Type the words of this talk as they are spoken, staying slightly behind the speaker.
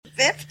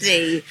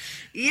50.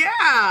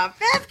 Yeah,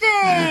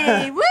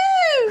 50. Woo!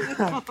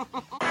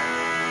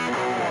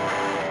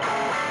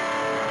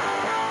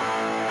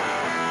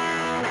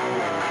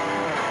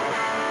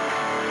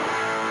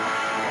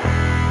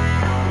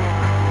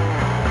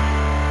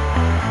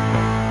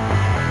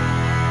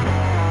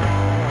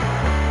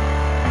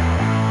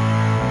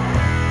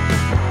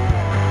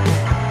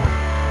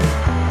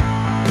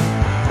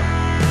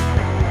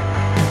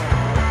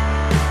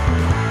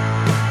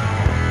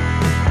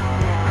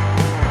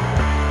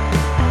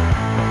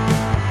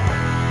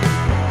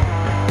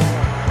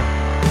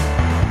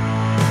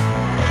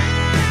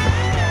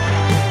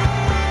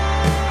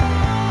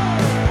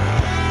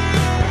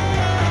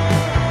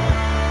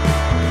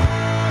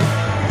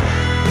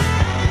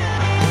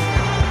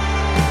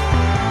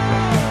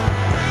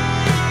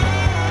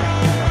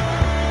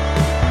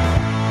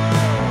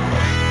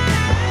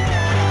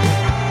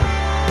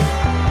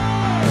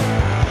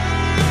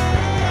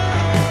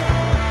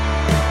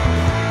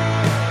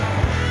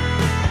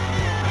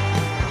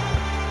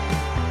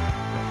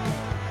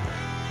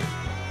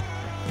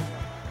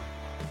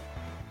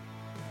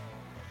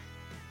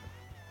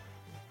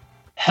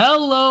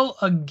 Hello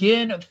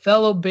again,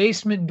 fellow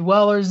basement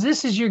dwellers.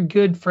 This is your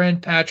good friend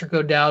Patrick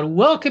O'Dowd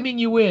welcoming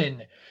you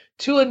in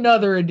to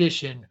another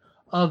edition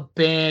of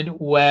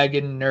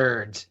Bandwagon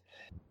Nerds.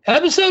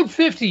 Episode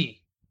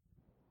 50,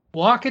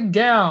 walking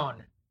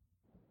down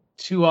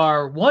to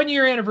our 1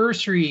 year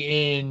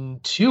anniversary in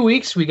 2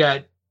 weeks. We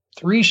got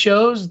 3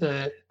 shows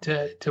to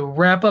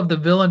wrap up the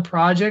Villain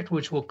Project,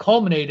 which will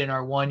culminate in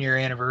our 1 year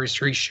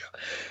anniversary show.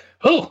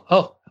 Oh,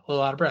 a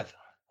little out of breath.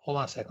 Hold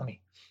on a sec.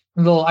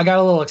 I got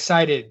a little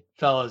excited,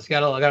 fellas.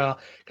 Got a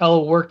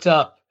little worked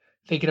up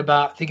thinking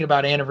about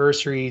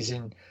anniversaries,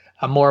 and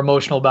I'm more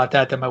emotional about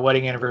that than my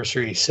wedding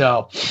anniversary.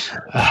 So,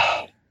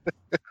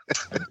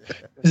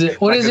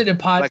 what is it in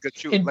pod? Like a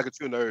true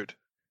nerd,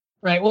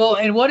 right? Well,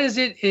 and what is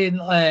it in?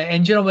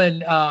 And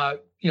gentlemen,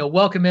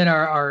 welcome in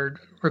our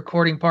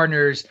recording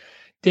partners,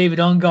 David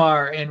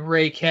Ungar and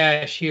Ray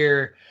Cash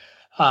here.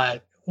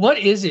 What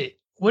is it?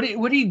 What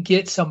do you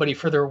get somebody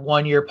for their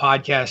 1 year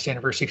podcast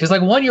anniversary? Because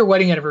like 1 year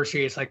wedding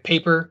anniversary, it's like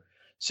paper.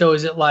 So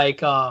is it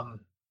like I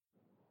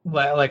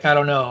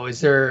don't know,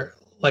 is there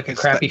like a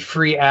crappy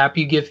free app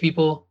you give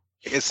people?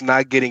 It's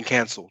not getting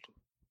canceled.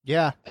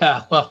 Yeah.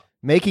 Well,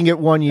 making it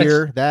 1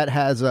 year, that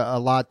has a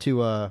lot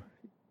to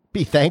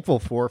be thankful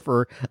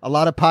for. A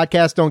lot of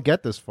podcasts don't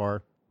get this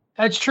far.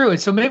 That's true. And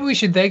so maybe we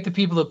should thank the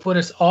people that put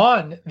us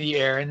on the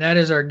air, and that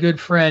is our good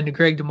friend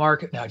Greg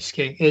DeMarco. No, just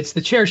kidding. It's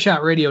the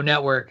Chairshot Radio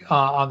Network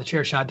on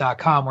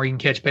thechairshot.com, where you can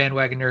catch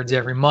Bandwagon Nerds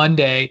every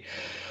Monday.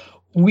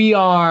 We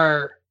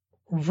are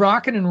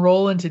rocking and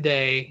rolling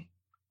today.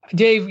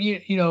 Dave,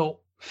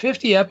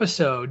 50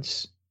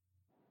 episodes,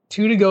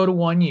 2 to go to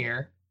 1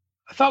 year.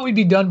 I thought we'd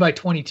be done by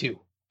 22.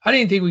 I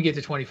didn't think we'd get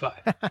to 25.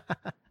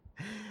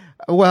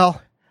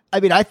 Well, I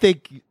mean, I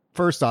think...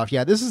 First off,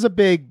 yeah, this is a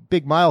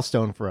big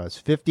milestone for us.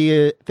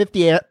 50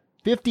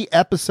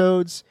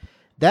 episodes.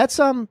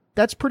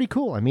 That's pretty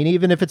cool. I mean,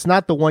 even if it's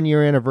not the 1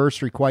 year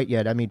anniversary quite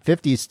yet, I mean,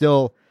 50 is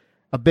still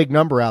a big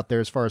number out there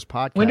as far as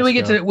podcasts. When do we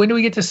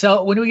get to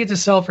sell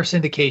for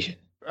syndication?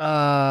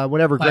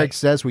 Whenever Greg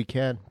says we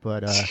can,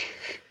 but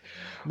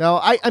no,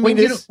 I mean,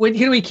 when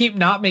can we keep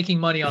not making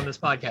money on this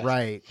podcast?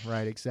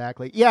 Right,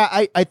 exactly. Yeah,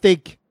 I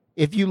think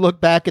if you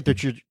look back at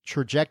the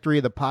trajectory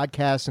of the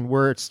podcast and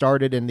where it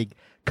started and the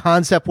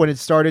concept when it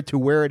started to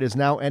where it has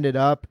now ended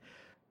up.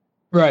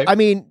 Right. I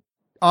mean,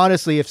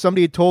 honestly, if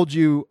somebody had told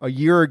you a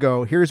year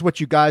ago, here's what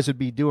you guys would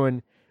be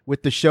doing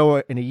with the show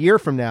in a year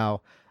from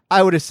now,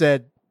 I would have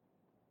said,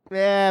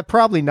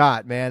 probably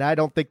not, man. I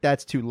don't think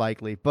that's too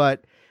likely.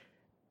 But,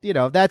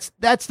 that's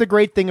the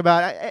great thing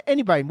about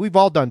anybody. We've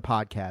all done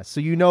podcasts,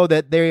 so you know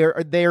that they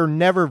are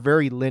never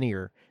very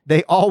linear.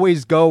 They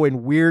always go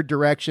in weird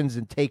directions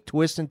and take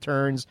twists and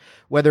turns,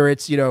 whether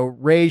it's,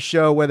 Ray's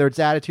show, whether it's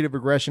Attitude of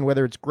Aggression,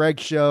 whether it's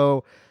Greg's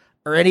show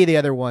or any of the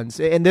other ones.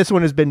 And this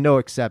one has been no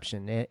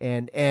exception.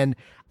 And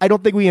I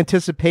don't think we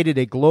anticipated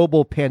a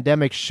global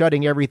pandemic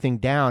shutting everything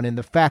down. And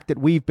the fact that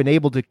we've been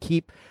able to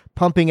keep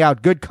pumping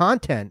out good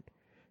content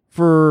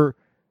for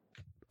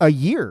a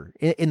year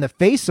in the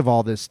face of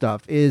all this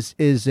stuff is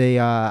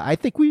I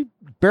think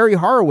Barry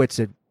Horowitz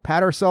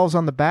pat ourselves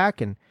on the back,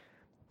 and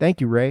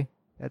thank you, Ray.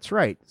 That's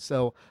right.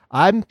 So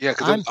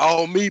because it's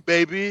all me,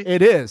 baby.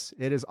 It is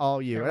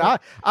all you. And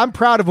I'm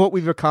proud of what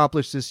we've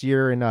accomplished this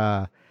year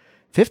in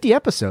 50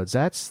 episodes.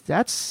 That's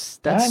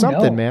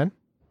something, man.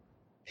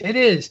 It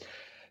is.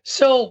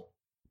 So,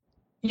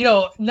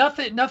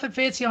 nothing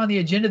fancy on the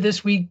agenda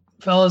this week,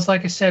 fellas.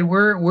 Like I said,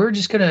 we're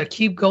just going to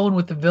keep going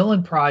with the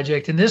Villain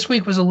Project. And this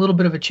week was a little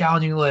bit of a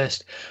challenging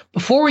list.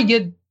 Before we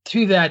get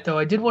to that, though,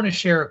 I did want to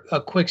share a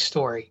quick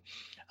story.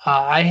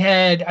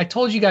 I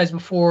told you guys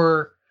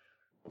before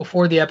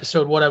the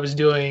episode what I was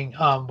doing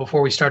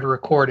before we started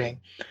recording.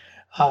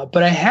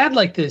 But I had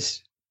like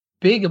this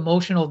big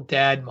emotional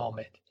dad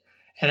moment.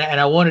 And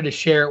I wanted to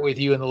share it with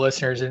you and the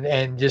listeners,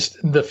 and just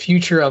the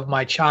future of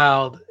my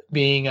child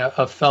being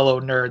a fellow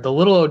nerd. The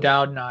little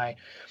O'Dowd and I,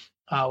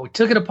 we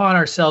took it upon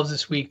ourselves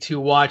this week to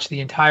watch the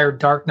entire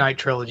Dark Knight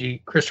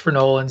trilogy, Christopher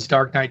Nolan's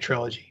Dark Knight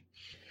trilogy.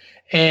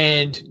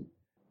 And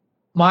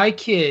my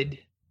kid,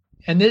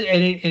 and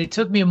it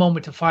took me a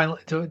moment to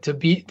finally to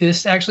be.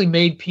 This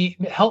actually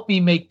helped me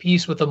make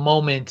peace with a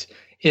moment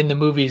in the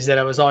movies that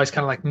I was always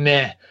kind of like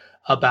meh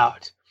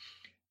about.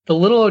 The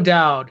little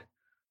O'Dowd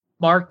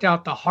marked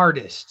out the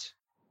hardest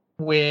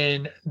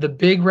when the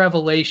big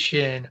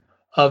revelation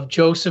of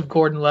Joseph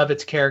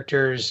Gordon-Levitt's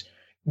character's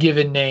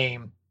given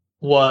name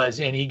was,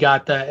 and he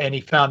found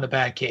the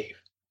Batcave,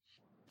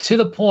 to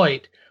the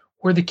point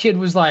where the kid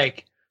was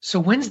like, "So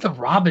when's the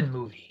Robin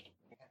movie?"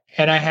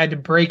 And I had to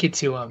break it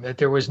to him that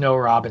there was no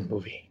Robin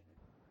movie.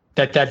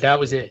 That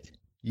was it.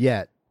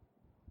 Yet.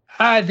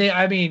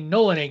 I mean,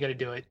 Nolan ain't gonna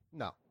do it.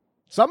 No.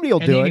 Somebody will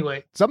do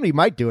it. Somebody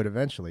might do it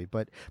eventually.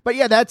 But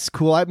yeah, that's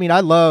cool. I mean,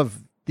 I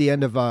love the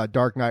end of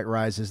Dark Knight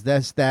Rises.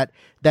 That's that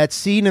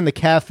scene in the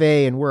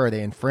cafe, and where are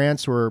they? In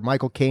France, where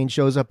Michael Caine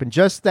shows up, and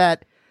just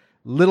that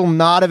little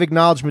nod of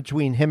acknowledgement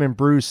between him and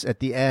Bruce at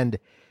the end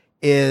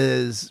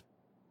is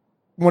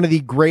one of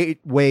the great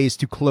ways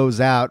to close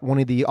out one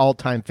of the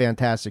all-time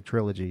fantastic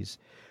trilogies.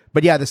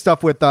 But yeah, the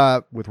stuff with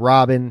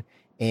Robin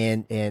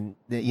and the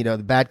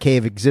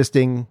Batcave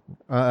existing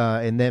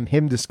and then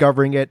him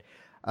discovering it,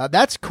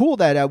 that's cool.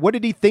 That what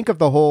did he think of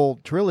the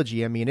whole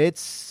trilogy? I mean,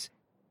 it's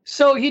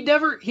so he'd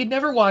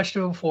never watched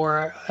it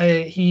before.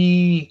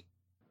 He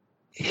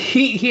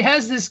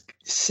has this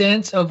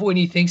sense of when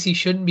he thinks he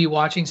shouldn't be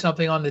watching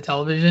something on the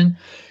television.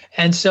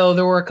 And so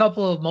there were a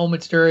couple of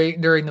moments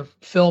during the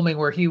filming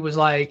where he was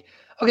like,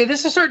 okay,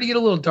 this is starting to get a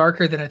little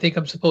darker than I think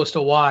I'm supposed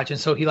to watch. And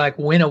so he like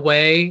went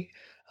away.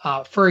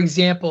 For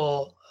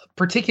example,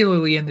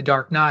 particularly in The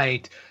Dark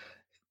Knight,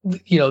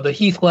 the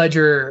Heath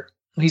Ledger,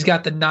 he's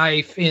got the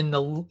knife in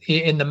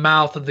the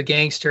mouth of the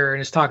gangster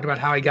and is talking about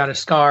how he got his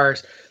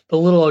scars. The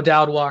little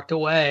O'Dowd walked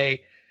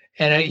away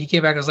and he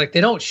came back and was like,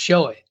 they don't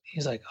show it.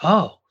 He's like,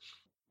 oh,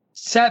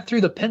 sat through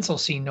the pencil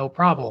scene, no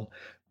problem.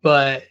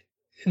 But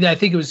I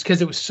think it was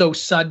because it was so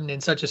sudden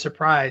and such a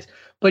surprise.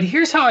 But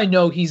here's how I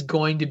know he's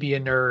going to be a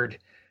nerd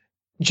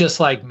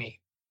just like me.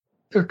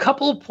 There are a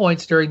couple of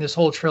points during this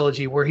whole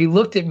trilogy where he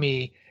looked at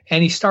me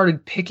and he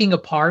started picking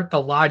apart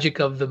the logic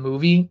of the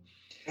movie.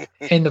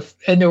 And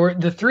there were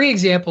the three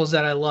examples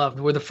that I loved,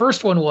 where the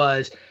first one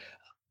was,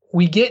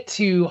 we get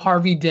to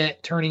Harvey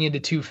Dent turning into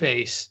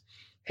Two-Face,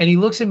 and he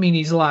looks at me and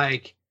he's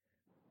like,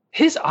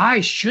 his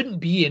eyes shouldn't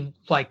be in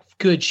like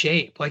good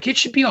shape. Like it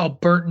should be all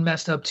burnt and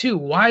messed up too.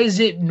 Why is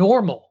it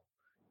normal?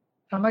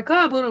 And I'm like,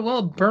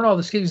 well, burn all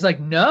the skin. He's like,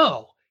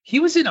 no, he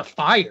was in a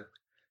fire.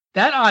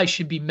 That eye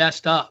should be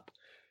messed up.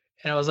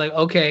 And I was like,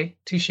 okay,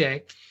 touche.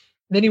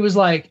 Then he was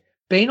like,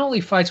 Bane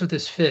only fights with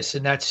his fists,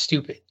 and that's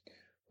stupid.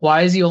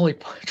 Why is he only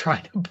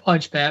trying to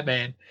punch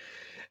Batman?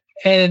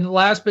 And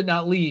last but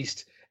not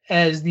least,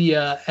 as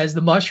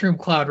the mushroom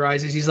cloud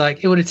rises, he's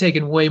like, it would have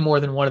taken way more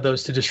than one of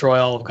those to destroy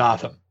all of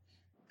Gotham.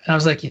 And I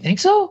was like, you think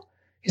so?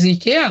 He's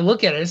like, yeah,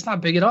 look at it. It's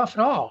not big enough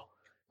at all.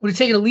 It would have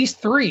taken at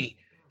least 3.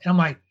 And I'm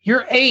like,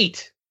 you're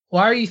 8.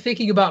 Why are you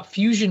thinking about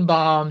fusion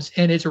bombs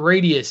and its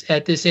radius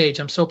at this age?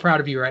 I'm so proud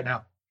of you right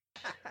now.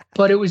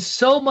 But it was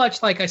so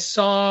much like I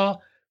saw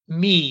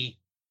me.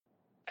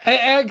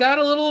 I got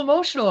a little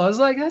emotional. I was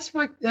like, that's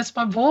my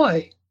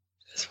boy.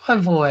 That's my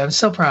boy. I'm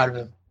so proud of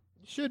him.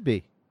 Should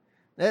be.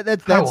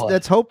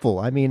 That's hopeful.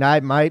 I mean,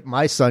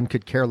 my son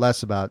could care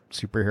less about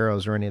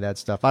superheroes or any of that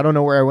stuff. I don't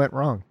know where I went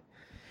wrong.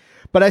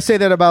 But I say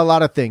that about a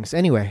lot of things.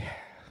 Anyway,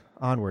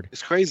 onward.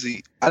 It's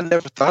crazy. I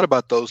never thought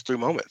about those 3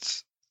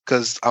 moments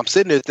because I'm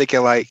sitting there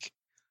thinking like,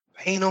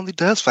 Bane only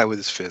does fight with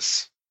his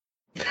fists.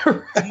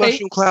 Right? The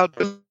mushroom cloud.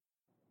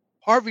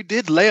 Harvey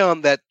did lay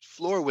on that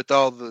floor with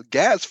all the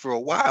gas for a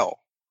while.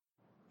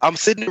 I'm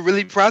sitting there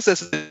really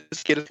processing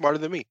this kid is smarter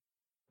than me.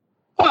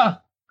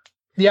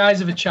 The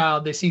eyes of a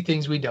child, they see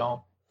things we don't.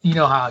 You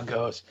know how it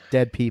goes.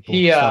 Dead people,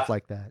 stuff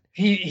like that.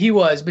 He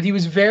was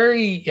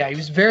very,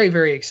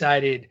 very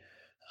excited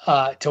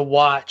to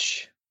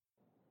watch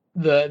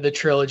the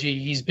trilogy.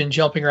 He's been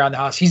jumping around the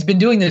house. He's been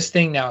doing this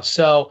thing now.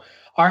 So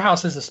our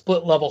house is a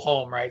split level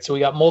home, right? So we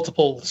got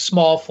multiple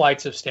small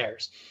flights of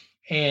stairs.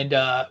 And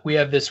we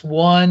have this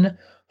one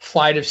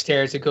flight of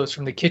stairs that goes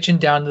from the kitchen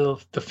down to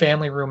the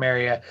family room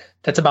area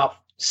that's about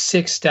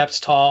 6 steps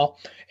tall.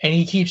 And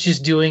he keeps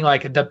just doing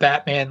like the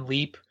Batman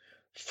leap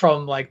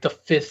from like the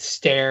 5th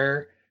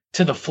stair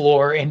to the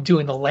floor and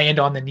doing the land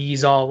on the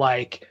knees, all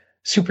like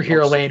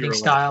superhero landing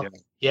style.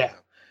 Yeah.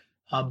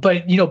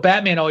 But,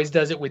 Batman always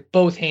does it with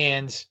both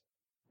hands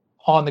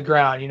on the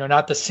ground,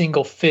 not the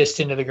single fist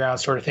into the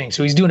ground sort of thing.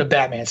 So he's doing a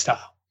Batman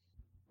style.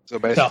 So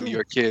basically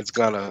your kid's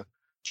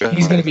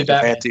he's going to be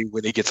Batman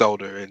when he gets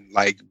older and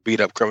like beat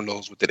up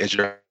criminals with an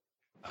injury.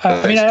 I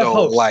have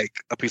hopes. Like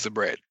a piece of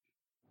bread.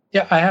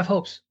 Yeah, I have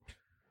hopes.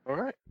 All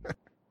right.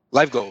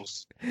 Life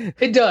goals.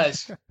 It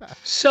does.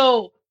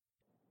 So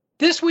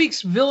this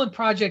week's villain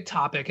project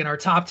topic in our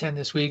top 10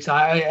 this week,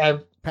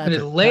 I've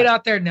laid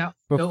out there now.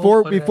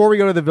 Before we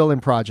go to the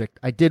villain project,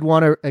 I did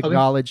want to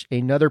acknowledge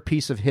another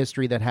piece of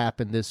history that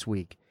happened this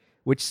week,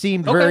 which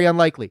seemed very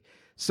unlikely.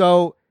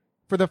 So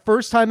For the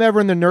first time ever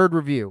in the Nerd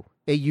Review,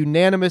 a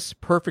unanimous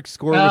perfect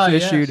score was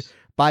issued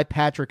by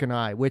Patrick and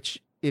I,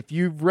 which if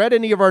you've read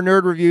any of our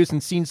Nerd Reviews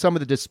and seen some of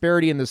the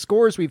disparity in the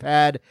scores we've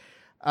had,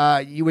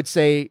 you would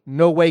say,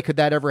 no way could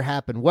that ever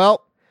happen.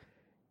 Well,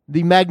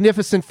 the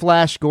magnificent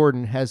Flash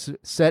Gordon has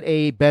set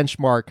a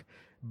benchmark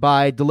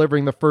by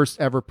delivering the first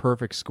ever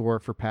perfect score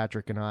for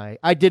Patrick and I.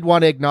 I did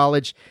want to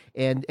acknowledge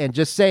and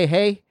just say,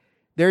 hey,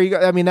 there you go.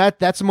 I mean,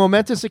 that's a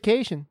momentous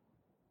occasion.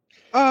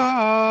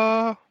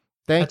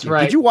 Thank you.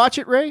 Right. Did you watch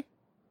it, Ray?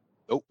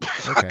 Nope.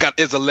 Okay.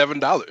 It's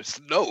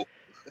 $11. No.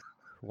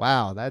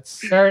 Wow,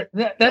 that's valid.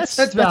 That's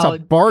a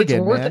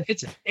bargain, man.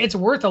 It's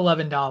worth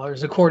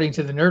 $11 according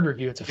to the Nerd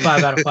Review. It's a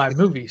 5 out of 5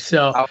 movie.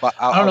 So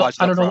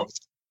I don't know.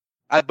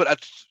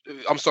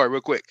 I'm sorry,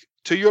 real quick.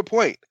 To your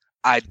point,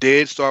 I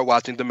did start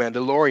watching The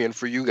Mandalorian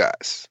for you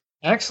guys.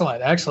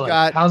 Excellent.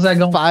 How's that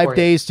going? 5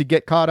 days to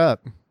get caught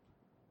up.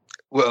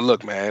 Well,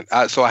 look, man.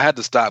 So I had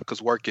to stop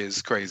because work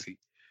is crazy.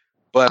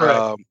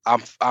 But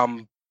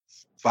I'm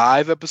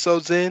 5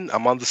 episodes in.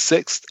 I'm on the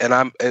 6th,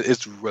 and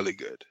it's really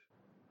good.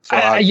 So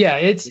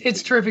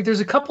it's terrific. There's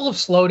a couple of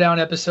slowdown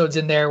episodes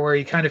in there where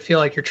you kind of feel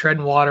like you're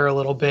treading water a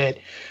little bit,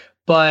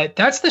 but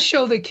that's the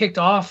show that kicked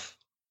off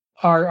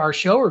our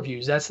show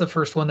reviews. That's the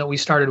first one that we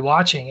started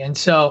watching, and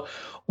so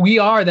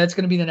that's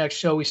going to be the next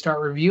show we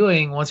start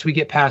reviewing once we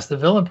get past the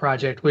Villain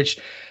Project, which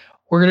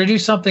we're going to do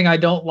something I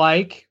don't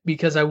like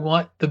because I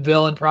want the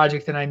Villain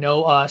Project, and I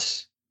know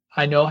us.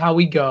 I know how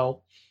we go.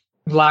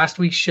 Last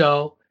week's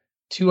show,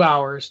 2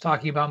 hours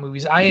talking about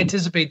movies. I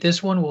anticipate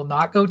this one will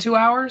not go 2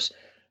 hours,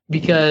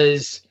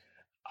 because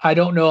I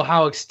don't know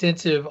how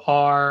extensive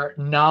our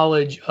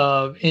knowledge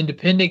of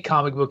independent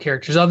comic book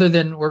characters, other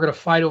than we're going to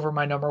fight over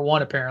my number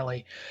one,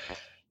 apparently.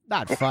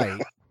 Not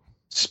fight.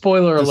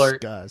 Spoiler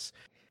alert. Discuss.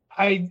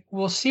 I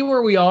will see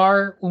where we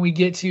are when we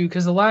get to,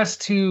 because the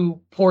last 2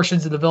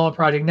 portions of the Villain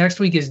Project,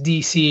 next week is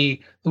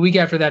DC, the week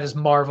after that is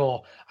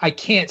Marvel. I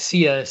can't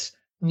see us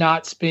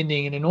not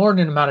spending an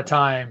inordinate amount of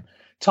time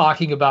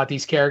talking about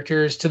these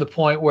characters, to the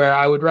point where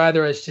I would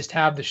rather us just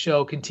have the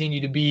show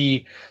continue to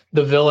be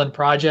the Villain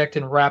Project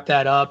and wrap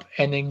that up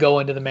and then go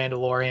into the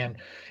Mandalorian.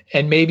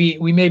 And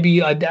we may be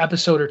an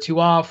episode or 2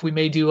 off. We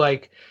may do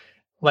like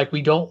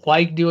we don't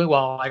like doing,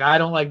 like I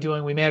don't like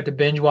doing, we may have to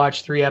binge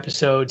watch 3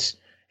 episodes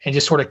and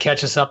just sort of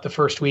catch us up the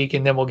first week,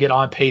 and then we'll get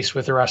on pace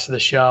with the rest of the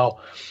show.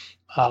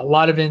 A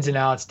lot of ins and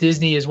outs.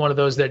 Disney is one of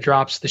those that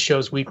drops the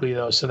shows weekly,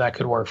 though, so that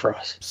could work for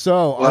us.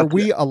 So are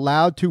we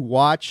allowed to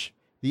watch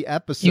the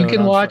episode? You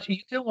can watch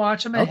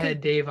them ahead,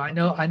 Dave. I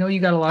know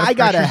you got a lot of, I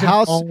got a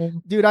house,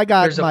 dude.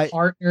 There's a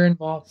partner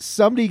involved.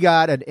 Somebody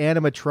got an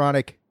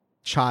animatronic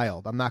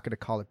child. I'm not going to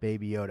call it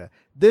Baby Yoda.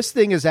 This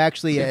thing is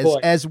actually,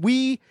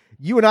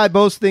 you and I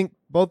both think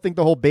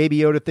the whole Baby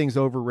Yoda thing's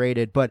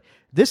overrated, but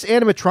this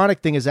animatronic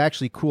thing is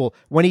actually cool.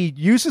 When he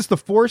uses the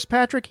Force,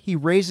 Patrick, he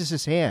raises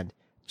his hand,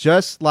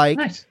 just like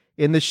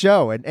in the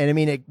show. And I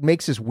mean, it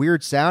makes this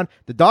weird sound.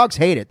 The dogs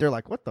hate it. They're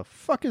like, what the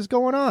fuck is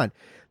going on?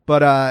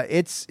 But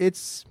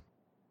it's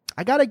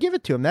I got to give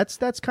it to him. That's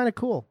kind of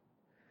cool.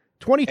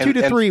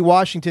 22-3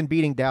 Washington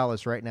beating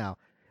Dallas right now.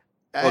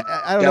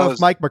 I don't know if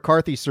Mike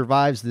McCarthy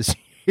survives this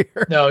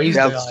year. No, he's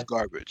Dallas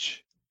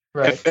garbage.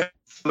 Right.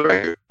 For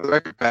the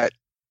record, Pat,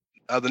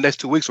 the next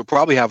 2 weeks will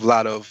probably have a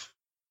lot of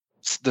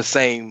the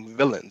same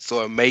villains,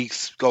 so it may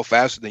go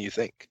faster than you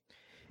think.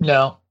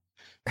 No.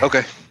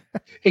 Okay.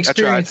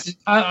 Experience.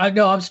 I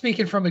know. I'm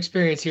speaking from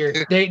experience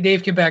here.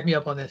 Dave can back me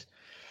up on this.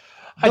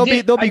 There'll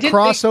be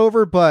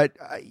crossover, but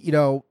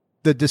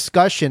the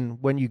discussion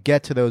when you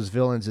get to those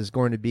villains is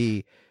going to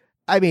be.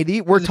 I mean,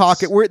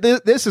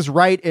 this is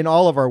right in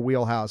all of our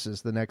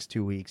wheelhouses. The next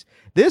 2 weeks.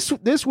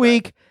 This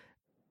week,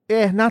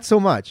 not so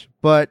much,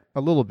 but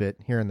a little bit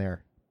here and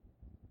there.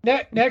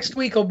 Next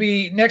week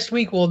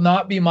will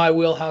not be my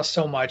wheelhouse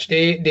so much.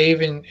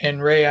 Dave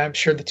and Ray, I'm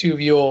sure the two of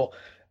you will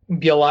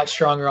be a lot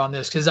stronger on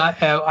this, because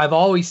I've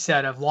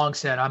long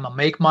said I'm a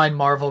make mine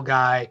Marvel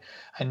guy.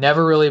 I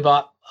never really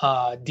bought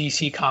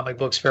DC comic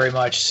books very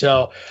much,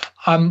 so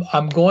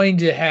I'm going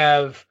to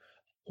have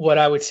what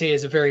I would say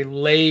is a very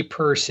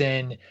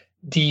layperson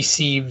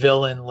DC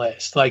villain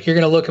list. Like, you're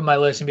going to look at my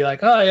list and be like,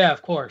 oh yeah,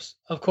 of course,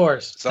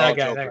 it's that all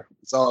guy Joker. there.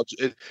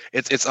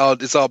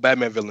 It's all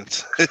Batman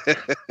villains.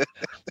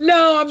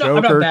 No, I'm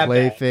Joker, not that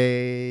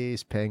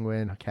Clayface,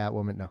 Penguin,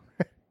 Catwoman. No,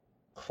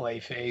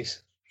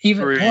 Clayface.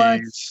 Even Freeze.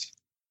 what?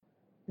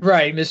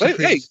 Right, Mr.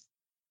 Freeze.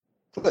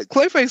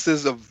 Clayface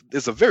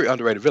is a very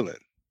underrated villain.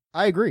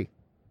 I agree.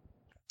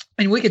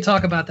 And we could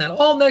talk about that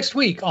all next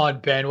week on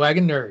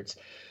Bandwagon Nerds.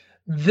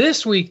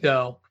 This week,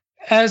 though,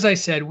 as I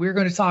said, we're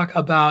going to talk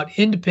about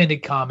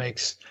independent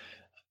comics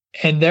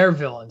and their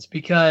villains,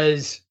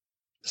 because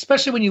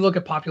especially when you look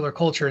at popular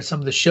culture and some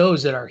of the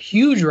shows that are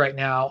huge right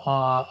now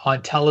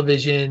on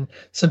television,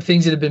 some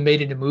things that have been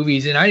made into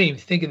movies. And I didn't even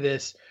think of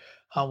this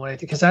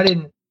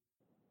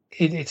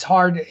it's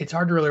hard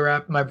to really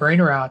wrap my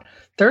brain around.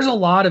 There's a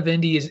lot of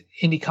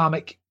indie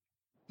comic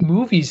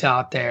movies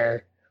out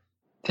there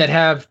that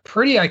have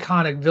pretty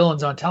iconic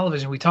villains on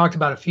television. We talked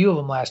about a few of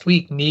them last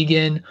week.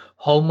 Negan,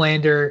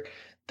 Homelander.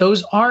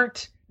 Those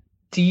aren't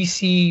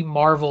DC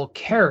Marvel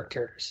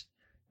characters,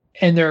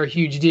 and they're a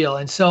huge deal.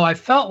 And so I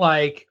felt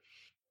like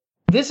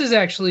this is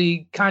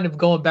actually kind of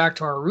going back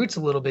to our roots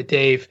a little bit,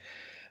 Dave,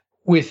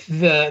 with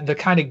the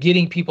kind of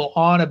getting people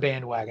on a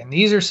bandwagon.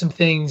 These are some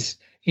things,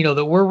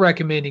 that we're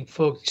recommending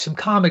folks, some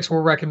comics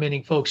we're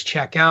recommending folks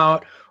check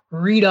out,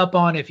 read up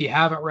on if you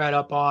haven't read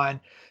up on.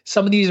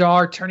 Some of these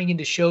are turning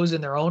into shows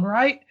in their own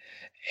right.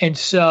 And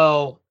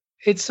so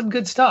it's some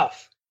good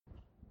stuff.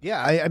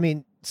 Yeah, I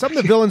mean, some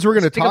of the villains we're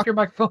going to talk. Up your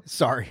microphone.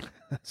 Sorry,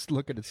 I was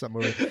looking at some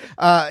movie.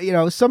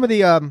 Some of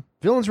the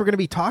villains we're going to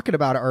be talking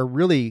about are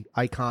really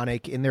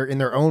iconic in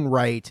their own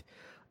right,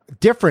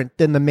 different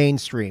than the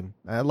mainstream.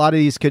 A lot of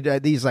these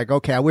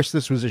okay, I wish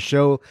this was a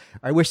show.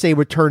 I wish they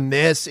would turn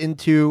this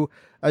into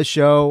a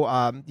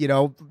show.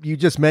 You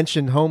just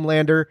mentioned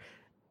Homelander.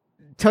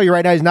 Tell you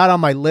right now, he's not on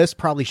my list.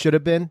 Probably should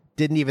have been.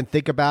 Didn't even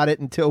think about it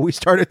until we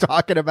started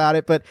talking about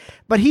it. But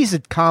he's a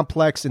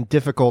complex and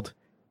difficult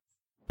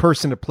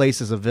person to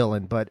place as a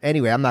villain. But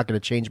anyway, I'm not going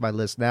to change my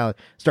list now.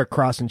 Start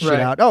crossing shit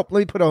out. Oh, let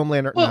me put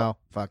Homelander. No,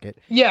 fuck it.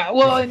 Yeah,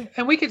 well,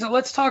 and we could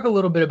let's talk a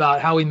little bit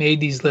about how we made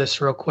these lists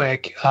real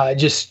quick,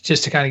 just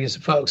to kind of give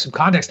some folks some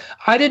context.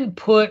 I didn't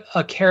put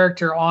a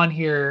character on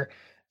here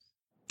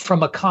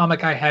from a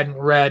comic I hadn't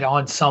read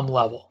on some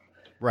level.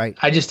 Right.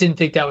 I just didn't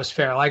think that was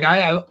fair. Like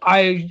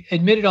I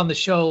admitted on the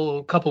show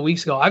a couple of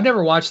weeks ago, I've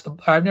never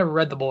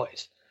read The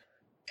Boys.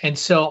 And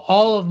so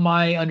all of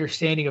my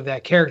understanding of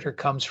that character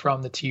comes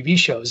from the TV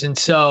shows. And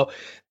so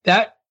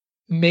that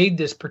made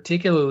this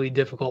particularly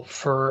difficult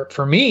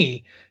for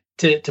me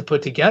to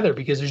put together,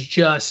 because there's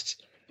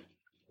just,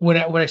 when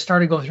I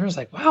started going through, I was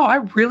like, wow, I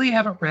really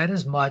haven't read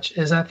as much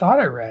as I thought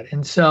I read.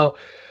 And so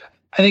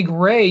I think,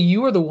 Ray, you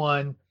were the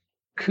one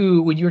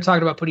who, when you were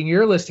talking about putting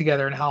your list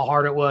together and how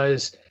hard it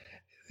was,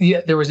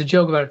 there was a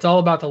joke about it's all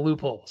about the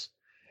loopholes.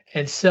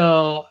 And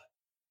so,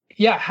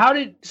 yeah,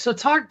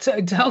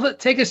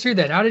 take us through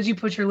that. How did you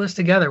put your list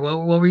together?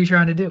 What were you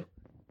trying to do?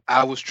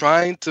 I was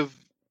trying to,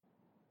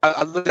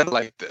 I looked at it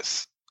like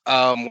this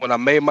when I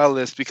made my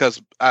list,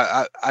 because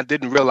I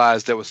didn't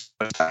realize there was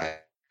so much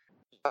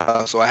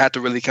time. So I had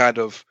to really kind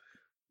of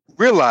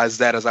realize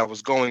that as I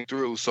was going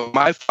through. So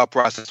my thought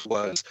process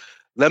was,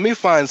 let me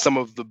find some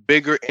of the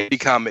bigger indie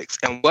comics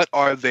and what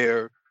are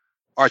their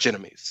arch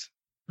enemies.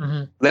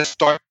 Mm-hmm. Let's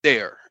start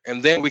there,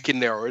 and then we can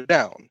narrow it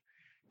down.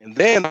 And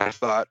then I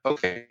thought,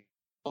 okay,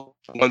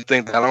 one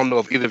thing that I don't know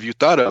if either of you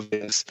thought of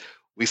is,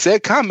 we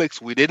said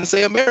comics, we didn't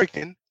say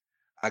American.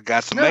 I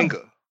got some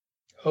manga.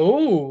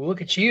 Oh,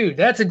 look at you.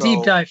 That's a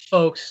deep dive,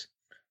 folks.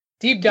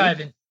 Deep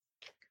diving.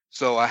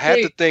 So I had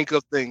to think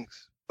of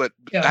things, but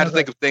I had to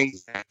think of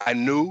things I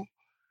knew,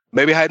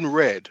 maybe I hadn't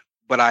read,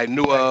 but I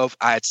knew of,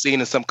 I had seen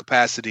in some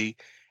capacity,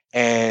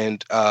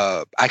 and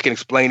I can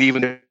explain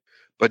even.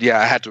 But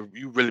yeah, I had to.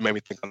 You really made me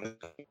think on that.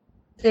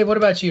 Hey, what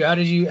about you? How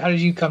did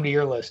you come to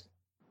your list?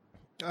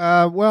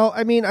 Well,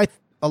 I mean,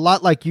 a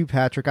lot like you,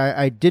 Patrick.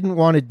 I didn't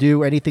want to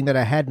do anything that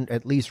I hadn't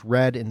at least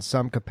read in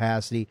some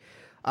capacity.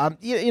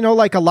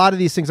 Like a lot of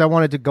these things, I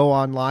wanted to go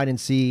online and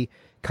see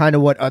kind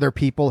of what other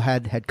people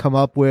had come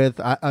up with,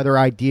 other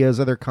ideas,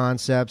 other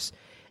concepts.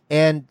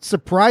 And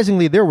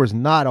surprisingly, there was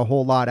not a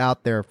whole lot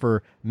out there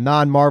for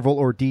non-Marvel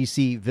or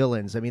DC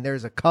villains. I mean,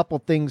 there's a couple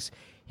things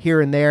here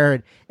and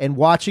there, and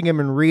watching him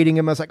and reading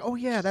him, I was like, oh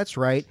yeah, that's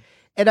right.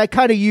 And I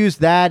kind of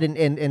used that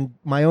and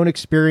my own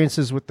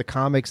experiences with the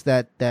comics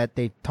that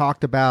they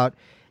talked about,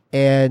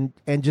 and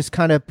just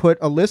kind of put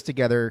a list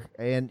together.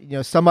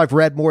 And some I've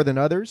read more than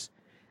others,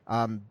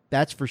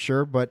 that's for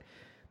sure. But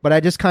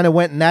I just kind of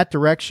went in that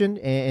direction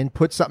and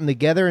put something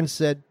together and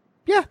said,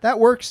 yeah, that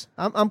works.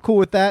 I'm cool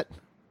with that.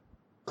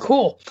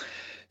 Cool.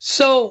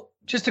 So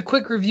just a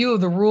quick review of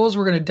the rules.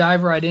 We're going to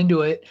dive right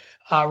into it.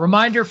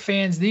 Reminder,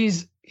 fans,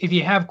 if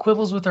you have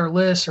quibbles with our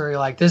list, or you're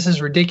like, this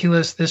is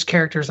ridiculous, this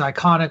character is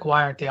iconic,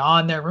 why aren't they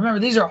on there? Remember,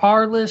 these are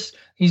our lists.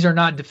 These are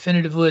not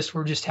definitive lists.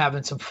 We're just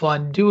having some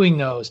fun doing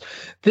those.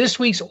 This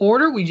week's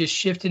order, we just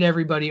shifted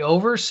everybody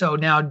over. So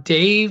now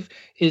Dave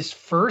is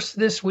first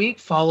this week,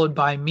 followed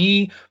by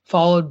me,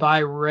 followed by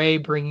Ray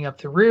bringing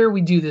up the rear.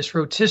 We do this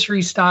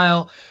rotisserie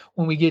style.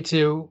 When we get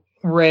to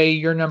Ray,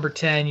 your number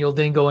 10, you'll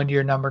then go into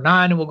your number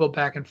 9, and we'll go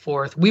back and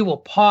forth. We will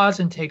pause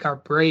and take our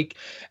break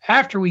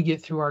after we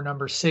get through our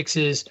number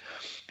 6s.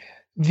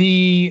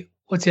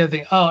 What's the other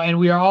thing? Oh, and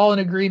we are all in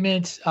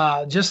agreement,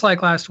 just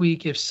like last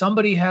week. If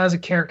somebody has a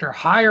character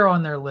higher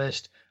on their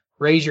list,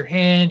 raise your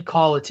hand,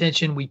 call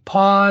attention. We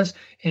pause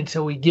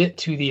until we get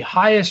to the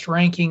highest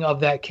ranking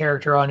of that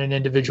character on an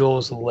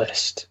individual's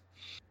list.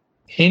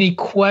 Any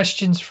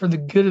questions for the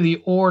good of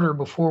the order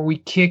before we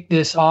kick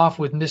this off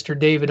with Mr.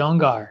 David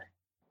Ungar?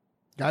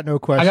 Got no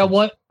questions. I got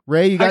one.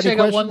 Ray, you got any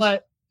questions? I got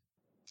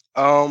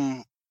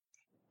one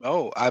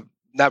last.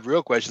 Not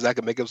real questions. I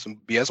could make up some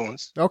BS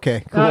ones.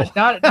 Okay, cool.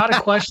 Not a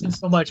question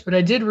so much, but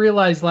I did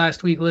realize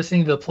last week,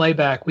 listening to the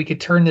playback, we could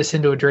turn this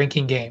into a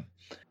drinking game.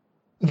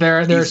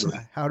 There's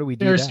how do we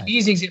do there's that?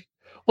 Easy.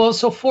 Well,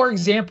 so for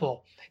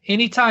example,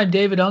 anytime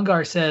David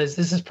Ungar says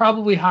this is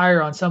probably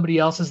higher on somebody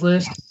else's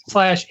list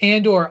 /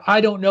 and/or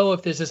I don't know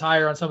if this is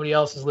higher on somebody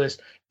else's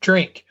list,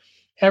 drink.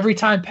 Every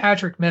time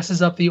Patrick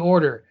messes up the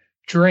order,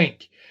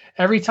 drink.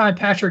 Every time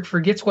Patrick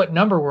forgets what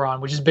number we're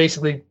on, which is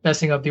basically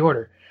messing up the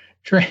order,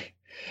 drink.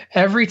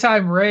 Every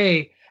time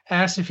Ray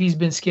asks if he's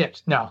been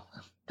skipped. No,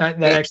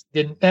 that actually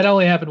didn't. That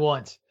only happened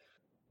once.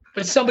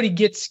 But somebody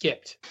gets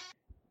skipped.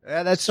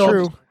 Yeah, that's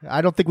true.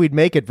 I don't think we'd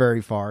make it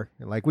very far.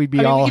 Like, we'd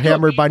be all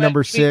hammered by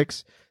number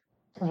 6.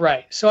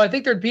 Right. So I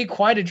think there'd be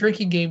quite a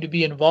drinking game to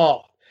be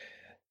involved.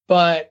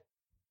 But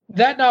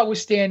that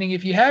notwithstanding,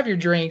 if you have your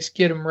drinks,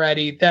 get them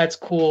ready. That's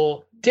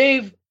cool.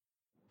 Dave,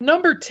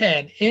 number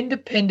 10,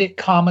 independent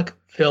comic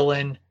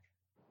villain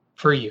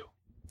for you.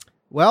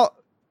 Well,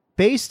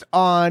 based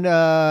on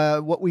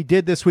what we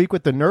did this week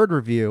with the nerd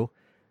review,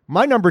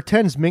 my number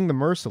 10 is Ming the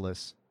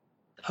Merciless.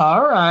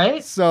 All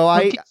right. So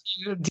I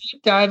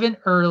deep diving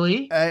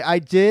early. I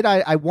did.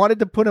 I wanted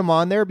to put him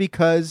on there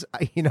because,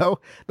 the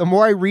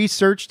more I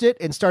researched it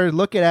and started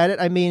looking at it,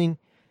 I mean,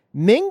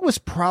 Ming was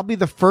probably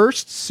the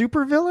first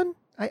supervillain.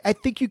 I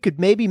think you could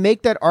maybe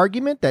make that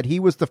argument that he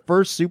was the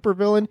first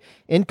supervillain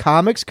in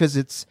comics because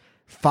it's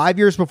 5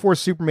 years before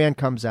Superman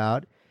comes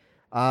out.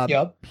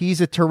 Yep. He's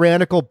a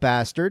tyrannical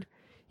bastard.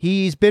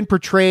 He's been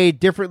portrayed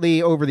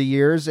differently over the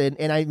years. And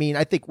I mean,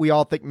 I think we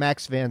all think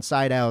Max von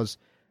Sydow's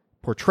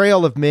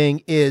portrayal of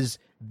Ming is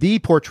the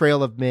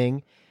portrayal of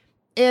Ming.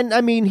 And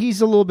I mean, he's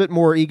a little bit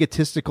more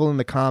egotistical in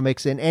the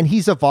comics, and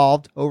he's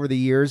evolved over the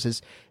years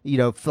as,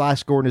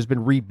 Flash Gordon has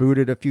been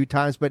rebooted a few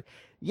times. But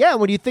yeah,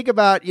 when you think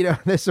about,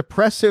 this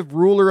oppressive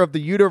ruler of the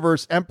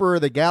universe, Emperor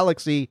of the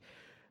Galaxy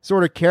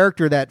sort of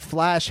character that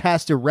Flash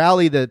has to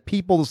rally the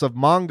peoples of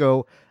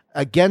Mongo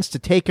against to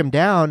take him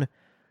down.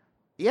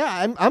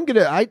 Yeah,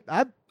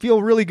 I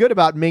feel really good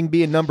about Ming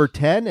being number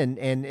 10,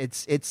 and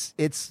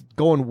it's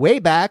going way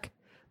back.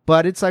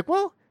 But it's like,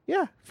 well,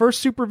 yeah,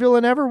 first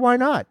supervillain ever. Why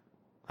not?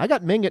 I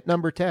got Ming at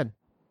number 10.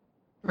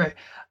 Right.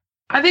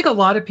 I think a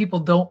lot of people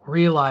don't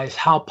realize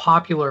how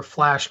popular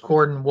Flash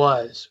Gordon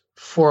was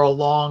for a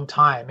long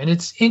time. And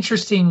it's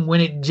interesting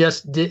when it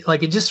just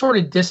sort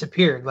of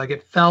disappeared. Like,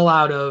 it fell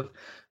out of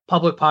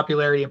public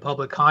popularity and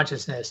public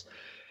consciousness.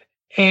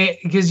 And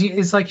because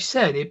it's like you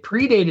said, it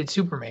predated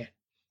Superman.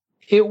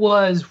 It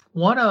was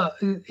one of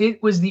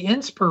the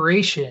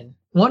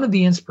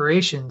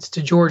inspirations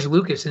to George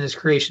Lucas in his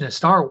creation of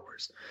Star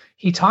Wars.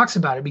 He talks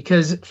about it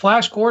because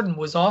Flash Gordon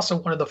was also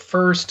one of the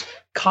first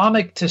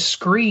comic to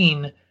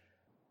screen,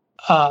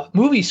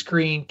 movie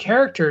screen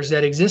characters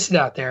that existed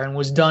out there, and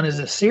was done as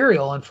a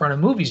serial in front of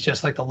movies,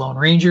 just like the Lone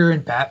Ranger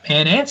and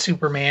Batman and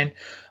Superman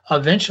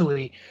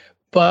eventually.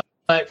 But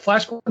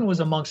Flash Gordon was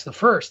amongst the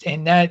first,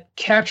 and that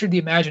captured the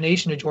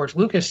imagination of George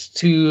Lucas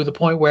to the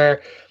point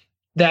where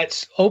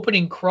that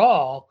opening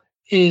crawl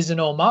is an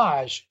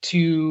homage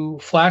to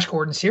Flash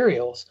Gordon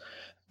serials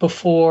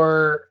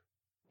before,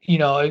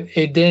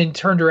 it then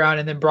turned around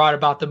and then brought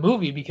about the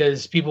movie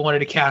because people wanted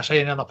to cash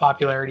in on the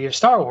popularity of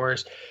Star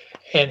Wars.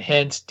 And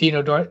hence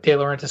Dino De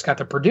Laurentiis got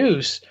to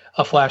produce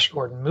a Flash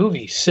Gordon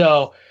movie.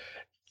 So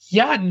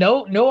yeah,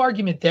 no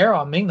argument there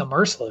on Ming the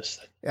Merciless.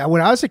 Yeah,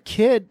 when I was a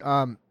kid,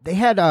 they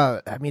had,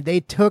 they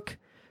took,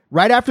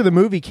 right after the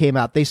movie came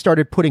out, they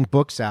started putting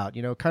books out,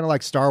 kind of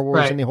like Star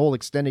Wars and the whole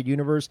extended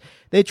universe.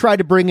 They tried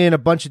to bring in a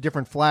bunch of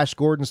different Flash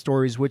Gordon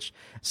stories, which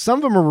some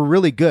of them were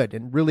really good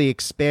and really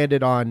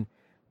expanded on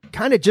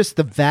kind of just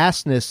the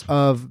vastness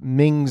of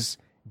Ming's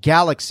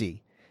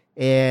galaxy.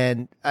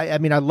 And I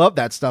love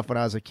that stuff when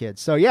I was a kid.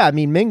 So yeah,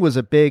 Ming was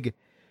a big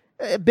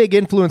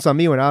influence on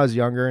me when I was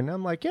younger. And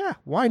I'm like, yeah,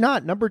 why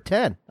not? Number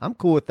 10. I'm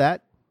cool with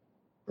that.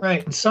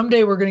 Right. And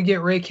someday we're going to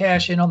get Ray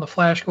Cash in on the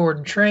Flash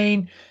Gordon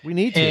train. We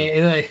need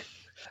to.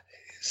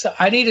 So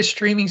I need a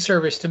streaming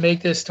service to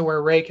make this to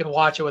where Ray can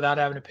watch it without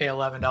having to pay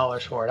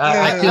 $11 for it.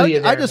 I feel you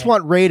there, I just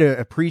want Ray to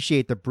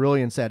appreciate the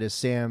brilliance that is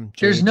Sam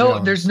J.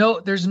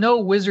 There's no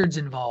wizards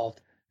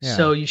involved. Yeah.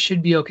 So you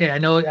should be okay. I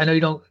know you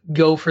don't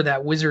go for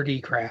that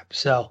wizardy crap.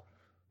 So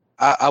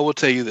I will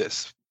tell you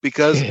this,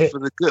 because for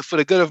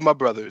the good of my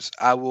brothers,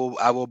 I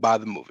will buy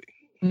the movie.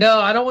 No,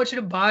 I don't want you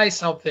to buy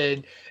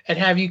something and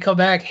have you come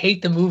back,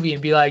 hate the movie,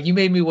 and be like, you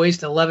made me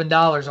waste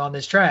 $11 on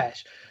this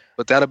trash.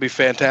 But that'll be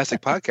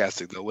fantastic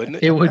podcasting, though, wouldn't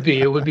it? It would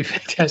be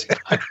fantastic.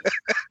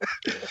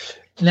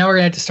 Now we're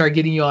gonna have to start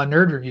getting you on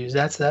nerd reviews.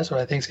 That's what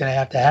I think is gonna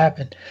have to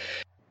happen.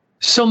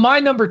 So my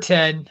number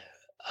 10,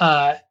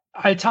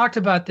 I talked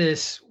about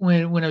this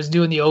when I was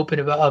doing the open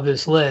of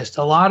this list.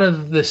 A lot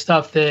of the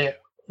stuff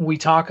that we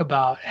talk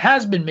about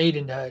has been made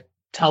into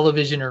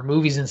television or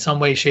movies in some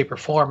way, shape, or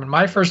form. And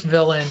my first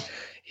villain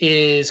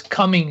is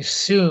coming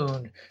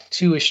soon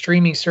to a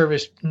streaming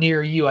service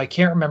near you. I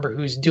can't remember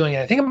who's doing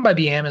it. I think it might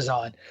be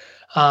Amazon.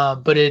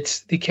 But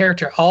it's the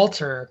character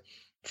Alter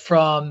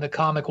from the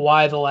comic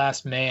Y the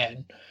Last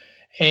Man.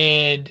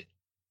 And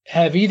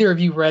have either of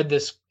you read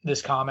this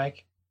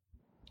comic?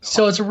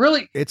 So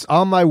it's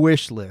on my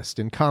wish list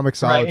in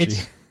Comixology.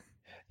 Right,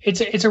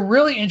 it's a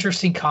really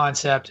interesting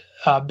concept.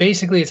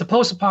 Basically, it's a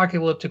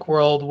post-apocalyptic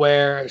world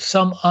where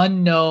some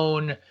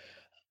unknown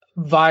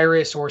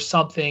virus or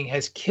something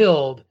has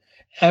killed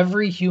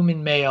every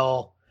human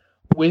male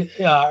with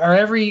or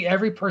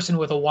every person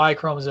with a Y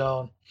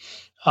chromosome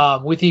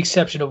with the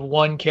exception of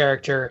one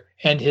character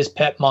and his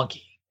pet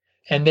monkey.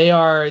 And they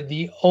are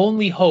the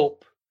only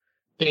hope,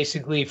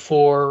 basically,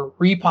 for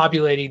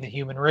repopulating the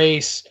human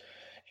race.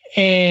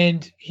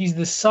 And he's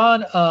the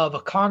son of a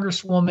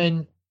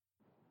congresswoman.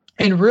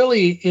 And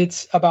really,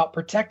 it's about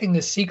protecting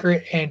the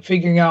secret and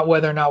figuring out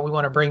whether or not we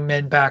want to bring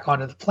men back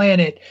onto the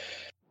planet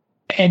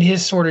and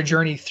his sort of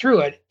journey through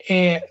it.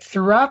 And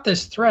throughout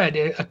this thread,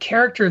 a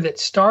character that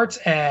starts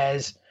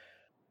as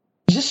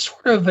just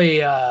sort of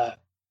a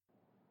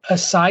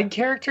side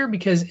character,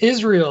 because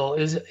Israel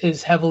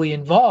is heavily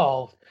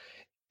involved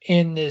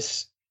in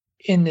this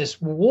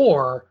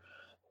war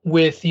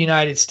with the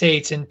United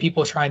States and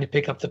people trying to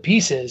pick up the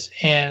pieces.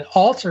 And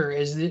Alter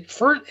is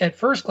at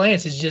first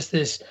glance is just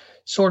this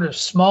sort of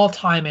small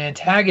time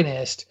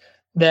antagonist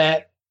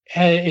that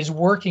is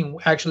working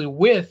actually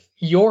with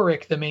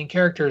Yorick, the main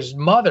character's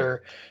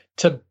mother,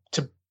 to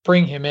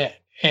bring him in.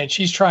 And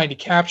she's trying to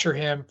capture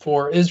him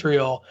for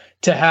Israel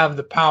to have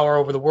the power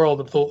over the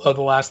world of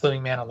the last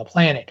living man on the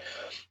planet.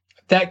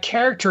 That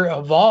character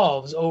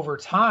evolves over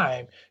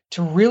time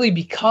to really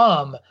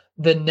become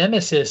the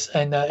nemesis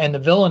and the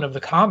villain of the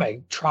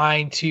comic,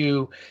 trying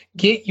to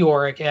get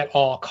Yorick at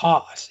all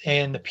costs.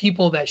 And the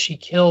people that she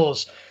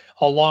kills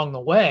along the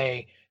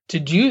way to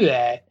do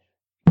that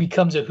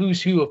becomes a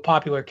who's who of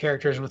popular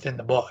characters within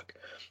the book.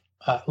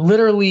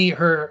 Literally,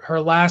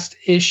 her last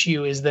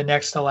issue is the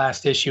next to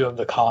last issue of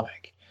the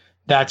comic.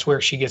 That's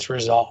where she gets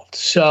resolved.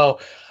 So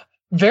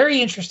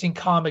very interesting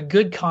comic,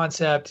 good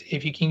concept.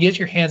 If you can get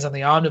your hands on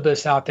the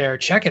omnibus out there,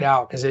 check it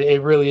out, because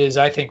it really is,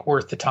 I think,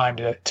 worth the time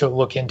to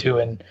look into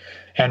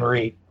and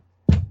read.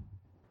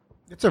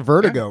 It's a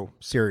Vertigo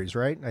series,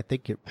 right? I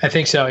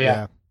think so,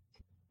 yeah.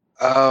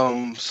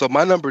 So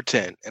my number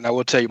 10, and I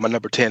will tell you my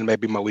number 10 may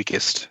be my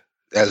weakest,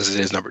 as it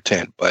is number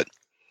 10, but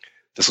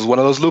this is one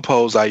of those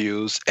loopholes I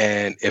use,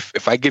 and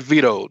if I get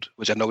vetoed,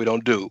 which I know we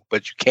don't do,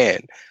 but you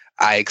can,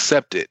 I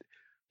accept it,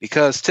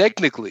 because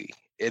technically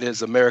it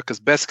is America's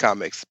Best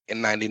Comics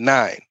in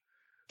 99.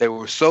 They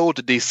were sold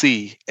to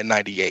DC in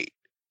 98.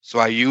 So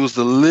I used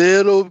a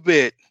little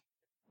bit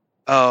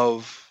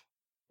of,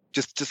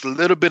 just a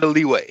little bit of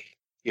leeway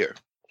here.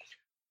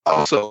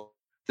 Also,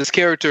 this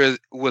character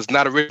was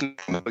not a written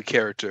comic book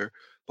character,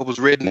 but was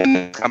written in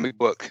a comic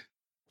book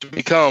to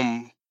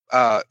become,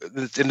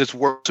 in this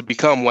world, to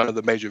become one of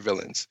the major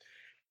villains.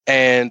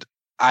 And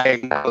I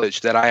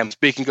acknowledge that I am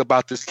speaking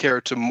about this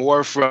character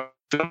more from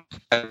film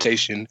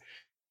adaptation.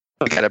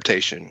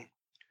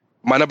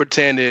 My number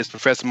 10 is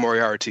Professor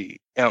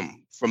Moriarty,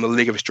 M, from the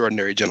League of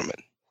Extraordinary Gentlemen.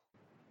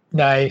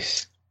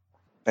 Nice.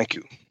 Thank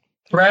you.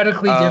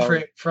 Radically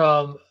different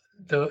from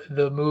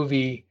the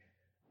movie,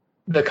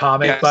 the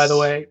comic, yes. By the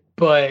way.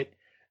 But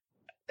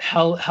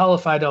hell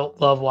if I don't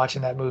love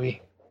watching that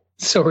movie.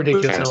 It's so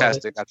ridiculous.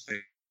 Fantastic, I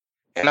think.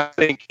 And I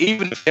think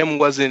even if M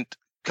wasn't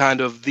kind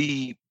of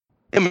M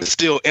is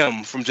still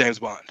M from James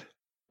Bond.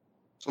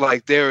 So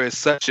like there's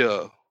such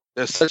a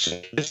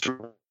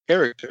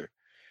character.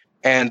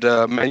 And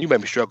man, you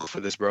made me struggle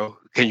for this, bro.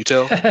 Can you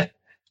tell?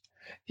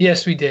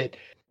 Yes, we did.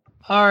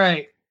 All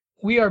right.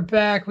 We are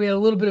back. We had a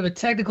little bit of a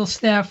technical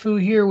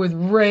snafu here with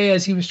Ray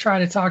as he was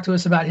trying to talk to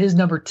us about his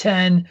number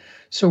 10.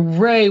 So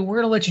Ray, we're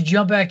going to let you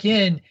jump back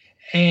in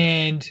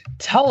and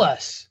tell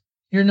us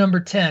your number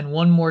 10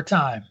 one more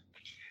time.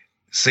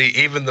 See,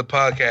 even the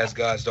podcast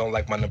guys don't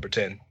like my number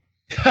 10.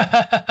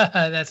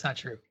 That's not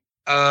true.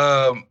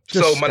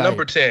 So my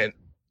number 10,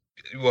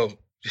 well,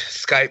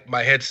 Skype,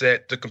 my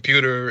headset, the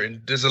computer,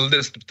 and there's a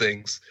list of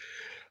things.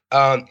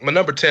 My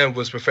number 10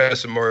 was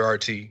Professor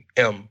Moriarty,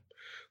 M,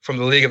 from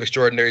the League of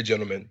Extraordinary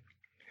Gentlemen.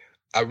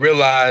 I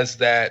realized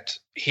that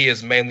he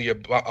is mainly a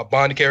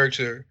Bond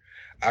character.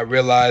 I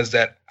realized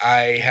that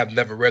I have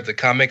never read the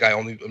comic. I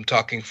only am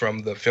talking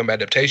from the film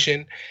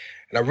adaptation.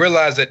 And I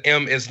realized that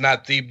M is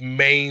not the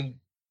main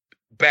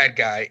bad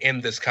guy in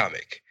this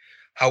comic.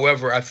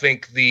 However, I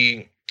think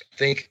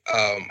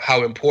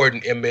how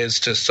important M is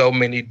to so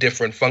many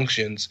different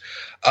functions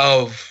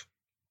of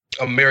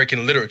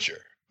American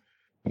literature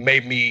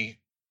made me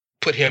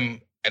put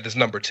him at his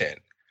number 10.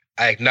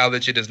 I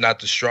acknowledge it is not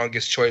the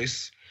strongest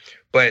choice,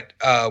 but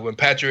when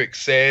Patrick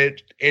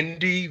said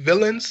indie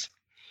villains,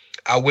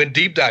 I went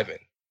deep diving,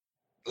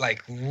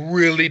 like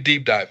really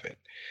deep diving.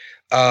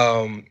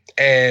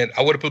 And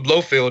I would have put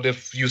Blofeld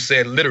if you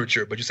said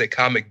literature, but you say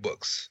comic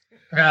books.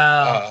 You're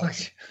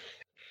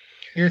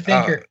a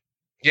thinker.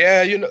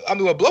 Yeah,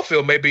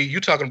 Blofeld, maybe you're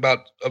talking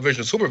about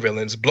original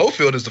supervillains.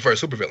 Blofeld is the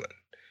first supervillain,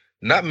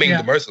 not Ming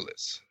the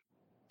Merciless.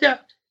 Yeah,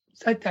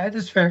 that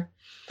is fair.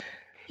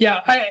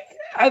 Yeah, I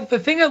the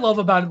thing I love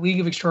about League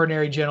of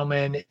Extraordinary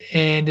Gentlemen,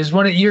 and is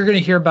you're going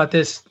to hear about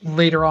this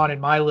later on in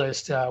my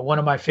list, one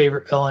of my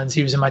favorite villains.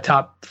 He was in my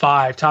top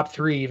 5, top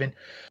 3 even.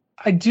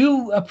 I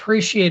do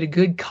appreciate a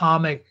good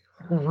comic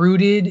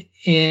rooted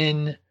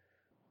in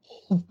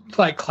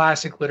like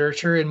classic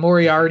literature, and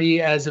Moriarty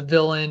as a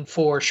villain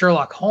for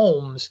Sherlock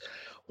Holmes,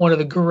 one of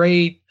the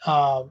great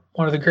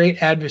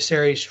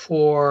adversaries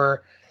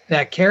for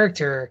that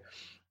character,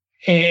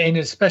 and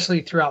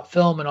especially throughout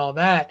film and all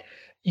that.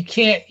 You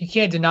can't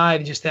deny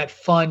just that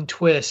fun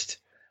twist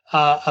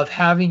of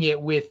having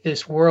it with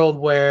this world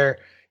where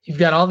you've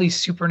got all these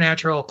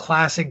supernatural,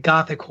 classic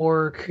gothic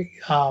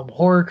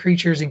horror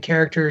creatures and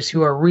characters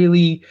who are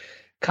really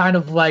kind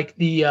of like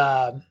the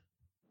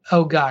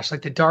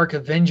like the Dark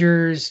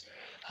Avengers,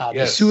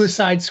 the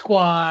Suicide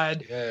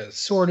Squad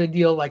sort of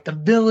deal, like the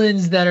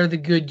villains that are the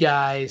good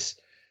guys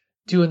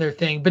doing their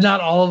thing, but not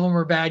all of them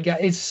are bad guys.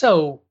 It's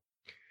so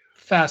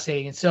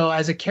fascinating. And so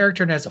as a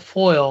character and as a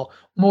foil,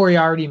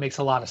 Moriarty makes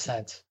a lot of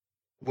sense.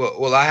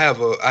 Well, I have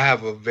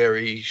a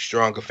very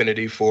strong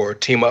affinity for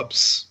team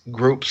ups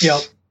groups.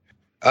 Yep.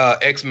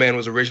 X-Men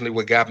was originally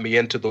what got me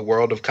into the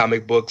world of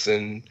comic books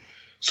and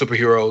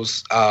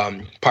superheroes.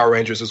 Power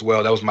Rangers as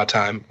well. That was my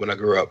time when I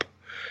grew up.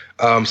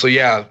 So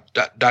yeah,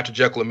 Dr.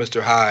 Jekyll and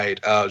Mr.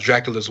 Hyde,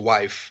 Dracula's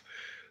wife,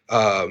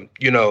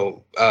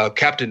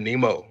 Captain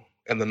Nemo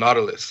and the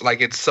Nautilus. Like,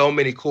 it's so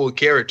many cool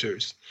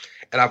characters.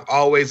 And I've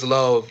always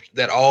loved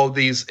that all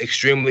these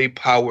extremely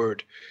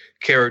powered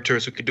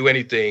characters who could do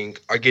anything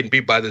are getting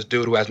beat by this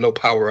dude who has no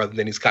power other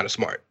than he's kind of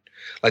smart.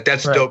 Like,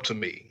 that's dope to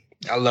me.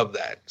 I love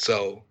that.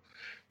 So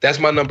that's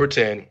my number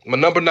 10. My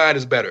number 9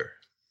 is better.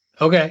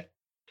 Okay.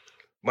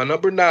 My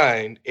number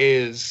 9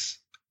 is,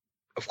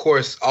 of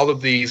course, all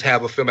of these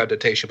have a film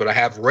adaptation, but I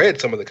have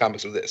read some of the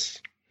comics of this.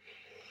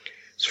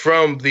 It's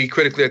from the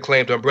critically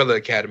acclaimed Umbrella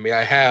Academy.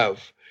 I have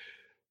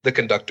The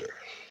Conductor.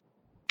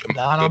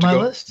 Not on my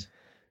list.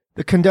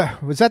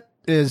 The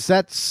is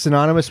that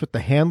synonymous with the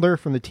Handler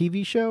from the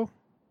TV show?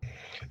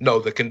 No,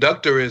 The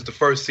Conductor is the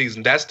first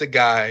season. That's the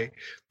guy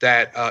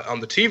that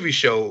on the TV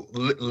show,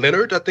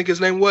 Leonard, I think his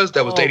name was,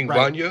 that was dating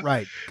Vanya.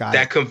 Right, got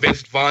that it.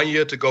 Convinced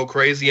Vanya to go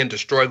crazy and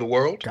destroy the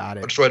world. Got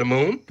it. Or destroy the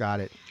moon.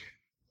 Got it.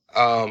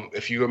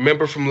 If you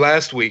remember from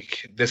last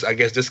week, I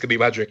guess this could be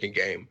my drinking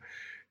game.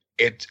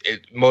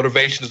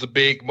 Motivation is a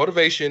big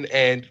motivation,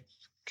 and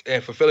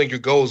fulfilling your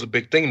goal is a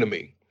big thing to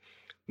me.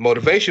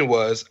 Motivation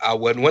was, I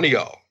wasn't one of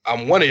y'all.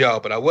 I'm one of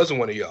y'all, but I wasn't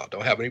one of y'all.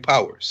 Don't have any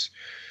powers.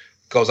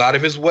 Goes out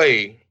of his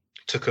way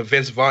to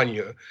convince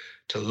Vanya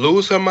to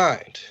lose her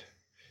mind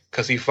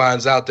because he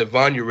finds out that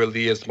Vanya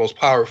really is the most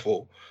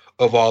powerful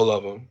of all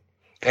of them.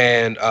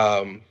 And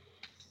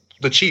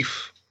the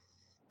chief,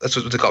 that's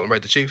what they call him,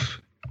 right? The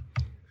chief.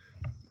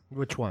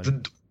 Which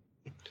one?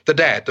 The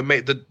dad,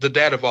 the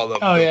dad of all of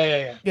them. Oh,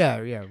 yeah.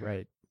 Yeah,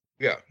 right.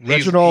 Yeah.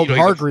 Reginald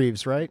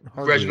Hargreaves, right?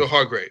 Reginald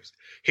Hargreaves.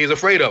 He's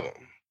afraid of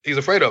him. He's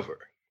afraid of her.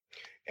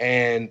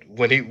 And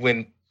when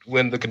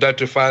the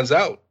conductor finds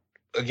out,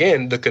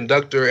 again, the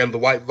conductor and the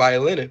white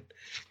violin,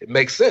 it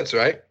makes sense,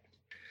 right?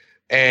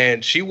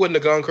 And she wouldn't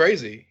have gone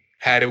crazy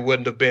had it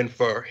wouldn't have been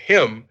for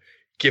him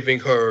giving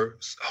her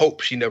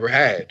hope she never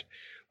had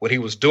when he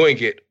was doing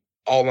it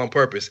all on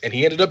purpose. And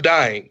he ended up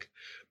dying.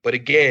 But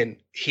again,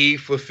 he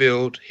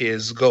fulfilled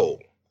his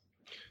goal.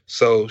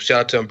 So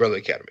shout out to Umbrella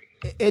Academy.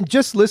 And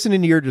just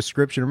listening to your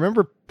description,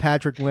 remember,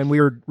 Patrick, when we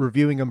were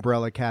reviewing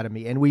Umbrella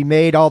Academy and we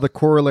made all the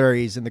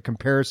corollaries and the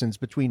comparisons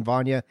between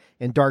Vanya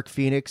and Dark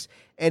Phoenix,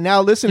 and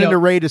now listening to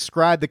Ray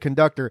describe the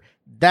conductor,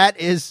 that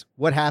is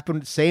what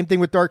happened. Same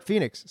thing with Dark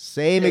Phoenix.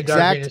 Same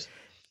exact,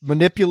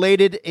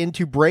 manipulated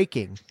into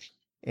breaking.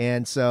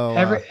 And so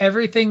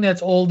everything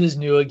that's old is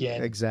new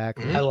again.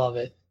 Exactly. I love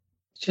it.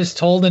 Just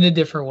told in a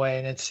different way,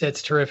 and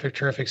it's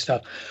terrific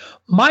stuff.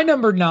 My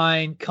number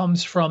 9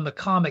 comes from the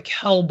comic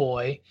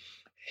Hellboy.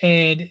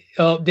 And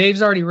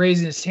Dave's already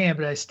raising his hand,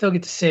 but I still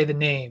get to say the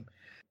name.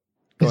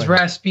 It's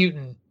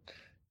Rasputin.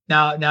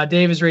 Now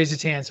Dave has raised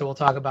his hand, so we'll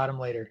talk about him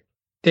later.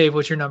 Dave,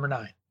 what's your number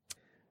 9?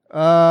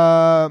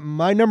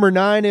 My number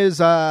 9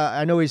 is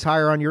I know he's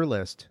higher on your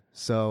list,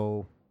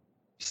 so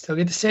still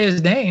get to say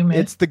his name. Man.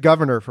 It's the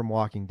governor from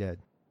Walking Dead.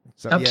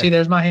 So, see,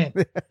 there's my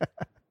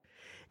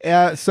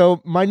hand.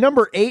 So my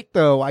number 8,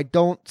 though, I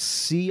don't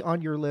see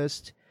on your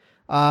list.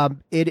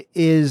 It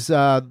is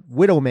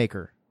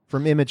Widowmaker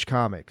from Image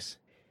Comics.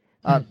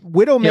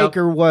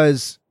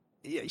 Widowmaker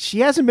she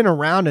hasn't been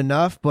around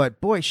enough,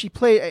 but boy, she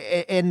played,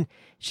 and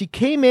she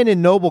came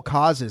in Noble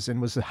Causes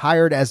and was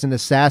hired as an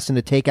assassin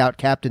to take out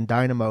Captain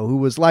Dynamo, who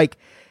was like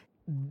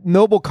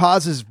Noble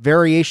Causes'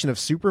 variation of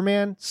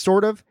Superman,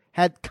 sort of,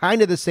 had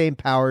kind of the same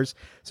powers.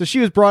 So she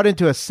was brought in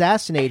to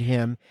assassinate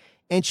him,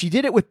 and she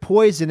did it with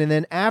poison. And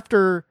then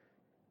after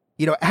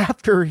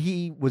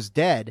he was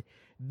dead,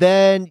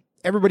 then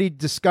everybody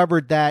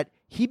discovered that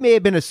he may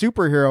have been a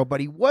superhero, but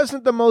he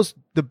wasn't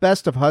the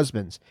best of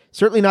husbands.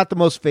 Certainly not the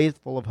most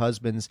faithful of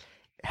husbands.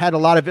 Had a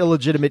lot of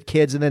illegitimate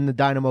kids, and then the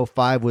Dynamo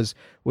 5 was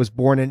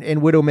born,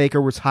 and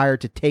Widowmaker was hired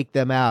to take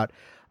them out.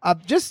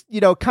 Just,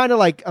 kind of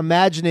like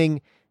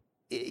imagining,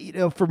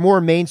 for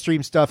more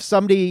mainstream stuff,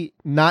 somebody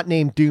not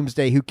named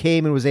Doomsday who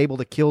came and was able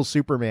to kill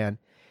Superman,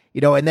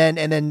 and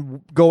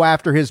then go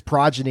after his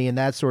progeny and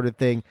that sort of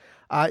thing.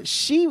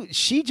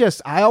 She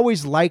just, I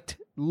always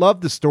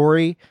loved the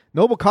story.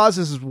 Noble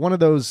Causes is one of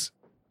those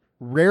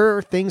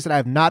rare things that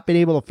I've not been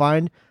able to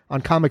find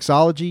on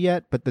Comixology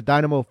yet, but the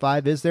Dynamo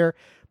 5 is there.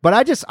 But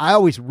I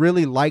always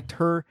really liked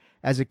her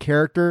as a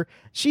character.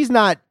 She's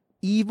not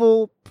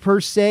evil per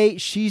se.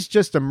 She's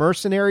just a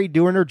mercenary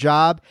doing her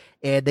job,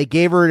 and they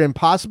gave her an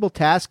impossible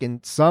task,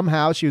 and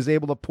somehow she was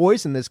able to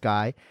poison this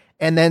guy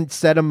and then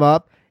set him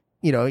up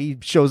he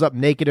shows up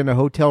naked in a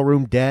hotel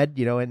room dead,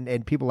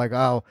 and people are like,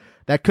 oh,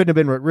 that couldn't have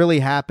been what really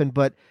happened.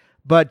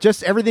 But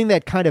just everything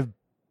that kind of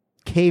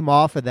came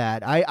off of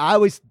that. I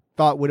always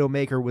thought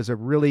Widowmaker was a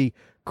really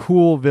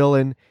cool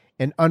villain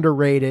and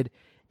underrated.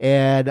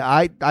 And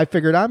I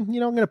figured I'm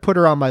going to put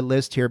her on my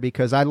list here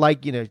because I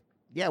like,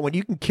 when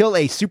you can kill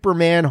a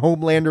Superman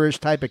Homelander-ish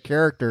type of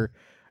character,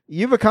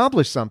 you've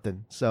accomplished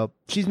something. So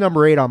she's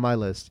number 8 on my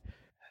list.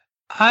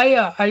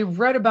 I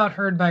read about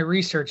her in my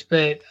research,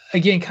 but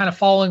again, kind of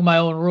following my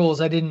own rules,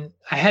 I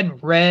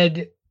hadn't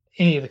read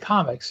any of the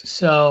comics,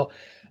 so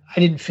I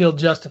didn't feel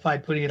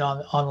justified putting it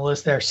on the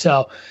list there.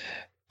 So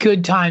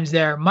good times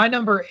there. My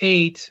number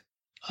 8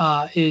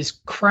 is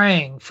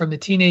Krang from the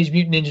Teenage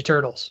Mutant Ninja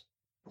Turtles.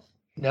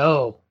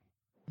 No,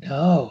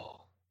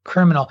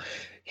 criminal.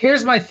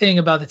 Here's my thing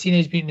about the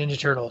Teenage Mutant Ninja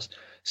Turtles.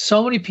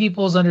 So many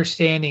people's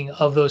understanding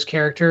of those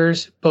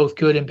characters, both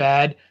good and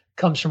bad,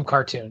 comes from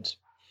cartoons,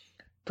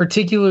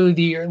 particularly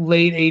the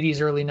late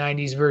 80s, early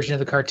 90s version of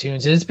the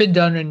cartoons. And it's been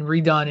done and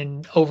redone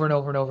and over and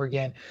over and over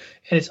again.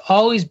 And it's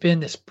always been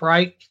this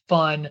bright,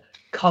 fun,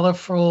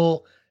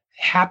 colorful,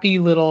 happy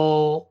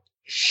little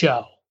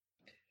show.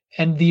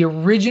 And the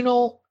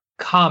original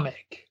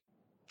comic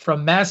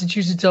from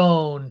Massachusetts'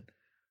 own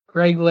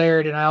Greg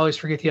Laird, and I always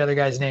forget the other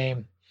guy's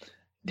name.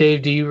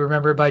 Dave, do you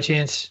remember it by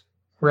chance?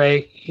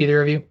 Ray,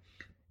 either of you?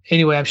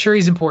 Anyway, I'm sure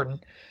he's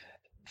important.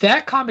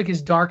 That comic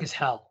is dark as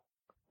hell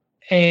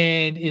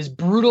and is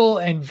brutal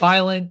and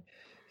violent.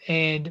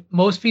 And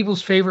most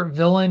people's favorite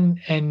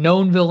villain and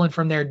known villain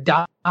from there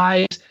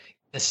dies in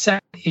the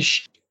second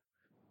issue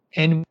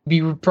and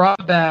be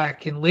brought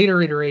back in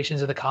later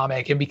iterations of the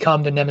comic and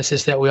become the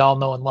nemesis that we all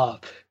know and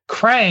love.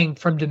 Krang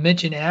from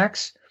Dimension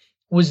X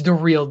was the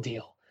real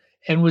deal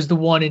and was the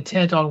one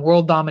intent on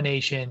world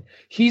domination.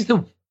 He's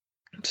the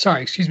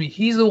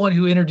one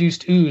who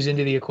introduced ooze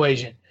into the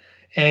equation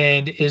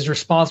and is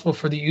responsible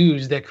for the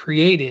ooze that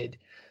created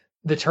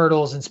the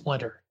Turtles and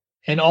Splinter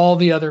and all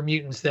the other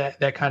mutants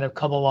that kind of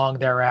come along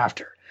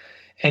thereafter.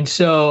 And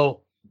so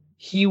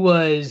he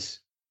was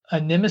a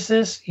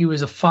nemesis. It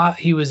was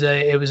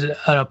an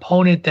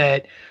opponent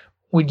that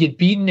would get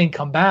beaten and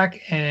come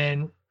back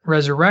and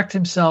resurrect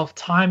himself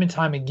time and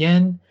time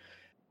again.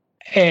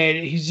 And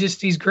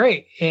he's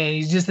great. And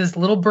he's just this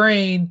little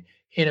brain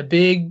in a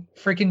big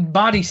freaking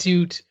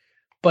bodysuit,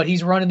 but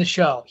he's running the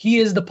show. He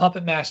is the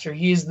puppet master.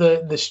 He is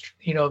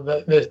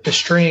the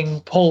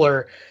string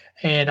puller,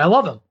 and I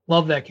love him.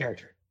 Love that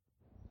character.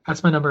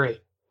 That's my number 8.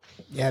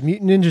 Yeah,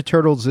 Mutant Ninja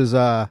Turtles is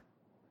a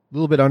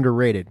little bit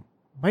underrated.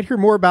 Might hear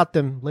more about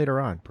them later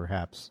on,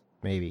 perhaps,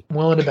 maybe.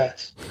 Willing to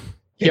bet.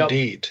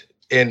 Indeed.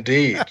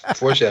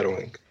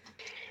 Foreshadowing.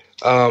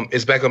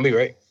 It's back on me,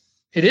 right?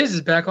 It is.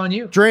 It's back on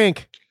you.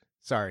 Drink.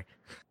 Sorry.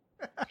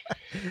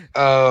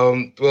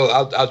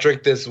 Well, I'll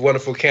drink this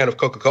wonderful can of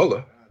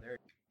Coca-Cola.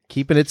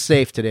 Keeping it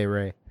safe today,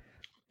 Ray.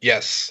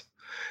 Yes.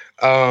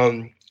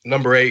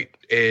 Number 8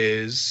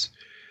 is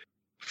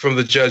from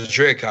the Judge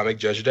Dredd comic,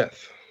 Judge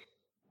Death.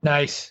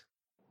 Nice.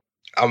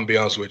 I'm gonna be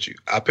honest with you.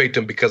 I picked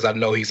him because I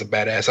know he's a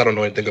badass. I don't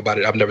know anything about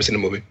it. I've never seen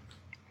the movie.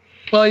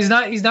 Well, he's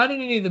not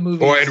in any of the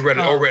movies. Or read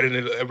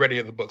any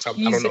of the books. I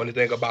don't know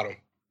anything about him.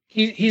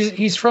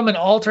 He's from an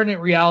alternate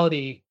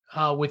reality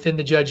within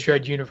the Judge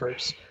Dredd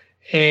universe.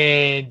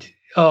 And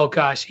oh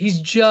gosh, it's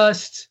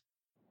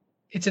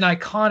an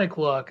iconic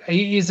look.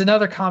 He's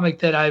another comic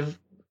that I've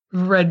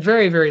read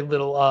very, very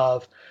little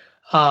of.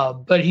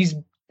 But he's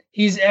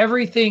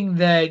everything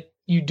that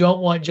you don't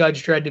want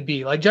Judge Dredd to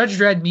be. Like Judge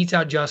Dredd metes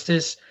out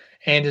justice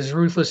and is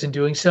ruthless in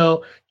doing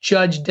so.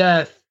 Judge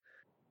Death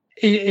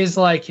is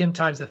like him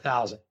times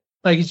 1,000.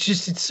 Like he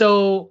just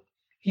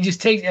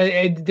takes,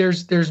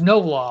 there's no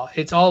law.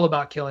 It's all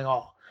about killing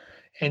all.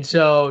 And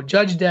so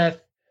Judge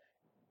Death,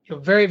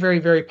 very, very,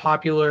 very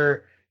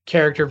popular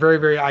character, very,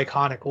 very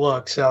iconic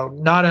look. So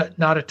not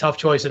a tough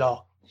choice at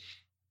all.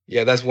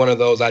 Yeah, that's one of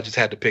those I just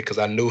had to pick because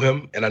I knew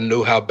him and I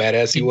knew how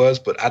badass he was,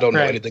 but I don't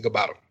know anything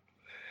about him.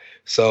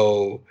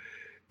 So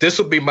this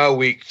will be my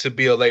week to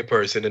be a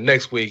layperson, and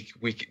next week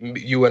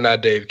you and I,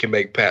 Dave, can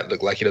make Pat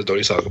look like he doesn't know what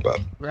he's talking about.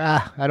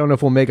 I don't know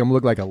if we'll make him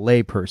look like a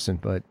layperson,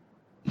 but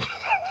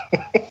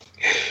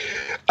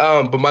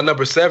but my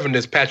number 7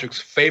 is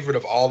Patrick's favorite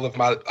of all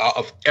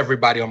of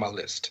everybody on my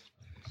list.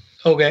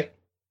 Okay,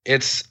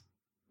 it's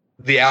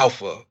the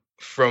Alpha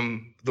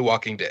from The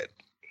Walking Dead.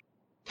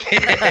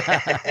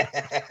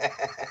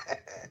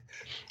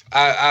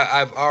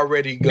 I've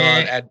already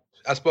gone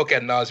I spoke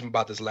ad nauseum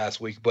about this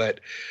last week, but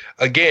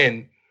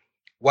again,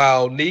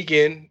 while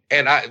Negan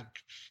and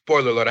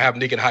spoiler alert, I have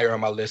Negan higher on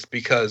my list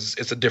because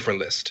it's a different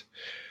list.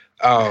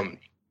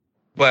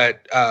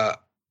 But I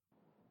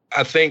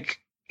think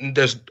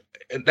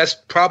that's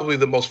probably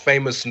the most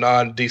famous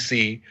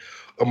non-DC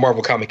or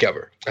Marvel comic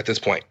ever at this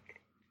point.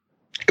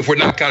 If we're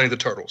not counting the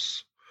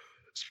Turtles,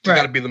 it's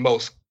got to be the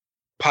most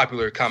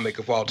popular comic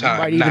of all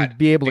time. You might even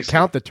be able to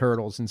count the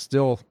Turtles and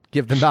still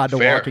give the nod to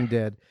Walking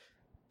Dead.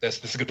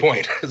 That's a good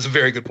point. It's a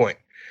very good point.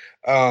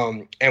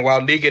 And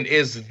while Negan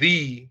is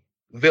the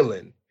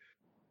villain,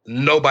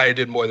 nobody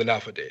did more than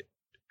Alpha did.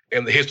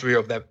 in the history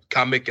of that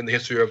comic, in the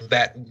history of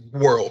that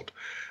world.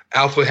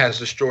 Alpha has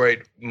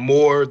destroyed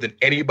more than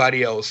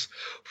anybody else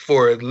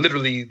for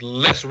literally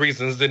less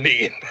reasons than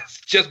Negan.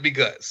 Just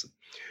because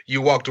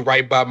you walked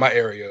right by my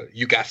area,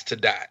 you got to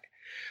die.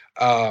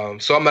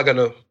 So I'm not going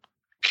to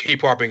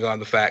keep harping on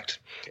the fact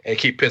and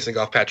keep pissing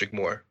off Patrick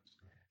more.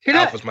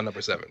 Alpha's my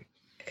number 7.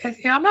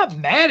 I'm not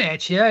mad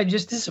at you. I'm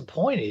just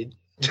disappointed.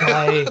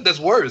 That's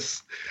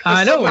worse.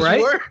 I know, so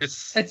right?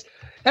 Worse.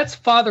 That's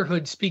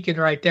fatherhood speaking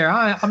right there.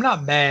 I'm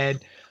not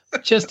mad,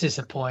 just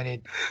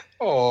disappointed.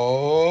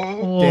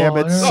 Oh, damn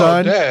it,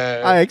 son!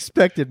 Dad. I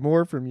expected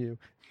more from you.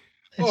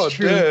 That's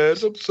true.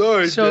 Dad, I'm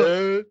sorry,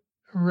 Dad.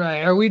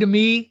 Right? Are we to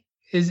me?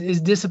 Is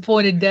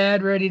disappointed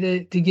dad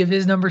ready to give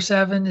his number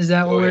 7? Is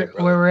that where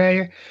we're at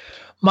here?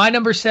 My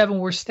number 7.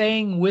 We're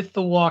staying with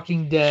The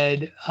Walking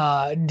Dead.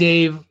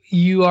 Dave,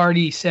 you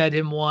already said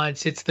him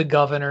once. It's the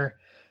governor.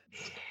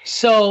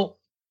 So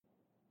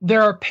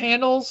there are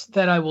panels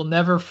that I will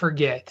never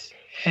forget.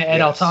 And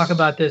yes. I'll talk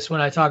about this when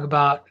I talk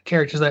about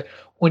characters that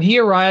when he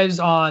arrives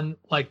on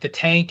like the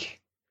tank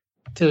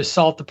to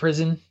assault the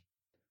prison,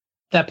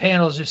 that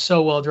panel is just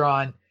so well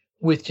drawn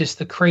with just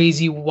the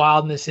crazy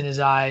wildness in his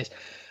eyes.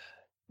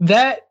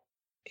 That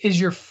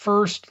is your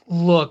first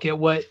look at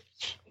what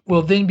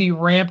will then be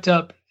ramped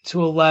up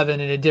to 11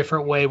 in a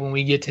different way when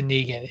we get to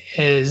Negan.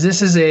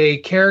 This is a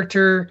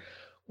character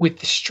with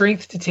the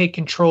strength to take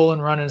control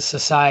and run a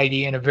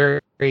society in a very,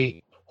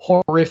 very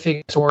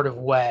horrific sort of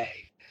way.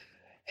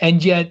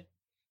 And yet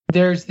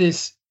there's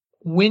this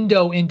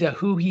window into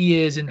who he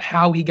is and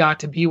how he got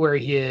to be where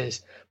he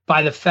is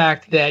by the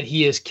fact that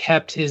he has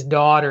kept his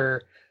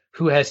daughter,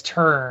 who has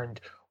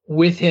turned,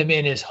 with him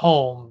in his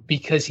home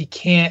because he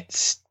can't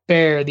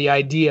spare the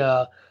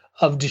idea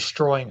of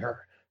destroying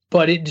her.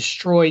 But it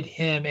destroyed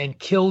him and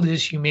killed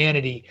his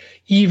humanity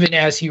even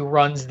as he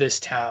runs this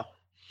town.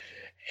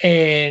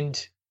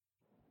 And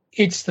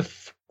it's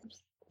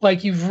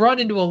like you've run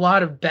into a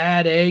lot of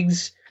bad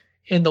eggs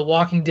in the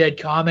Walking Dead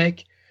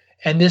comic,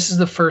 and this is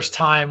the first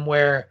time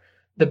where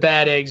the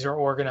bad eggs are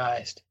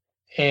organized,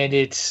 and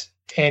it's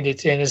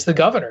the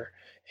governor,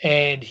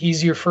 and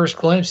he's your first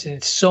glimpse, and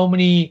it's so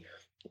many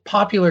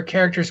popular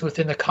characters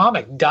within the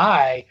comic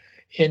die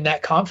in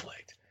that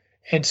conflict.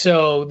 And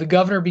so the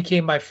governor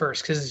became my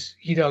first because,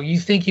 you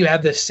think you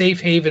have this safe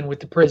haven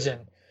with the prison,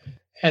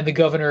 and the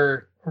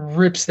governor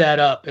rips that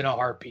up in a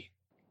heartbeat.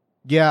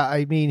 Yeah,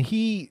 I mean,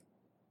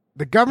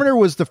 the governor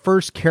was the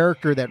first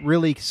character that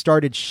really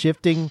started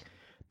shifting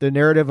the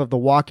narrative of The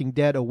Walking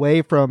Dead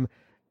away from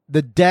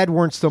the dead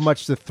weren't so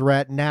much the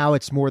threat. Now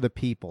it's more the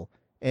people.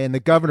 And the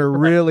governor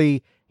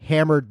really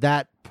hammered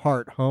that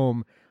part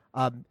home.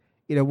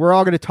 We're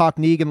all going to talk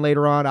Negan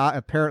later on.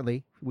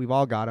 Apparently, we've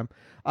all got him.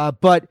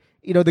 But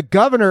the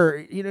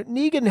governor,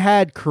 Negan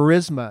had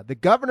charisma. The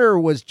governor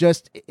was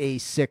just a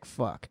sick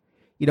fuck.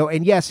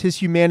 And yes, his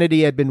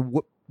humanity had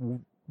been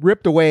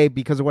ripped away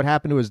because of what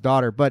happened to his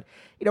daughter. But,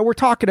 we're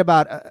talking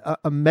about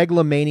a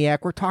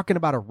megalomaniac. We're talking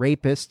about a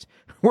rapist.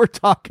 We're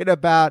talking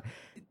about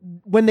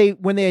when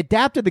they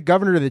adapted the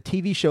governor to the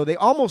TV show, they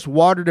almost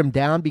watered him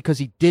down because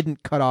he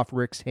didn't cut off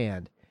Rick's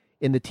hand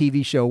in the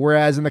TV show.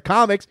 Whereas in the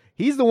comics,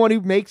 he's the one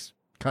who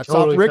cuts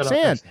off Rick's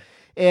hand.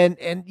 And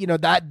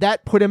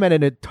that put him at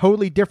a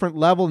totally different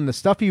level than the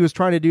stuff he was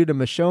trying to do to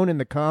Michonne in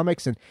the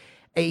comics. And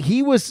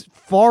he was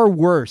far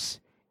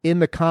worse in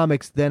the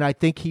comics than I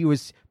think he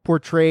was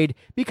portrayed,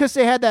 because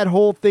they had that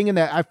whole thing in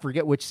that, I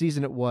forget which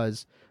season it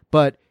was,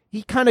 but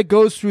he kind of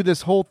goes through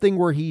this whole thing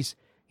where he's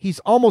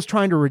almost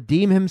trying to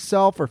redeem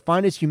himself or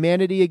find his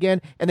humanity again,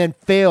 and then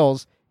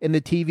fails in the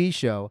TV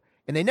show.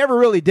 And they never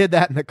really did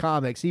that in the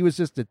comics. He was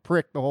just a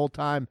prick the whole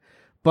time.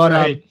 But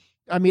right.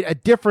 A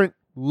different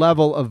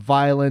level of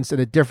violence and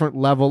a different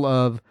level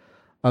of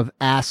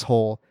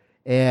asshole.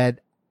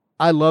 And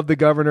I love the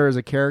governor as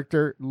a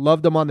character.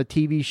 Loved him on the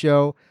TV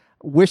show.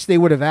 Wish they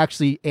would have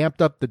actually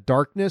amped up the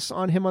darkness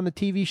on him on the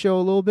TV show a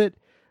little bit.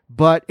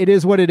 But it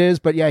is what it is.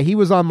 But yeah, he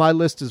was on my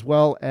list as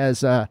well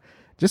as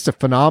just a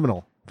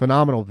phenomenal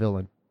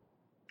villain.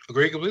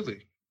 Agree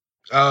completely.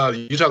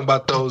 You talk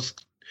about those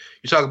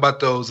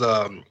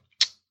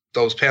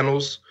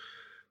panels.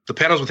 The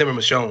panels with him and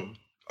Michonne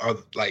are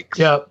like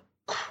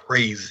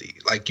crazy.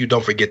 Like, you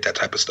don't forget that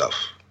type of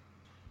stuff.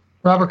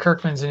 Robert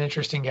Kirkman's an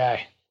interesting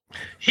guy.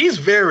 He's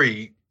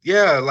very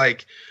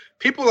like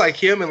people like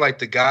him and like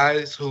the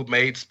guys who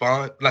made gave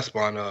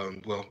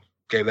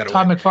that away.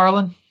 Todd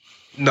McFarlane.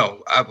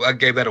 No, I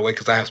gave that away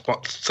because I have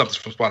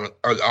something from Spawn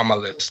on my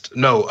list.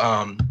 No,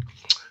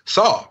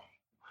 Saw.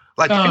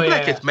 Like, people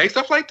that can make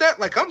stuff like that,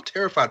 like, I'm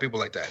terrified of people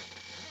like that.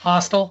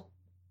 Hostile?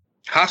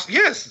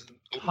 Yes.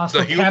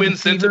 Hostile, the Human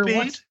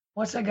Centipede.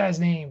 What's that guy's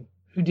name?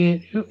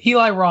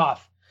 Eli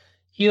Roth.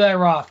 Eli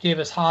Roth gave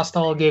us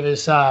Hostile, gave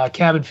us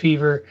Cabin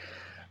Fever.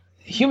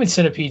 Human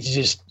Centipede's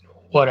just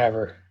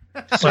whatever.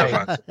 It's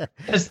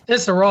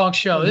the wrong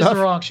show. This is the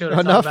wrong show.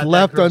 Enough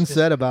left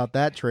unsaid about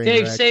that train.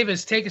 Dave, wreck. save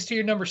us. Take us to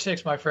your number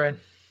 6, my friend.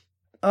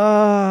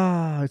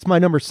 It's my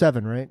number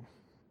 7, right?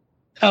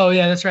 Oh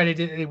yeah, that's right. I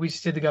did. We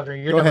just did the Governor.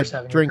 You're Go number ahead,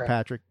 7. You're drink, correct.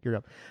 Patrick. You're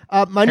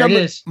up. My There it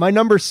number, is. my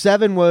number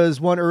 7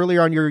 was one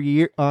earlier on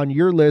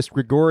your list,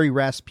 Grigory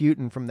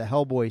Rasputin from the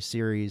Hellboy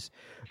series,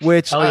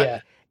 which, Oh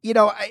yeah.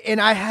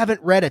 and I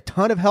haven't read a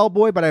ton of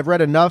Hellboy, but I've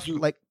read enough.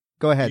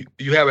 Go ahead.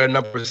 You have it at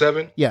number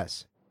 7.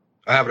 Yes.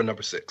 I have it at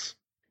number 6.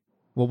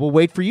 Well, we'll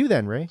wait for you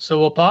then, Ray. So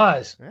we'll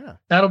pause. Yeah.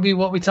 That'll be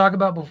what we talk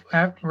about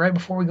right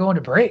before we go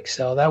into break.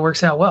 So that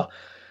works out well.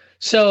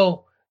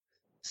 So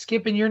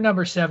skipping your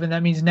number 7,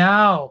 that means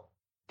now,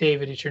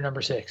 David, it's your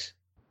number 6.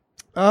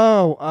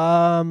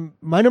 Oh,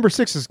 my number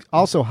 6 is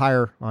also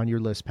higher on your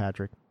list,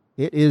 Patrick.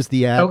 It is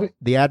the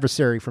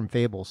adversary from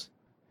Fables.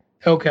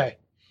 Okay.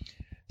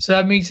 So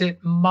that makes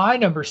it my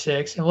number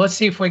 6, and let's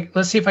see if I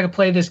can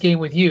play this game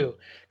with you.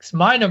 Because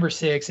my number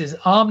 6 is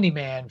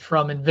Omni-Man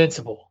from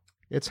Invincible.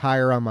 It's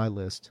higher on my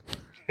list.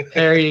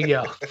 There you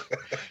go.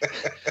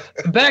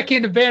 Back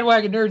into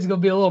Bandwagon Nerds is gonna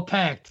be a little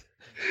packed.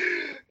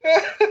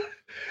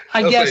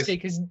 I guessed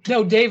it because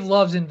Dave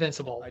loves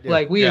Invincible.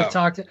 Like we've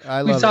talked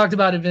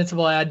about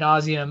Invincible ad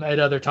nauseum at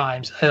other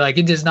times. Like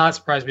it does not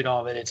surprise me at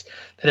all that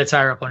it's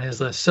higher up on his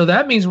list. So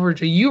that means we're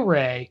to you,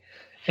 Ray,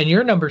 and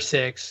your number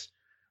 6,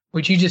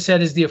 which you just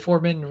said is the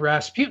aforementioned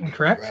Rasputin,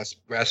 correct?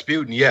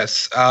 Rasputin,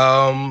 yes.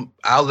 I'll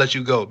let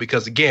you go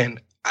because again,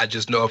 I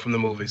just know it from the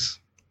movies.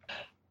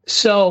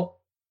 So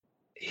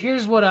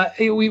here's what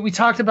we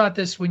talked about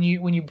this when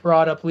you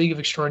brought up League of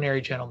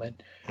Extraordinary Gentlemen.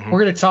 Mm-hmm.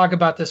 We're going to talk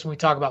about this when we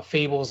talk about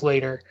Fables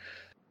later.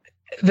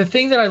 The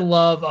thing that I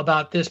love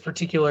about this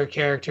particular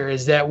character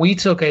is that we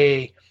took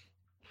a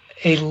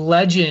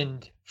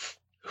legend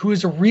who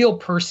is a real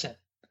person,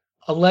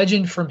 a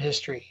legend from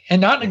history,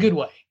 and not in a good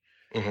way.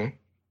 Mm-hmm.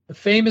 The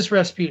famous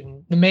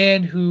Rasputin, the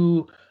man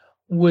who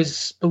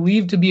was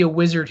believed to be a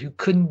wizard who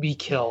couldn't be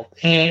killed.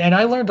 And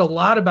I learned a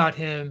lot about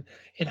him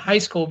in high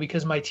school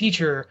because my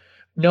teacher,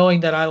 knowing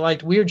that I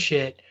liked weird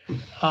shit,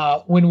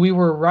 when we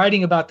were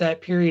writing about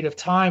that period of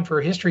time for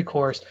a history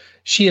course,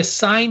 she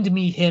assigned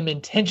me him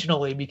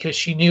intentionally because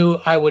she knew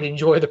I would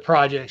enjoy the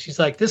project. She's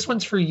like, this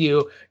one's for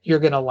you. You're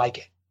going to like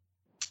it.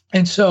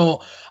 And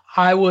so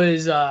I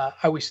was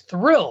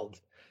thrilled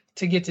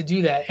to get to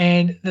do that.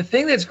 And the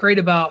thing that's great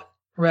about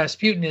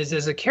Rasputin is,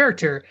 as a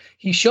character,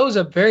 he shows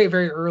up very,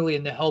 very early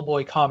in the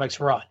Hellboy comics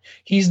run.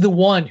 He's the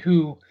one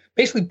who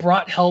basically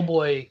brought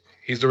Hellboy.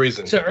 He's the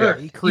reason. To Earth.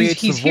 Yeah, he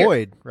creates the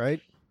void,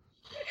 right?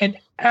 And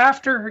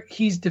after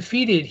he's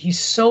defeated, he's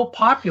so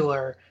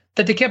popular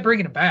that they kept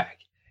bringing him back.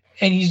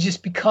 And he's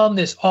just become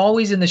this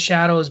always in the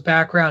shadows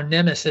background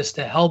nemesis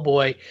to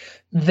Hellboy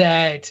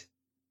that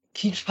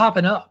keeps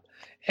popping up.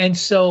 And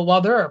so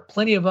while there are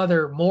plenty of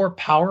other more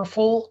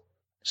powerful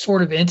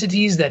sort of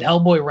entities that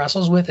Hellboy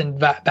wrestles with and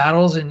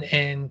battles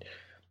and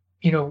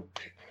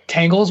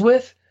tangles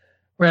with,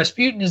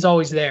 Rasputin is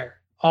always there,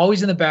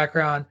 always in the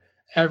background,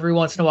 every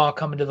once in a while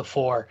coming to the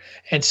fore.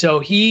 And so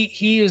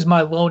he is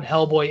my lone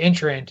Hellboy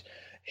entrant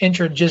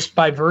just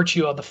by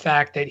virtue of the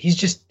fact that he's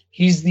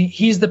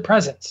the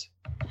presence.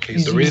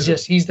 He's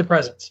the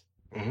presence.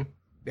 Mm-hmm.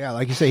 Yeah,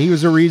 like you say, he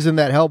was the reason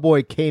that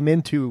Hellboy came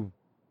into,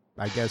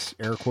 I guess,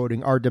 air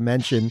quoting, our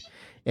dimension.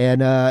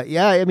 And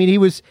I mean, he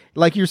was,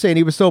 like you're saying,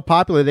 he was so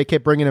popular they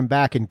kept bringing him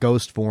back in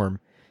ghost form.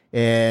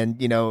 And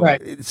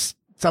it's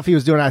stuff he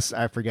was doing,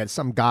 I forget,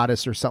 some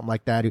goddess or something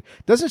like that.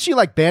 Doesn't she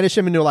like banish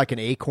him into like an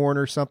acorn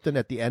or something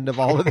at the end of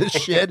all of this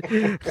shit?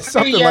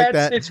 Something like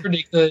that. It's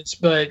ridiculous,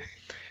 but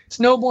it's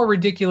no more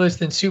ridiculous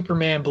than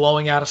Superman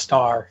blowing out a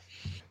star.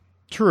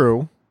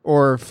 True.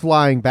 Or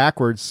flying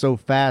backwards so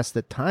fast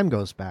that time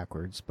goes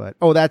backwards. But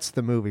that's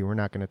the movie. We're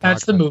not going to talk.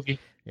 That's the movie.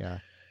 Yeah.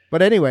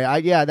 But anyway,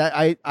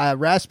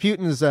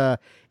 Rasputin is a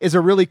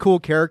really cool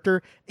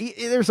character.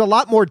 There's a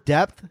lot more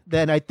depth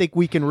than I think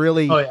we can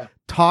really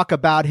talk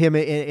about him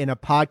in a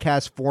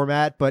podcast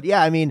format. But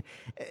yeah, I mean,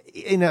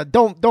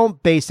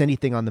 don't base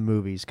anything on the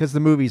movies because the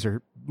movies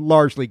are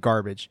largely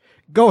garbage.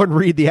 Go and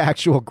read the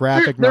actual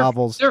graphic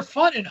novels. They're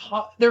fun and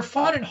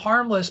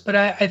harmless, but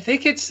I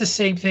think it's the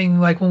same thing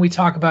like when we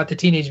talk about the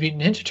Teenage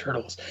Mutant Ninja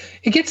Turtles.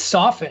 It gets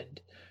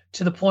softened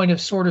to the point of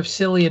sort of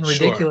silly and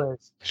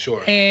ridiculous.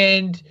 Sure.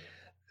 And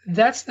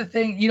that's the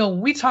thing,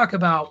 we talk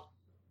about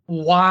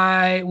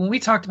when we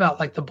talked about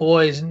like The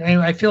Boys, and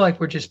I feel like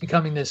we're just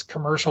becoming this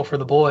commercial for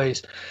The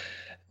Boys.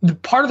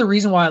 Part of the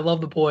reason why I love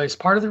The Boys,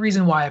 part of the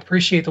reason why I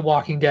appreciate The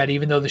Walking Dead,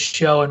 even though the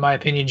show, in my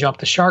opinion, jumped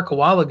the shark a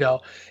while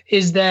ago,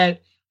 is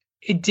that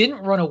it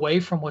didn't run away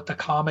from what the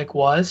comic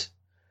was.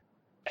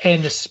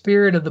 And the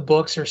spirit of the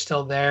books are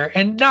still there.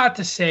 And not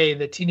to say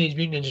that Teenage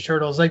Mutant Ninja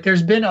Turtles, like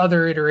there's been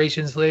other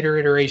later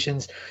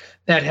iterations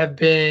that have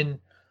been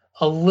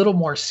a little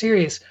more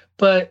serious.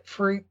 But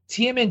for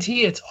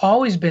TMNT, it's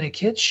always been a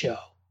kid's show.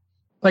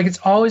 Like it's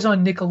always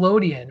on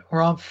Nickelodeon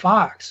or on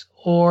Fox,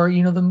 or,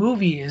 the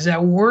movie is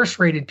at worst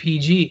rated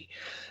PG.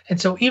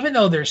 And so even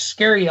though there's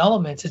scary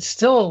elements, it's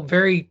still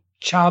very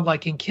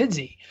childlike and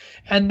kidsy.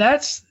 And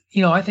that's,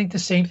 I think the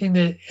same thing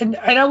that, and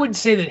I wouldn't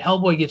say that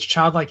Hellboy gets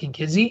childlike and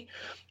kidsy,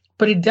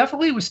 but it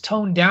definitely was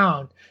toned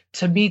down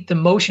to meet the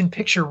motion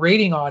picture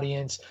rating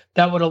audience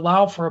that would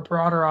allow for a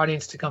broader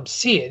audience to come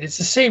see it. It's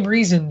the same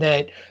reason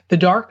that the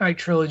Dark Knight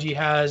trilogy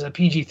has a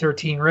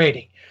PG-13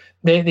 rating.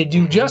 They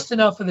do just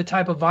enough of the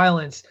type of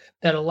violence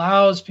that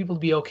allows people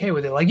to be okay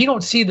with it. Like, you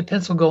don't see the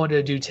pencil go into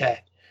a dude's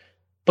head,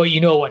 but you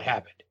know what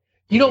happened.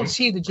 You don't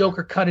see the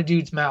Joker cut a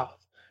dude's mouth,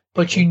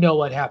 but you know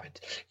what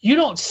happened. You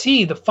don't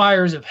see the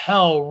fires of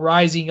hell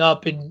rising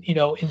up and,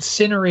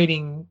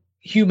 incinerating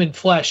human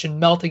flesh and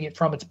melting it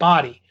from its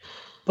body,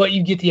 but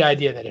you get the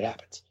idea that it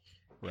happens.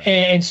 Right.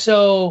 And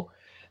so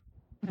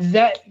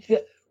that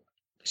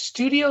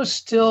studios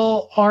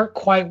still aren't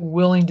quite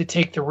willing to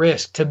take the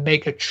risk to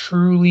make a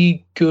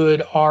truly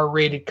good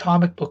R-rated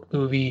comic book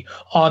movie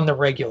on the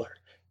regular.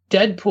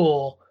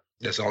 Deadpool.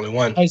 That's the only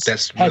one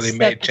that's really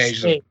made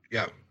changes.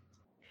 Yeah.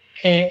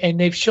 And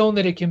they've shown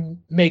that it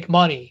can make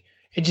money.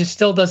 It just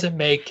still doesn't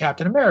make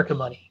Captain America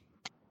money.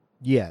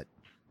 Yet.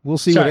 We'll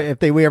see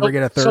if we ever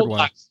get a third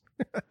one.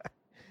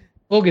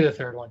 We'll get a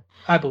third one.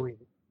 I believe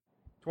it.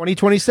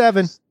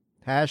 2027.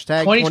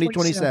 Hashtag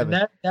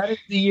 2027. That is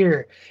the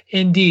year.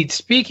 Indeed.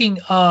 Speaking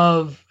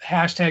of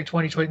hashtag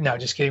 2020. No,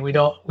 just kidding. We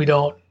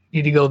don't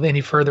need to go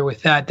any further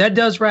with that. That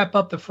does wrap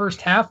up the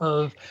first half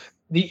of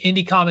the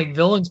Indie Comic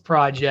Villains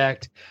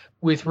Project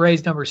with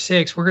Ray's number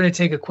 6. We're going to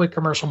take a quick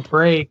commercial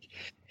break.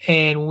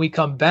 And when we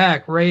come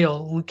back, Ray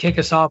will kick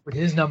us off with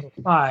his number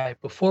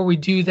 5. Before we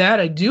do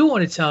that, I do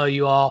want to tell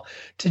you all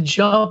to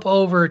jump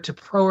over to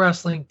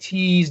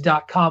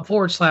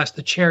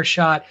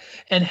prowrestlingtees.com/thechairshot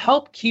and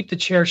help keep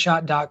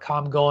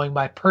thechairshot.com going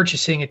by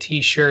purchasing a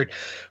t-shirt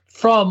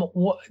from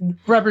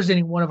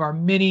representing one of our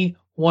many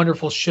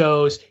wonderful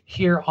shows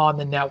here on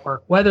the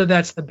network, whether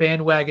that's the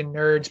Bandwagon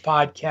Nerds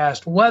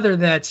podcast, whether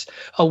that's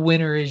A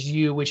Winner Is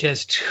You, which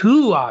has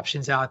 2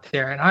 options out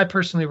there. And I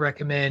personally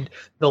recommend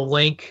the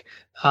Link,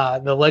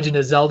 the Legend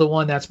of Zelda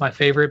one. That's my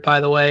favorite, by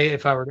the way.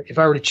 If I were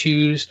to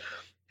choose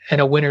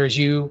and A Winner Is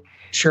You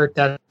shirt,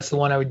 that's the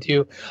one I would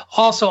do.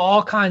 Also,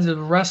 all kinds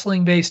of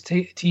wrestling-based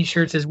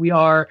t-shirts, as we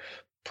are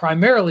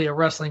primarily a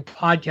wrestling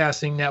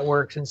podcasting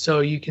network, and so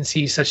you can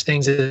see such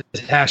things as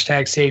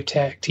hashtag Save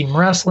Tag Team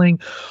Wrestling,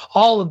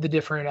 all of the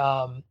different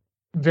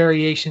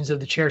variations of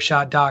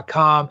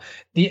thechairshot.com,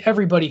 the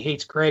Everybody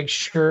Hates Greg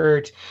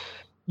shirt.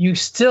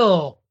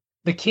 The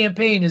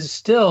campaign is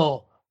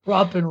still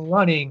up and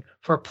running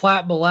for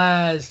Platt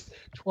Malaz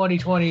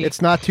 2020.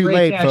 It's not too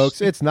late, folks.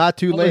 It's not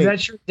too late. Is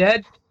that shirt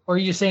dead, or are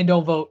you just saying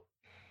don't vote?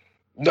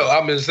 No,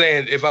 I'm just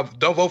saying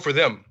don't vote for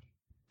them.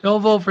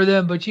 Don't vote for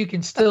them, but you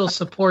can still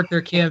support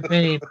their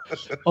campaign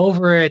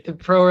over at the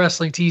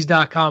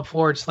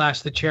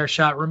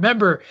prowrestlingtees.com/thechairshot.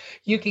 Remember,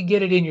 you can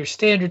get it in your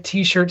standard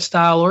t-shirt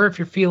style, or if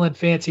you're feeling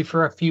fancy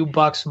for a few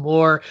bucks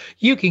more,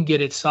 you can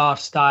get it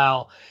soft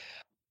style,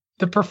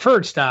 the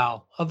preferred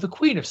style of the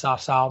Queen of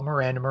Soft Style,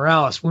 Miranda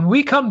Morales. When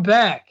we come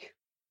back,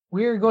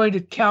 we're going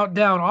to count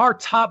down our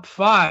top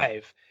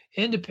 5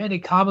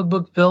 independent comic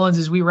book villains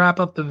as we wrap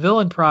up the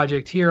Villain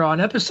Project here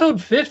on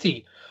episode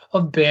 50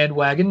 of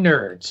Bandwagon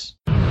Nerds.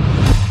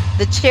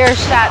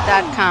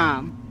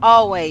 Thechairshot.com.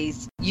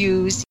 Always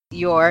use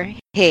your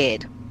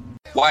head.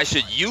 Why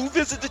should you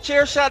visit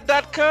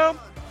thechairshot.com?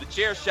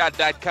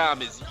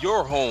 Thechairshot.com is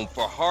your home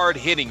for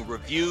hard-hitting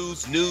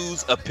reviews,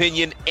 news,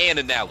 opinion, and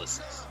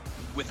analysis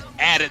with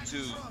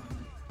attitude.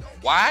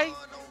 Why?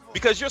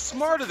 Because you're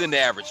smarter than the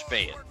average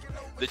fan.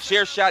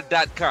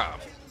 Thechairshot.com.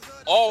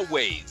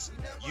 Always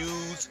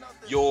use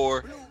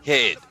your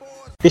head.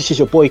 This is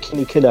your boy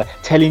Kenny Killer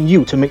telling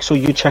you to make sure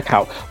you check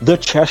out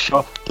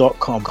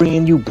thechairshot.com,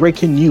 bringing you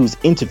breaking news,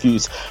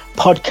 interviews,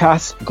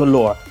 podcasts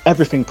galore,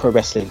 everything pro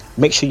wrestling.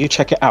 Make sure you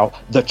check it out,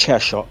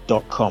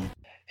 thechairshot.com.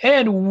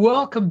 And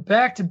welcome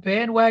back to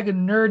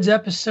Bandwagon Nerds,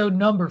 episode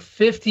number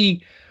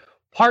 50,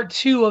 part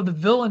 2 of the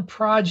Villain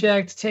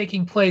Project,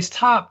 taking place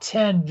top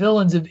 10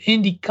 villains of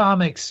indie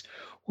comics.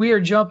 We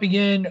are jumping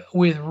in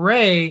with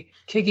Ray,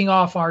 kicking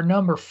off our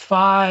number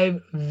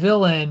 5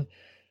 villain.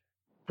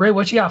 Ray,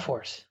 what you got for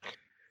us?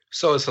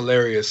 So it's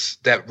hilarious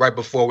that right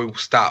before we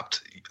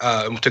stopped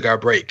and took our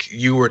break,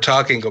 you were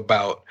talking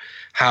about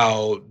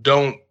how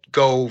don't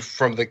go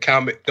for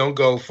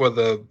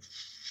the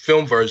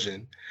film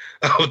version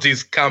of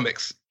these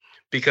comics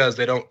because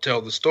they don't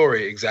tell the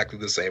story exactly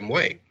the same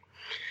way.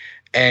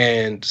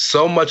 And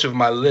so much of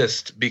my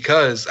list,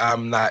 because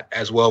I'm not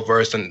as well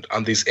versed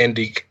on these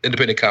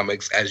independent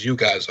comics as you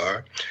guys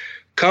are,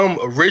 come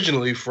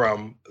originally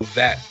from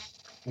that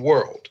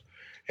world.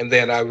 And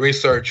then I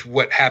research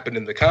what happened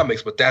in the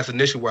comics, but that's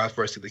initially where I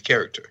first see the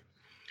character.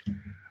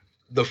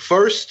 The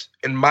first,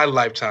 in my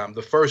lifetime,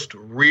 the first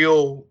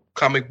real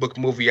comic book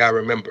movie I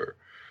remember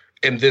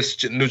in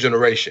this new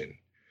generation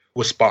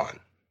was Spawn,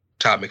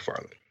 Todd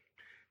McFarlane.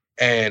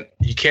 And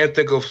you can't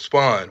think of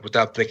Spawn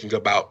without thinking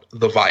about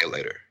The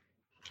Violator.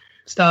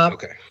 Stop.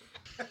 Okay.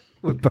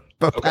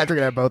 Patrick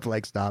and I both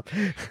like stop.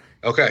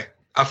 Okay.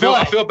 I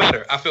feel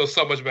better. I feel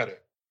so much better.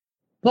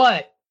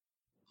 But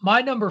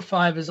my number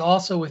 5 is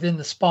also within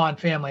the Spawn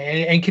family.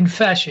 And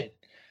confession,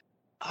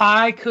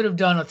 I could have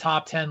done a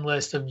top 10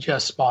 list of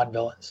just Spawn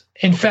villains.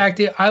 In fact,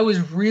 I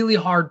was really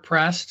hard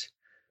pressed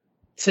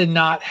to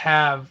not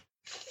have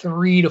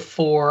 3 to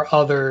 4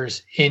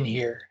 others in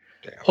here.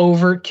 Damn.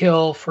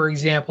 Overkill, for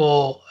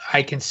example,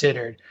 I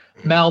considered.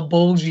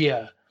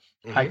 Malbolgia,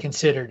 I Mhm.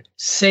 considered.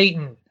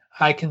 Satan,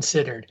 I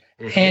considered.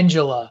 Mhm.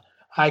 Angela,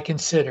 I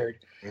considered.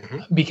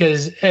 Mhm.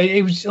 Because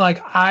it was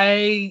like,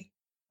 I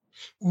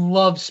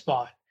love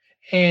Spawn.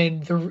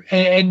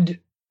 And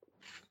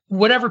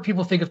whatever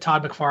people think of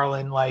Todd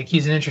McFarlane, like,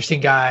 he's an interesting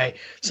guy.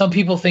 Some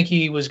people think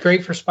he was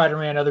great for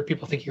Spider-Man. Other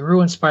people think he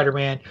ruined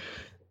Spider-Man.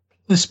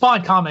 The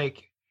Spawn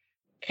comic,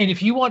 and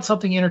if you want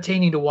something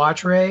entertaining to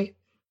watch, Ray,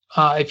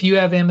 if you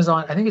have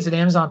Amazon, I think it's an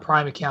Amazon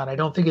Prime account. I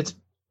don't think it's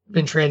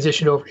been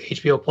transitioned over to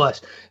HBO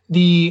Plus.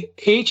 The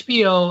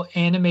HBO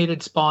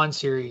animated Spawn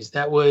series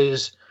that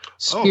was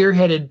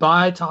spearheaded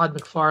by Todd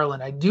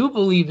McFarlane, I do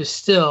believe is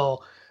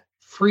still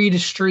free to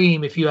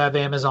stream if you have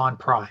Amazon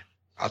Prime.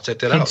 I'll check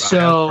that And out.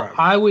 so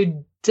I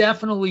would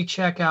definitely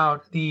check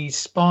out the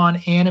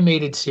Spawn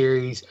animated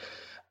series.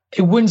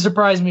 It wouldn't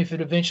surprise me if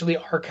it eventually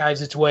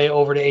archives its way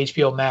over to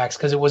HBO Max,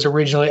 because it was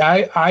originally,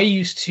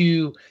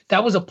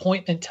 that was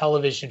appointment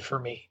television for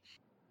me.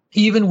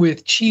 Even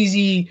with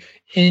cheesy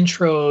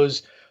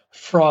intros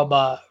from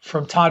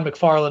Todd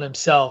McFarlane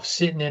himself,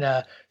 sitting in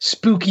a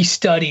spooky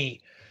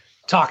study,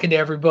 talking to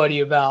everybody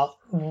about,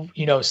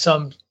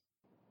 some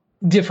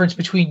difference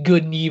between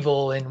good and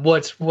evil and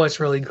what's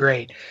really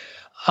great.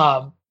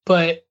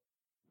 But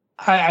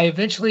I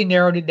eventually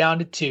narrowed it down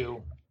to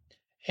 2.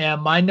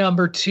 And my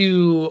number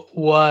 2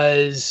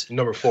 was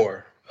number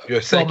 4. You're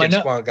a second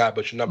Spawn guy,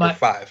 but you're number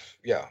 5.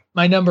 Yeah.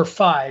 My number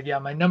 5. Yeah.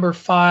 My number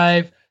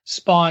 5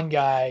 Spawn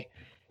guy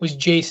was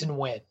Jason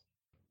Wynn.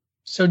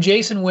 So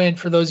Jason Wynn,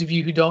 for those of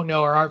you who don't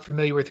know or aren't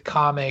familiar with the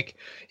comic,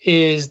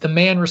 is the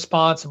man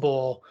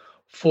responsible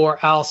for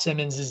Al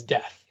Simmons'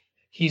 death.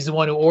 He's the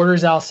one who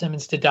orders Al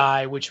Simmons to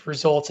die, which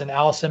results in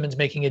Al Simmons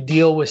making a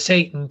deal with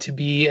Satan to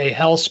be a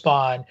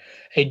Hellspawn,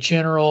 a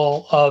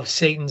general of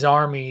Satan's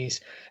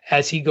armies,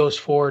 as he goes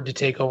forward to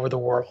take over the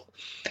world.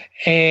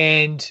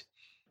 And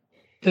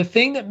the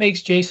thing that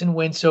makes Jason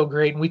Wynn so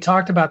great, and we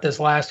talked about this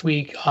last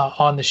week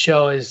on the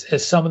show, is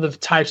some of the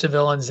types of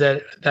villains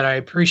that I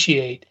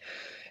appreciate,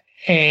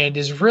 and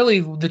is really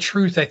the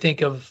truth, I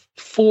think, of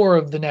 4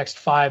 of the next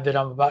 5 that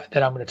I'm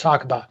going to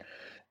talk about.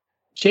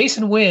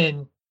 Jason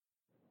Wynn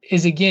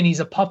is, again,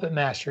 he's a puppet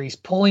master. He's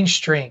pulling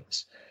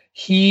strings.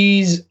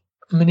 He's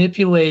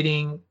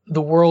manipulating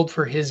the world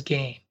for his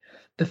gain.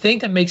 The thing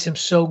that makes him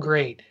so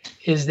great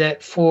is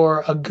that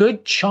for a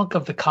good chunk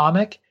of the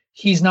comic,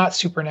 he's not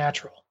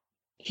supernatural.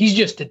 He's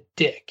just a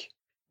dick.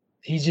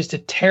 He's just a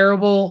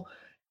terrible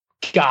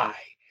guy.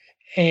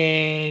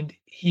 And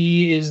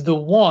he is the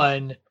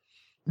one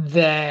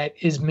that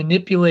is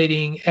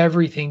manipulating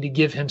everything to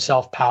give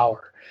himself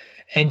power.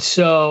 And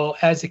so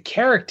as a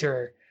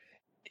character,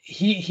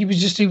 he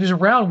was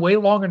around way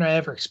longer than I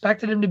ever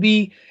expected him to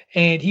be.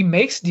 And he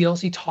makes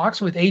deals. He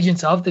talks with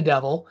agents of the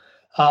devil,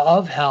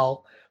 of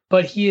hell,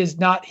 but he is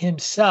not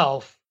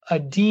himself a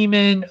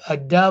demon, a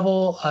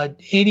devil,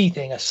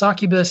 anything, a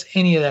succubus,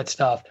 any of that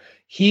stuff.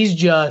 He's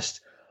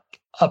just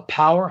a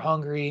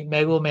power-hungry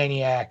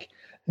megalomaniac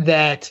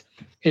that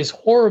is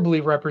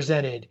horribly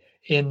represented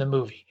in the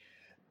movie.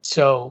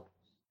 So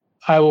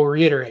I will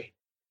reiterate,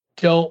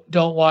 don't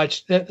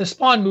watch the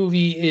Spawn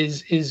movie.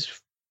 Is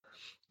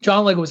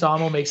John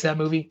Leguizamo makes that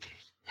movie.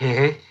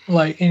 Mm-hmm.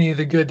 Like, any of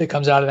the good that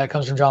comes out of that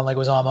comes from John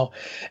Leguizamo.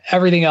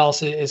 Everything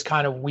else is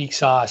kind of weak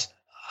sauce.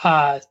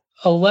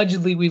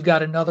 Allegedly, we've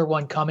got another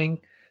one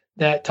coming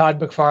that Todd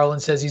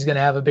McFarlane says he's going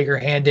to have a bigger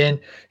hand in.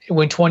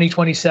 When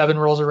 2027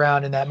 rolls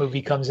around and that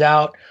movie comes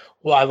out,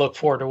 well, I look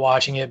forward to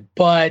watching it.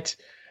 But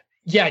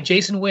yeah,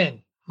 Jason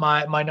Wynn,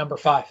 my number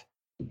 5.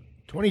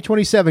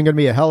 2027 going to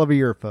be a hell of a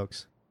year,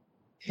 folks.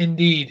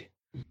 Indeed.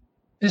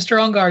 Mr.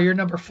 Ungar, you're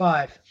number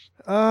 5.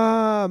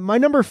 My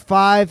number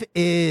 5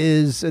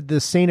 is the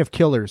Saint of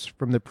Killers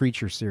from the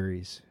Preacher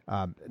series.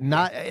 And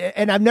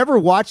I've never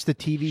watched the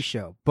TV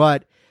show,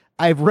 but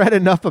I've read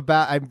enough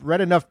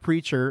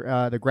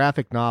Preacher, the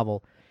graphic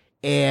novel,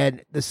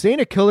 and the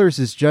Saint of Killers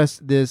is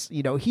just this,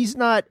 he's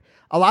not,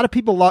 a lot of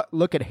people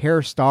look at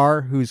Hair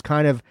Star, who's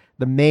kind of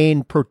the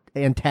main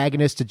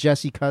antagonist to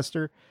Jesse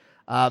Custer.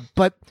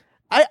 But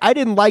I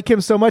didn't like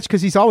him so much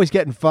because he's always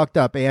getting fucked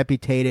up,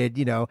 amputated,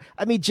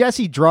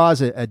 Jesse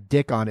draws a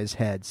dick on his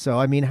head. So,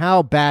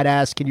 how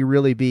badass can you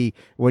really be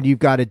when you've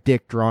got a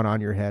dick drawn on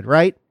your head,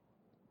 right?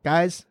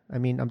 Guys?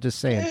 I'm just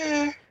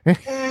saying.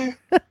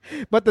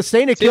 But the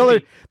Saint of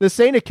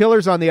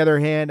Killers, on the other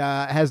hand,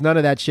 has none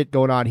of that shit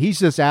going on. He's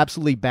just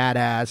absolutely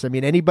badass.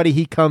 Anybody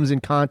he comes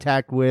in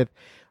contact with,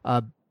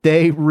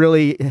 they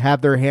really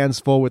have their hands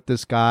full with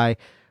this guy.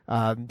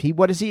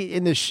 What is he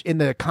in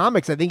the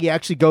comics? I think he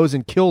actually goes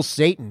and kills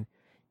Satan,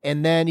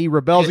 and then he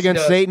rebels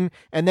against Satan,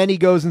 and then he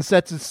goes and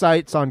sets his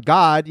sights on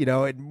God.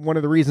 And one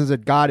of the reasons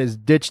that God is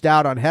ditched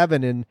out on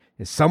heaven and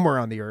is somewhere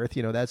on the earth,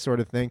 that sort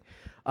of thing.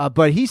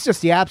 But he's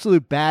just the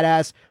absolute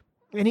badass.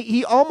 And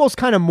he almost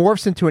kind of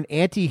morphs into an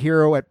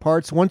anti-hero at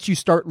parts once you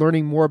start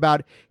learning more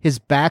about his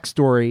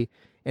backstory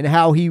and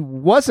how he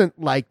wasn't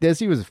like this.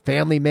 He was a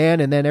family man,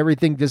 and then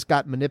everything just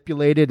got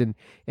manipulated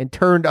and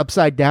turned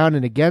upside down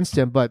and against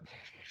him. But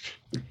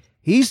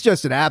He's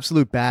just an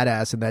absolute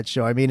badass in that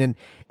show. I mean, and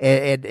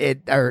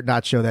or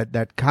not show,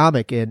 that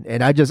comic.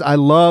 And I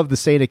love the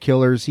Saint of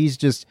Killers. He's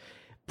just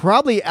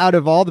probably out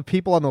of all the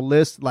people on the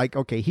list, like,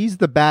 okay, he's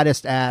the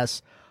baddest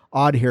ass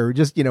on here.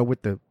 Just,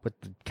 with the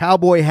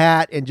cowboy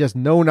hat and just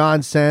no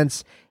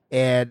nonsense.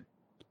 And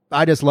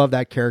I just love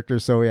that character.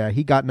 So yeah,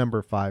 he got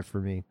number 5 for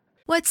me.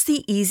 What's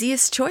the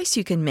easiest choice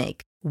you can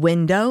make?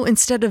 Window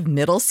instead of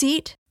middle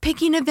seat?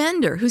 Picking a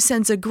vendor who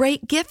sends a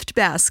great gift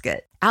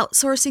basket?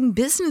 Outsourcing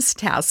business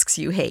tasks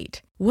you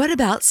hate? What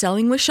about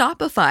selling with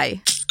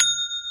Shopify?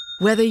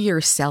 Whether you're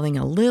selling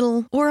a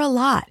little or a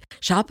lot,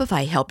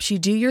 Shopify helps you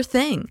do your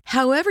thing,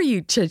 however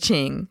you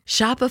cha-ching.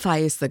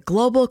 Shopify is the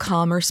global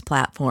commerce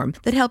platform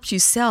that helps you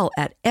sell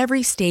at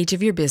every stage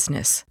of your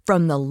business.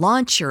 From the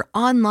launch your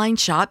online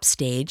shop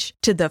stage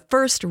to the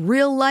first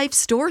real-life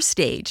store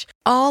stage,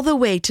 all the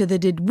way to the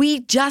did we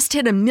just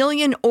hit 1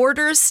 million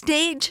orders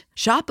stage.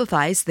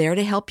 Shopify's there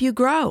to help you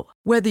grow.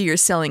 Whether you're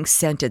selling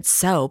scented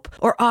soap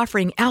or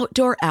offering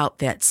outdoor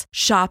outfits,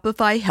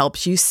 Shopify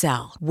helps you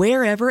sell.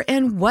 Wherever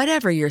and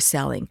whatever you're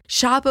selling,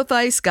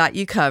 Shopify's got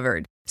you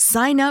covered.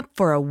 Sign up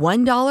for a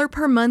 $1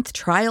 per month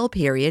trial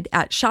period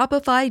at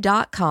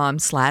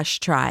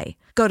shopify.com/try.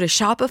 Go to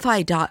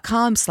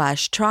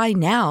shopify.com/try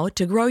now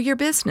to grow your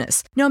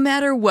business, no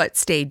matter what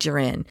stage you're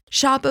in.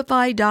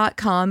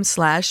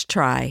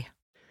 Shopify.com/try.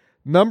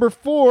 Number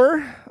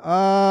 4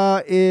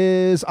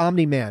 is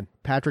Omni-Man.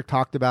 Patrick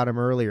talked about him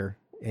earlier.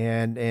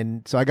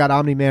 And so I got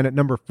Omni-Man at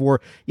number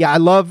 4. Yeah, I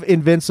love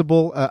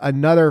Invincible,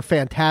 another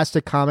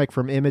fantastic comic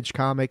from Image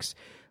Comics,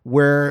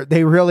 where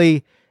they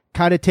really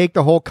kind of take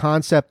the whole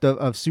concept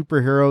of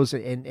superheroes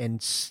and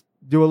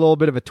do a little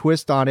bit of a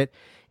twist on it.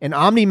 And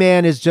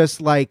Omni-Man is just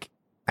like,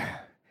 I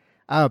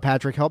don't know,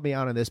 Patrick, help me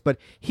out on this, but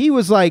he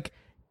was like,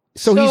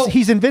 so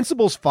he's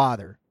Invincible's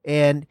father,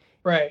 and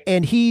right,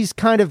 and he's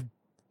kind of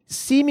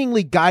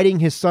seemingly guiding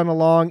his son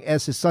along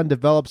as his son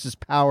develops his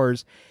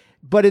powers.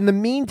 But in the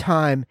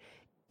meantime,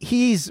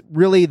 he's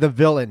really the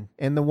villain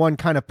and the one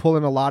kind of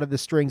pulling a lot of the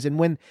strings. And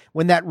when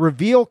that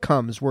reveal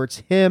comes where it's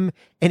him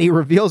and he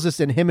reveals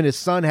this and him and his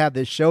son have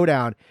this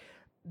showdown,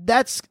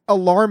 that's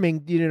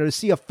alarming, to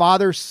see a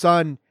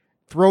father-son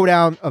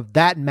throwdown of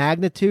that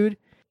magnitude.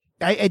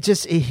 And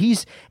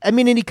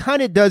he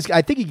kind of does,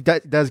 I think he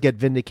does get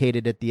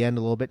vindicated at the end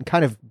a little bit and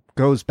kind of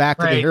goes back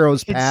to the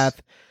hero's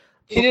path.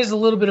 It is a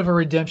little bit of a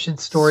redemption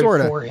story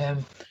for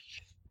him.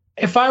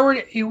 If I were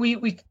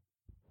to,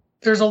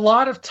 there's a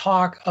lot of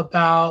talk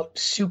about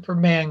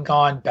Superman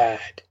gone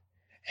bad.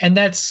 And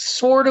that's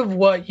sort of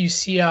what you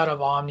see out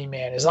of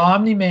Omni-Man. Is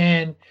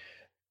Omni-Man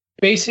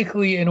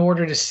basically, in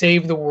order to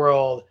save the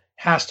world,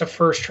 has to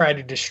first try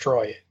to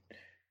destroy it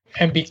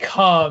and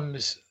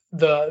becomes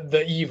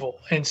the evil.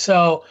 And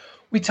so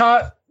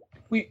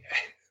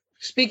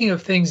speaking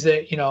of things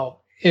that,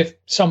 if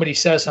somebody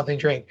says something,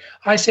 drink.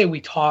 I say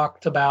we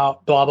talked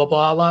about blah, blah,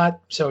 blah a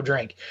lot, so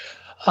drink.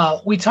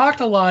 We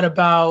talked a lot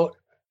about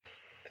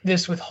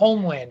this with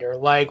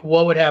Homelander, like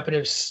what would happen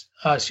if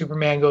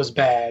Superman goes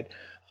bad.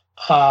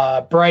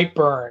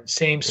 Brightburn,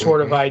 same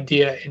sort of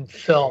idea in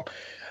film.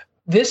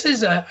 This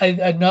is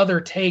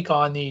another take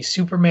on the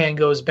Superman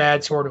goes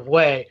bad sort of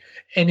way,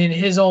 and in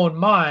his own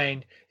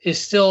mind is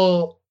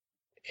still,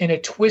 in a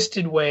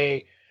twisted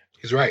way,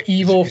 he's right.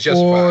 Evil he's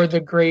for the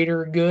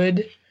greater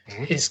good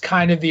is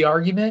kind of the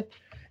argument.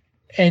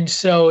 And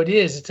so it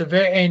is. It's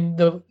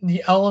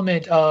the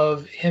element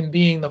of him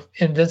being the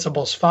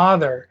Invincible's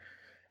father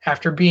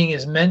after being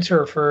his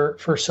mentor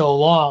for so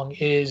long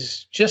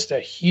is just a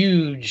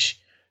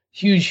huge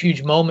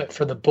moment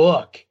for the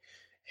book.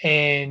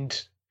 And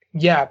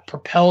yeah,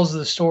 propels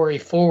the story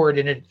forward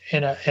in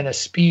a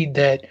speed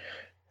that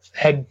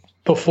had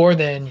before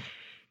then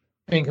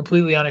been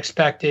completely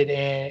unexpected,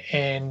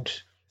 and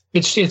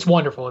it's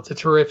wonderful. It's a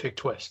terrific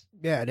twist.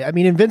 Yeah, I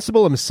mean,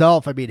 Invincible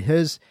himself, I mean,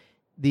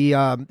 the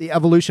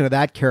evolution of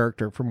that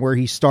character from where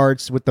he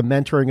starts with the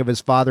mentoring of his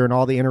father and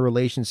all the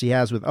interrelations he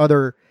has with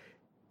other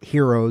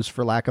heroes,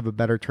 for lack of a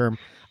better term.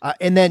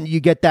 And then you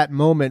get that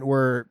moment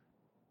where,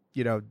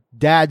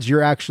 dad's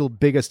your actual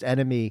biggest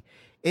enemy.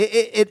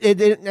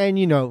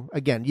 And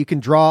again, you can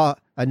draw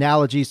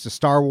analogies to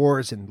Star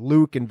Wars and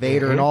Luke and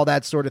Vader and all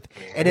that sort of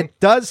thing. And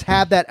it does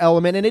have that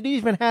element, and it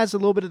even has a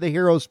little bit of the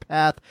hero's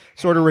path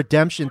sort of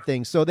redemption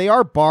thing. So they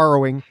are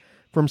borrowing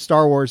from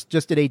Star Wars,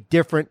 just in a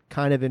different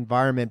kind of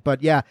environment.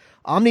 But yeah,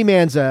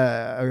 Omni-Man's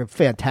a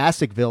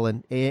fantastic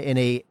villain in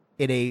a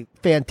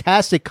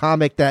fantastic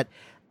comic that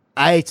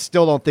I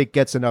still don't think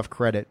gets enough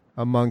credit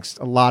amongst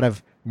a lot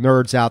of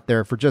nerds out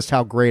there for just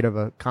how great of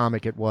a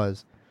comic it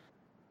was.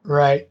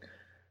 Right.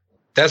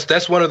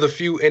 That's one of the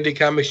few indie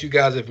comics you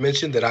guys have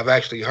mentioned that I've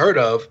actually heard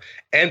of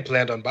and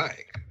planned on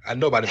buying. I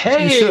know about it.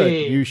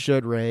 Hey, you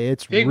should, Ray.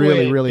 It's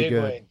really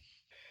good. Win.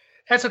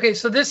 That's okay.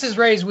 So this is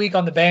Ray's week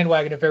on the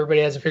bandwagon. If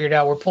everybody hasn't figured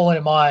out, we're pulling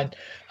him on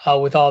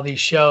with all these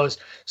shows.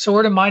 So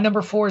we're to my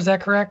number 4. Is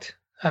that correct?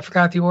 I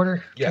forgot the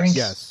order. Yes.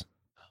 Yes.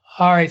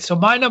 All right. So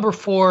my number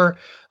 4,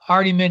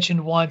 already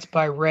mentioned once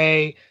by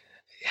Ray,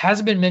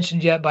 hasn't been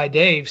mentioned yet by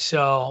Dave.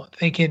 So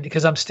thinking,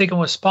 because I'm sticking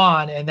with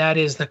Spawn, and that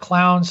is the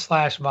Clown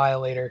 /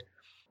 Violator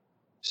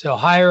So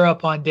higher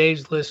up on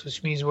Dave's list,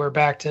 which means we're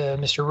back to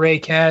Mr. Ray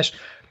Cash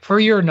for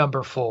your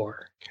number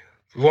 4.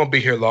 We won't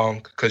be here long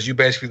because you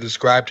basically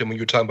described him when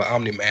you were talking about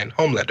Omni-Man,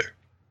 Homelander.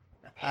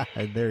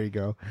 There you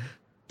go.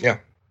 Yeah.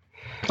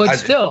 But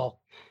still.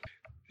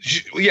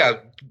 Yeah.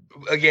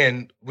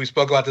 Again, we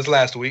spoke about this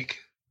last week.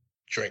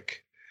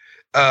 Drink.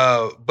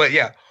 But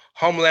yeah,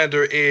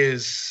 Homelander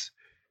is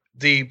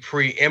the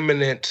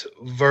preeminent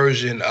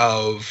version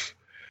of,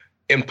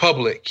 in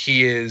public,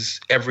 he is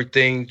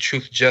everything,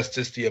 truth,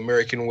 justice, the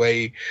American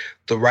way,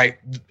 the right,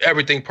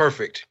 everything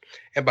perfect.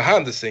 And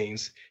behind the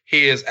scenes,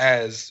 he is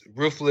as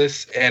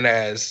ruthless and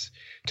as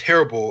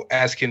terrible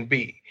as can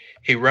be.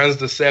 He runs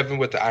the 7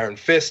 with the iron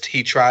fist.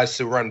 He tries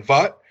to run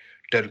Vought.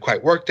 Doesn't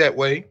quite work that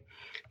way.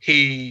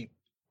 He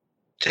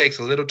takes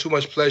a little too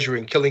much pleasure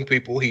in killing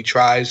people. He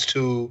tries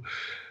to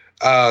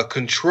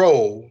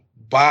control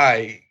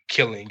by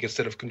killing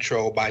instead of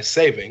control by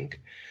saving.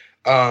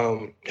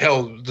 Hell,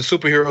 the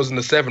superheroes in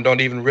the 7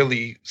 don't even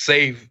really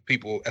save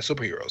people as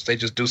superheroes. They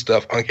just do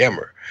stuff on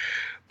camera.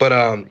 But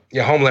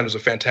yeah, Homelander's a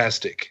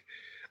fantastic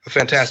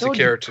so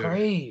character.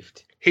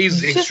 Depraved.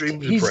 He's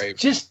extremely depraved.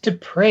 Just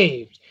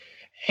depraved.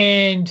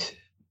 And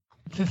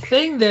the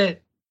thing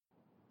that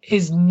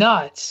is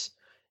nuts,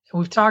 and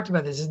we've talked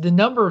about this, is the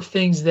number of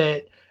things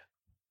that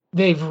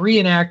they've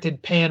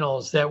reenacted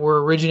panels that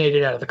were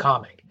originated out of the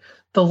comic.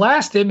 The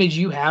last image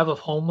you have of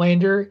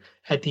Homelander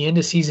at the end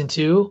of season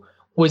 2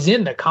 was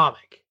in the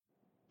comic.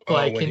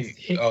 Like when he's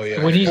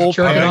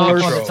jerking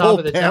off on the top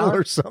of the tower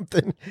or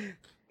something.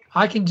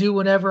 I can do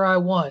whatever I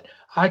want.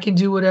 I can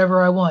do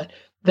whatever I want.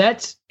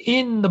 That's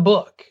in the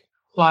book.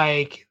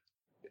 Like,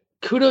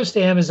 kudos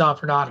to Amazon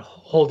for not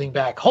holding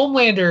back.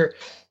 Homelander,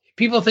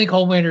 people think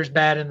Homelander is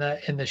bad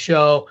in the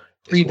show.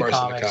 Read the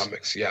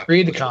comics. Yeah.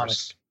 Read the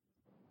comics.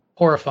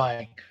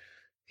 Horrifying.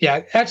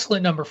 Yeah,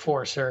 excellent number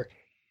 4, sir.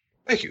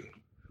 Thank you.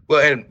 Well,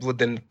 and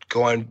then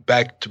going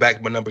back to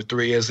my number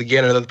 3 is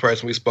again another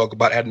person we spoke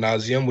about ad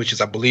nauseum, which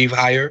is I believe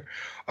higher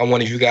on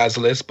one of you guys'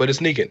 list, but it's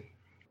Negan.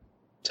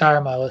 It's higher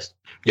on my list.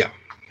 Yeah.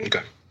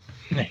 Okay.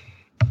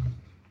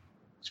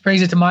 This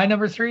brings it to my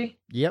number 3.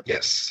 Yep.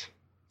 Yes.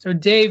 So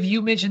Dave,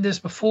 you mentioned this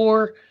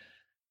before,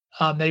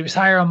 that he was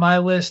higher on my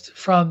list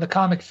from the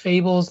comic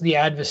Fables, The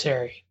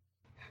Adversary.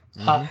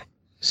 Mm-hmm.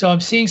 So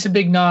I'm seeing some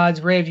big nods.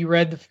 Ray, have you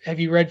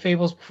read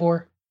Fables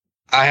before?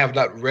 I have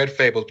not read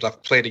Fables, but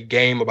I've played a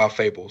game about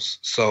Fables,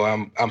 so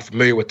I'm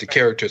familiar with the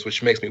characters,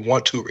 which makes me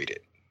want to read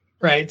it.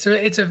 Right. So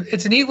it's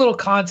a neat little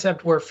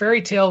concept where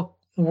fairy tale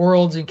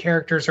worlds and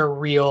characters are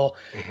real.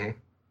 Mm-hmm.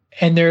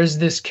 And there's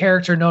this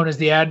character known as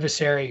the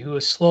Adversary who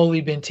has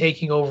slowly been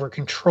taking over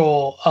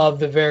control of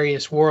the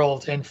various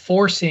worlds and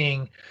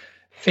forcing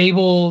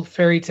fabled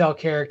fairy tale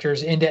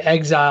characters into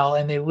exile,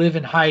 and they live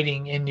in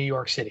hiding in New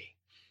York City.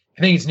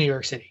 I think it's New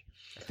York City.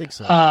 I think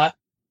so.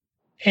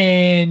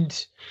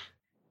 And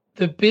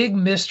the big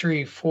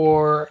mystery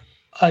for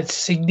a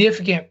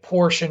significant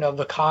portion of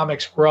the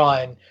comics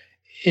run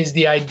is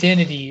the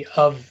identity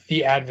of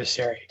the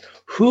Adversary.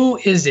 Who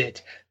is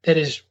it that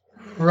is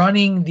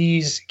running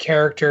these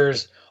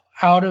characters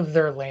out of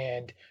their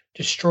land,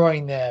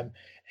 destroying them?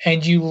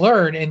 And you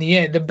learn in the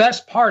end, the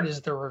best part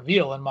is the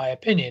reveal, in my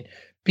opinion,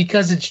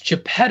 because it's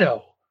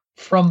Geppetto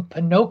from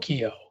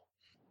Pinocchio.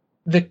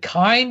 The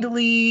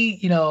kindly,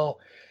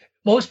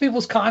 most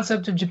people's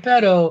concept of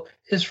Geppetto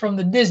is from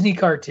the Disney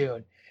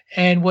cartoon.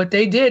 And what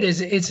they did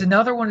is it's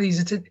another one of these.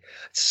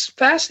 It's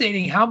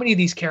fascinating how many of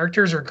these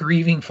characters are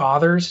grieving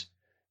fathers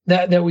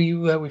that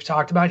we've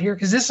talked about here.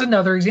 Because this is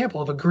another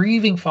example of a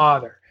grieving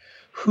father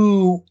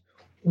who,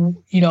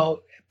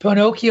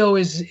 Pinocchio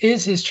is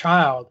his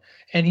child,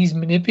 and he's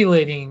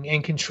manipulating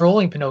and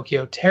controlling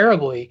Pinocchio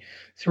terribly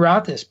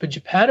throughout this. But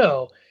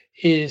Geppetto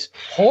is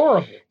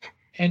horrible.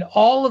 And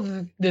all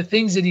of the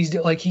things that he's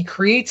doing, like he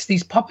creates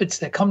these puppets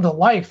that come to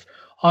life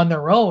on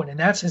their own, and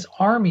that's his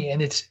army,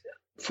 and it's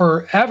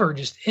forever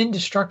just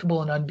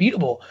indestructible and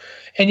unbeatable.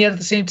 And yet at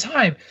the same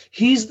time,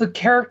 he's the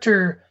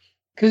character,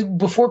 because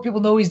before people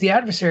know he's the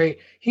Adversary,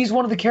 he's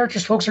one of the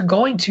characters folks are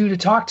going to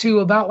talk to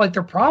about like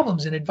their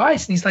problems and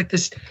advice. And he's like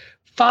this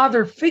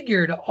father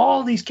figure to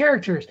all these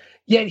characters,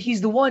 yet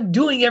he's the one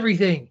doing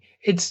everything.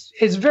 It's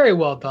very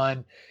well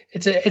done.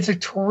 It's a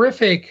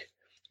terrific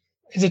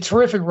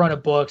run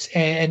of books.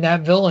 And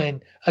that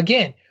villain,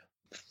 again,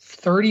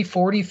 30,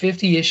 40,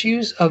 50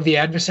 issues of the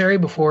Adversary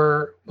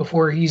before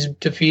he's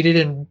defeated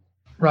and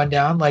run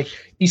down. Like,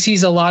 he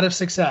sees a lot of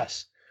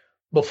success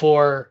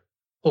before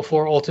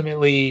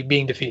ultimately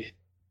being defeated.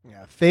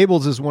 Yeah,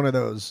 Fables is one of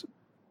those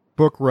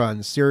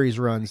series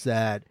runs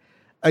that,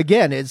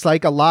 again, it's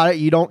like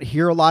you don't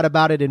hear a lot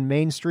about it in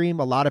mainstream.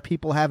 A lot of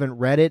people haven't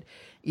read it.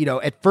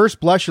 At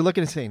first blush, you're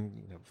looking and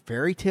saying,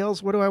 fairy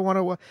tales? Why do I want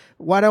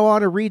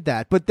to read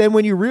that? But then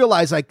when you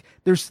realize, like,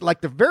 there's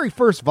like the very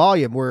first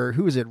volume where,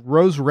 who is it?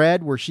 Rose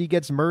Red, where she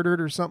gets murdered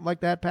or something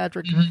like that,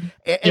 Patrick. Mm-hmm.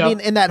 I mean,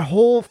 and that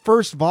whole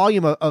first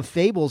volume of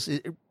Fables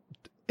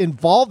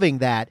involving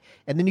that.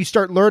 And then you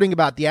start learning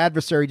about the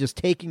Adversary just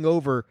taking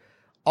over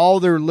all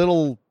their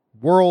little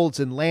worlds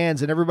and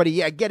lands and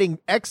everybody, getting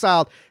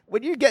exiled.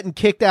 When you're getting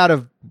kicked out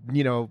of,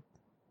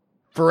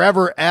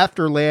 forever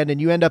afterland and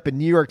you end up in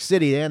New York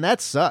City, and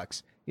that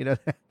sucks. You know,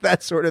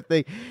 that sort of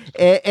thing.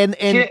 And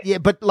yeah,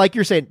 but like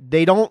you're saying,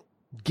 they don't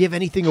give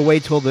anything away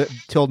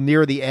till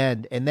near the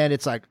end, and then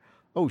it's like,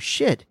 oh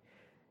shit.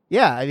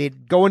 Yeah, I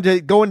mean, going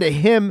to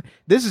him,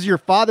 this is your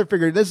father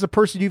figure. This is the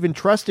person you've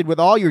entrusted with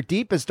all your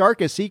deepest,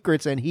 darkest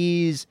secrets, and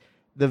he's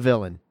the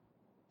villain.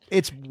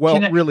 It's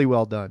really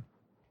well done.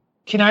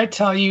 Can I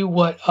tell you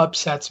what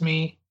upsets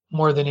me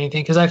more than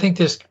anything? Because I think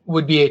this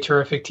would be a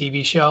terrific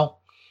TV show,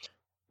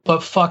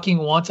 but fucking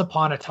Once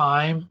Upon a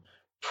Time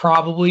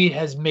probably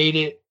has made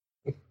it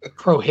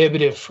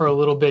prohibitive for a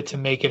little bit to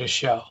make it a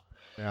show.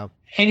 Yeah.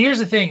 And here's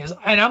the thing is,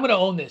 and I'm going to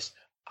own this.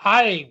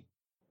 I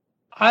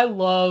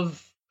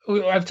love,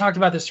 I've talked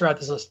about this throughout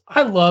this list.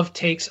 I love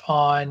takes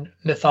on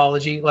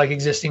mythology, like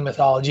existing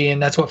mythology,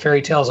 and that's what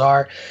fairy tales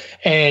are.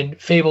 And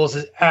Fables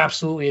is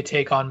absolutely a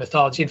take on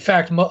mythology. In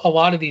fact, a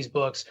lot of these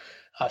books,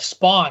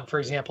 Spawn, for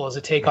example, is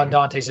a take on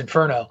Dante's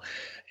Inferno.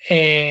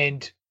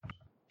 And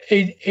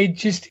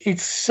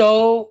it's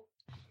so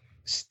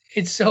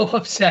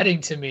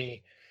upsetting to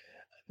me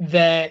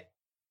that,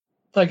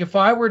 like, if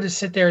I were to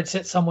sit there and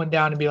sit someone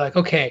down and be like,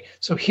 okay,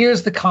 so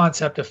here's the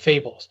concept of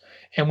Fables,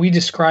 and we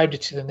described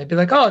it to them, they'd be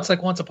like, oh, it's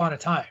like Once Upon a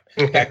Time,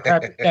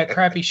 that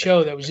crappy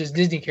show that was just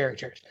Disney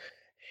characters.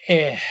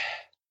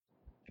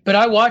 But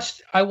I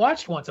watched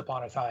Once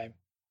Upon a Time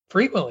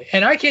frequently,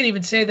 and I can't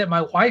even say that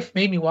my wife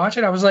made me watch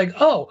it. I was like,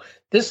 oh,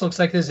 this looks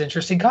like this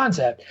interesting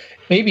concept.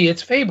 Maybe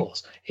it's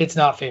Fables. It's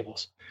not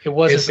Fables. It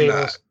wasn't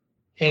Fables,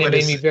 and it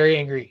made me very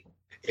angry.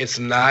 It's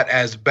not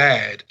as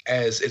bad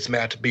as it's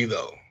meant to be,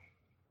 though.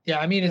 Yeah,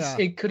 I mean,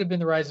 it could have been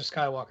The Rise of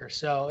Skywalker,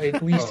 so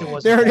at least it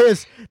wasn't. There it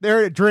is.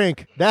 There,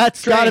 drink.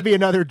 That's got to be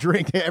another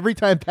drink. Every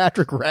time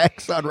Patrick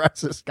ranks on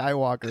Rise of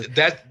Skywalker.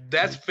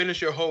 That's finish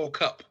your whole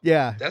cup.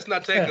 Yeah. That's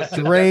not taking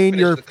drain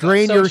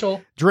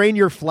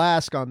your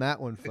flask on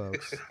that one,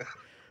 folks.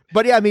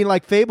 But yeah, I mean,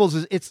 like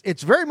Fables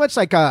it's very much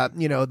like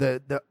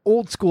the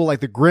old school,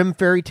 like the Grimm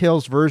fairy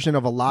tales version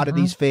of a lot of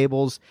these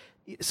fables.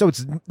 So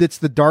it's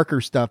the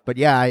darker stuff, but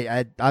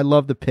yeah, I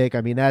love the pick.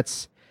 I mean,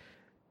 that's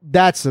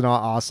an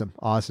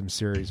awesome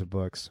series of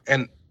books.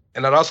 And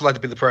I'd also like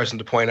to be the person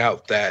to point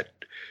out that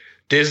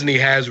Disney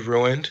has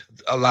ruined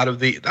a lot of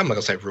the. I'm not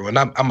gonna say ruined.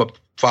 I'm a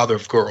father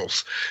of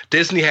girls.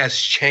 Disney has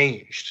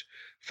changed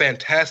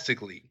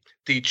fantastically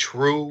the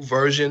true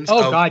versions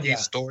of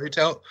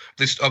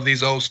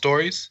these old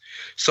stories.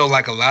 So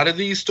like a lot of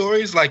these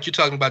stories, like you're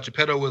talking about,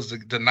 Geppetto was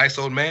the nice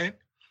old man.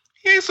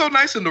 He ain't so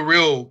nice in the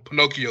real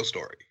Pinocchio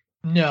story.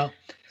 No.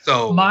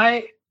 So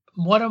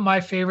one of my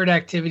favorite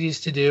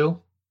activities to do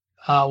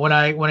when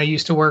I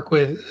used to work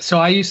with,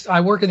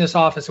 I work in this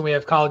office and we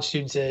have college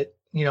students that,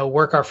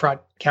 work our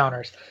front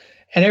counters.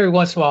 And every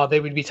once in a while they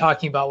would be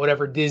talking about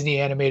whatever Disney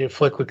animated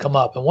flick would come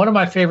up. And one of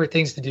my favorite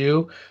things to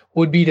do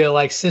would be to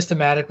like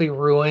systematically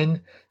ruin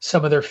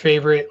some of their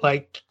favorite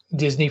like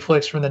Disney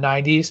flicks from the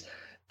 90s.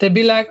 They'd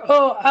be like,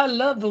 oh, I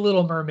love The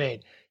Little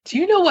Mermaid. Do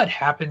you know what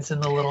happens in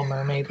The Little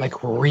Mermaid?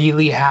 Like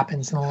really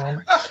happens in The Little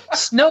Mermaid.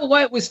 Snow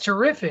White was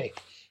terrific.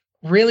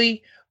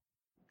 Really,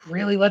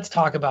 let's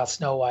talk about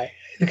Snow White.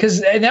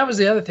 And that was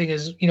the other thing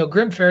is,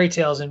 Grimm fairy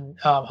tales and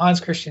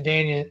Hans Christian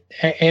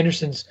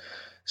Andersen's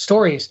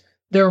stories,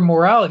 they were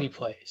morality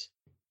plays.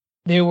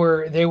 They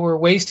were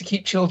ways to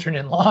keep children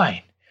in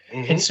line.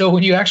 Mm-hmm. And so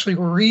when you actually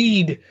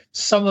read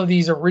some of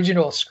these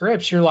original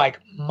scripts, you're like,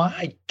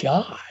 my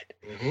God.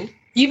 Mm-hmm.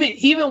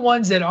 Even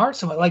ones that aren't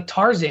so much, like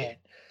Tarzan.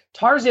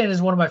 Tarzan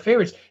is one of my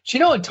favorites. Do you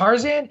know in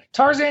Tarzan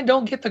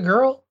don't get the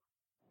girl.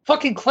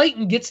 Fucking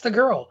Clayton gets the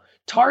girl.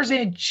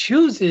 Tarzan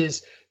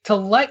chooses to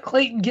let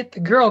Clayton get the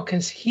girl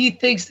because he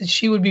thinks that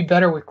she would be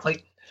better with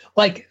Clayton.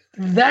 Like,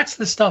 that's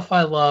the stuff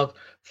I love.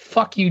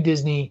 Fuck you,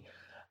 Disney.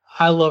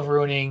 I love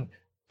ruining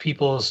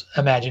people's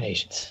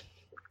imaginations.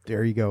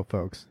 There you go,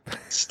 folks.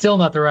 Still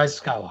not The Rise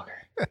of Skywalker.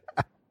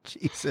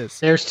 Jesus.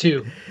 There's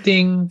two.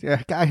 Ding.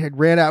 Yeah, guy had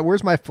ran out.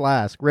 Where's my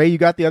flask? Ray, you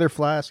got the other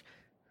flask?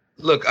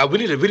 Look, we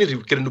need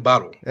to get a new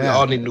bottle. Yeah. We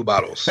all need new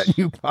bottles. A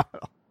new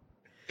bottle.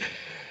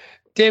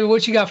 David,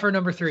 what you got for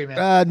number 3,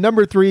 man?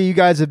 Number 3, you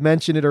guys have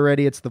mentioned it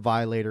already. It's the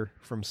Violator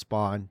from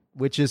Spawn,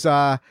 which is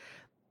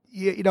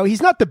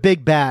he's not the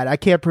big bad. I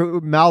can't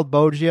prove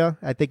Malbolgia.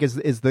 I think is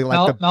the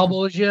like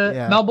Malbolgia.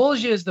 Yeah.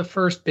 Malbolgia is the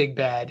first big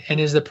bad and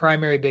is the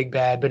primary big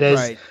bad. But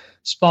as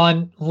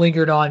Spawn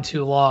lingered on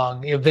too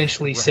long,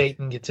 eventually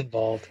Satan gets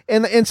involved.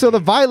 And so the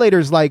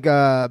Violator's like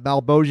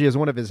Malbolgia is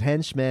one of his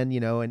henchmen,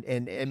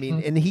 and I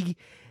mean, and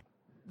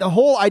the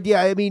whole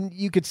idea. I mean,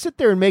 you could sit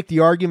there and make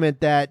the argument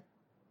that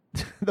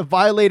the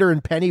Violator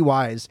and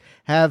Pennywise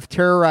have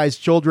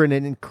terrorized children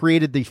and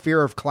created the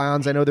fear of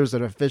clowns. I know there's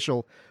an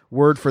official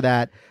word for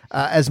that,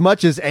 as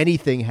much as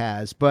anything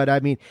has. But I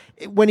mean,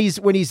 when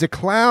he's a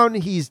clown,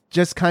 he's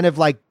just kind of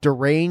like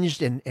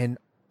deranged and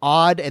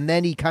odd. And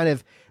then he kind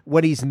of,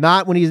 when he's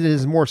in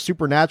his more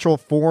supernatural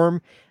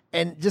form,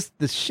 and just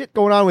the shit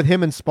going on with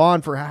him and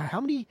Spawn for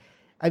how many.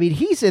 I mean,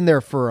 he's in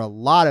there for a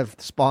lot of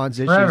Spawn's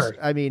issues. Forever.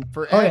 I mean,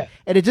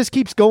 and it just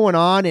keeps going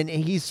on, and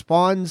he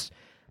spawns.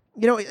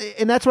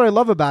 And that's what I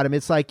love about him.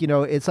 It's like,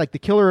 it's like the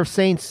Killer of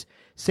Saints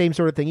same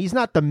sort of thing. He's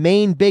not the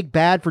main big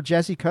bad for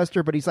Jesse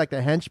Custer, but he's like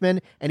the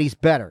henchman, and he's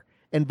better.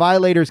 And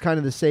Violator's kind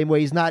of the same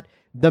way. He's not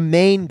the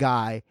main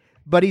guy,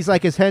 but he's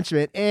like his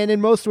henchman, and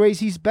in most ways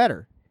he's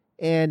better.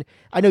 And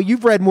I know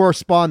you've read more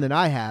Spawn than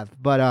I have,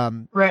 but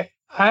right.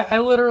 I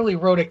literally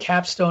wrote a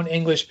capstone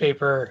English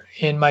paper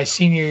in my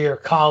senior year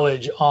of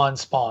college on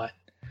Spawn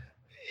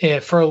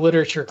for a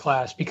literature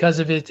class because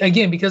of its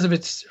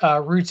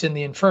roots in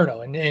the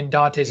Inferno and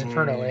Dante's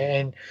Inferno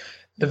and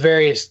the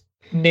various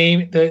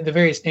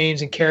various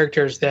names and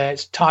characters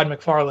that Todd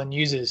McFarlane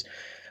uses,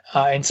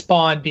 and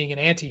Spawn being an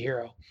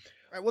anti-hero.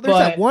 Right, well, there's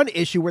that one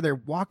issue where they're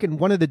walking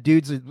one of the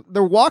dudes.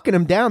 They're walking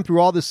him down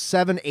through all this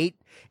 7, 8,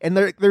 and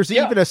there's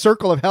even a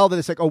circle of hell that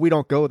it's like, oh, we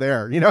don't go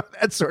there,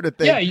 that sort of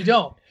thing. Yeah, you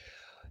don't.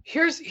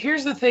 Here's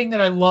the thing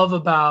that I love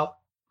about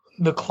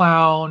the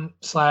clown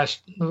 /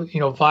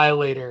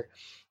 Violator.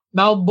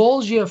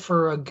 Malbolgia,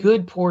 for a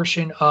good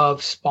portion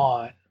of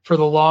Spawn, for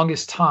the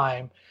longest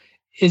time,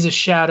 is a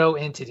shadow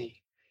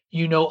entity.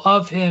 You know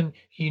of him.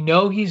 You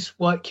know he's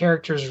what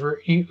characters,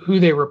 who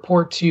they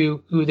report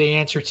to, who they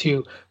answer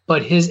to.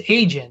 But his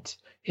agent,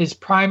 his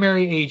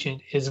primary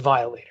agent, is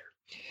Violator.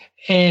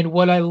 And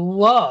what I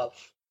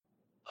love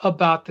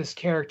about this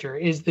character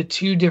is the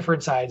two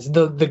different sides.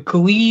 The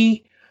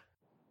glee,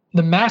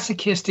 the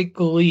masochistic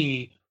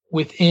glee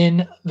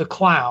within the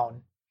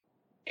clown,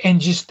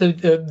 and just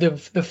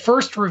the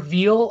first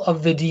reveal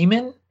of the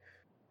demon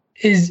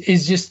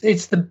is just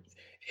it's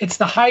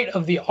the height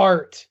of the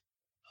art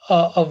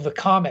of the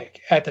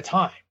comic at the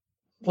time.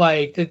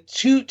 Like the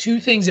two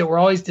things that were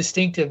always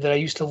distinctive that I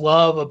used to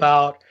love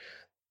about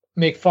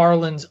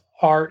McFarlane's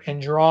art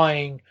and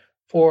drawing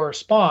for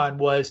Spawn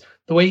was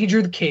the way he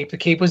drew the cape. The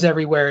cape was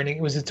everywhere, and it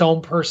was its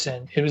own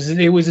person. It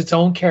was its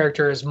own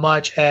character as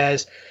much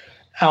as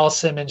Al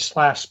Simmons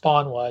 /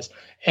 Spawn was.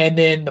 And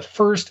then the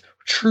first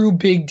true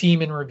big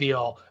demon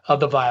reveal of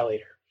the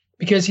Violator,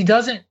 because he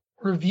doesn't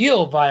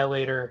reveal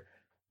Violator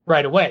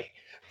right away.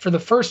 For the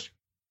first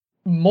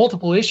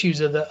multiple issues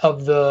of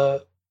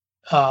the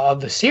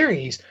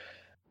series,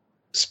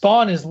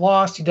 Spawn is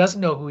lost. He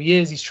doesn't know who he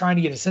is. He's trying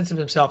to get a sense of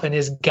himself, and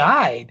his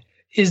guide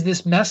is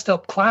this messed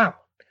up clown.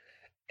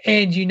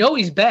 And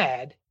he's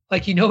bad.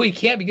 Like, he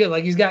can't be good.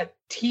 Like, he's got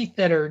teeth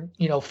that are,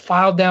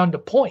 filed down to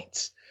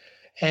points.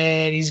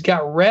 And he's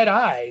got red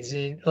eyes.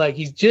 And, like,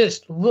 he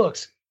just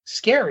looks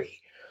scary.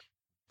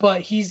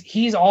 But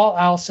he's all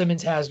Al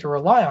Simmons has to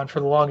rely on for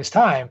the longest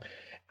time.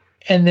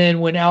 And then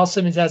when Al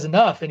Simmons has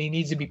enough and he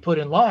needs to be put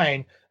in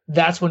line,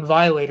 that's when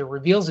Violator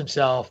reveals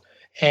himself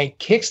and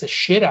kicks the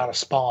shit out of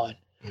Spawn.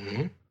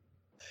 Mm-hmm.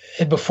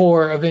 And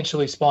before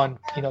eventually Spawn,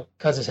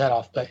 cuts his head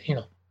off. But,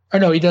 or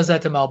no, he does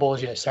that to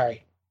Malbolgia.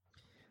 Sorry.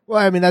 Well,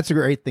 I mean, that's a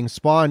great thing.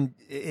 Spawn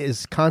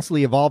is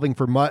constantly evolving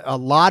for a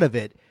lot of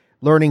it,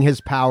 learning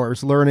his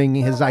powers, learning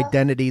his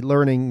identity,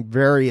 learning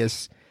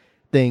various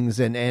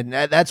things. And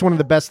that's one of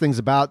the best things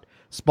about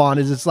Spawn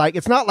is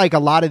it's not like a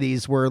lot of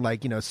these where,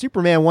 like,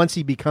 Superman, once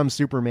he becomes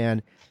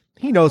Superman,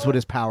 he knows what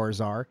his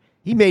powers are.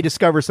 He may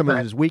discover some of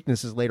his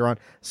weaknesses later on.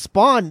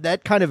 Spawn,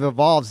 that kind of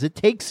evolves. It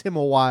takes him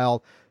a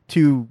while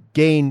to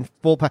gain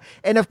full power.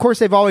 And of course,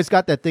 they've always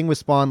got that thing with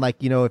Spawn, like,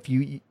 if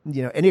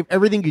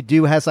everything you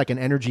do has like an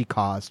energy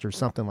cost or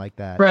something like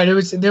that. Right.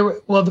 For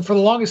the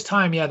longest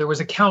time, there was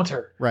a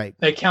counter. Right.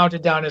 That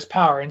counted down his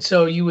power. And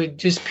so you would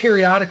just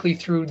periodically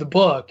through the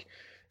book,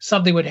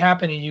 something would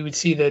happen and you would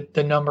see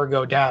the number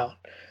go down.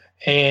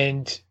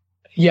 And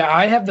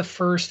I have the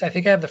first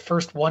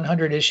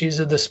 100 issues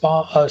of the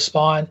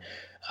Spawn,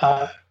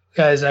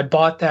 guys. I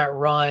bought that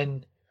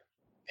run,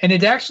 and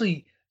it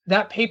actually,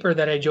 that paper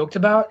that I joked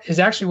about is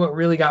actually what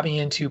really got me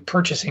into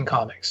purchasing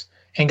comics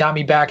and got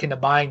me back into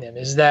buying them,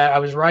 is that I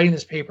was writing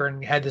this paper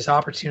and had this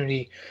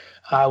opportunity.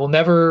 I will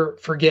never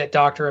forget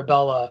Dr.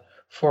 Abella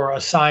for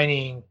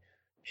assigning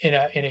in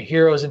a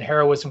Heroes and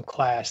Heroism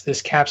class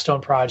this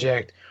capstone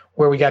project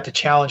where we got to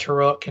challenge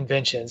heroic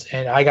conventions.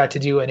 And I got to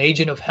do an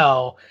agent of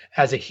hell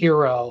as a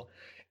hero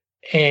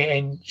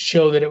and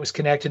show that it was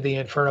connected to the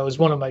Inferno. It was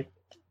one of my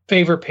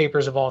favorite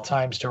papers of all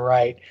times to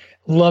write.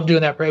 Love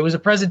doing that. It was a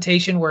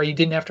presentation where you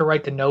didn't have to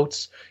write the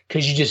notes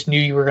because you just knew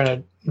you were going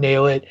to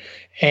nail it.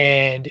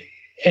 And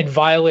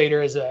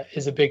Violator is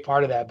a big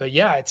part of that. But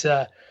it's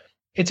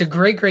a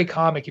great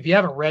comic. If you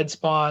haven't read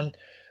Spawn,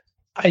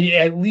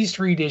 at least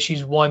read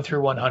issues 1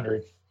 through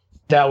 100.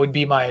 That would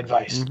be my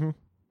advice. Mm-hmm.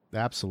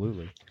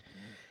 Absolutely.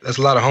 That's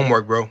a lot of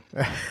homework, bro.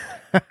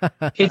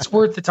 It's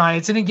worth the time.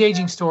 It's an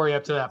engaging story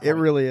up to that point. It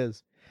really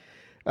is.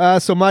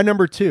 So my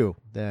number 2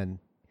 then.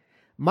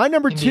 My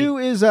number Indeed. 2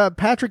 is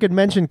Patrick had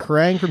mentioned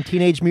Krang from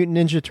Teenage Mutant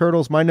Ninja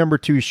Turtles. My number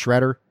 2 is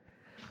Shredder.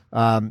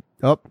 Higher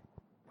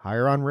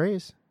on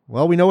Ray's.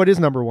 Well, we know what his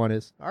number 1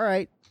 is. All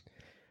right.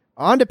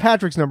 On to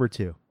Patrick's number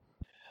 2.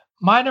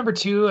 My number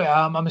 2,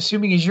 I'm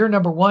assuming is your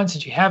number 1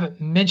 since you haven't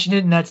mentioned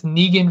it, and that's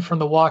Negan from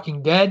The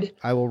Walking Dead.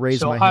 I will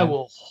raise my hand. So I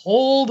will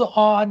hold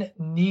on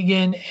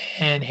Negan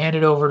and hand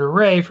it over to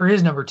Ray for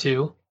his number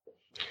 2.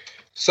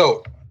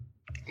 So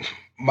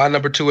my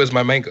number 2 is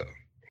my manga.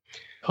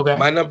 Okay.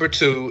 My number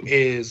 2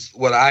 is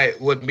what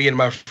me and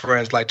my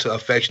friends like to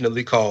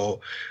affectionately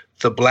call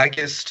the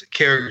blackest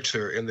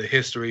character in the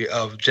history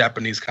of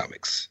Japanese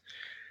comics.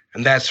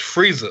 And that's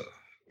Frieza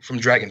from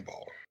Dragon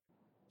Ball.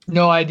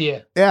 No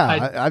idea.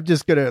 Yeah, I'm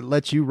just going to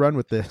let you run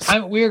with this.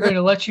 We're going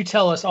to let you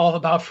tell us all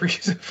about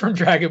Frieza from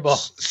Dragon Ball.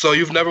 So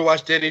you've never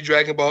watched any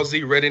Dragon Ball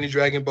Z, read any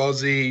Dragon Ball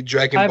Z,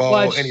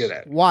 any of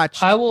that?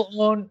 I've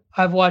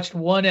watched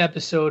one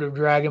episode of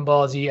Dragon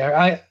Ball Z.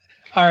 All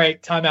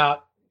right, time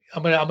out.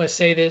 I'm gonna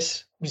say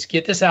this. Just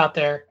get this out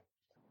there.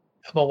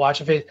 I'm gonna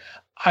watch it.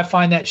 I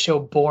find that show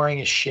boring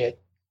as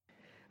shit.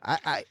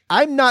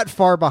 I'm not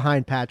far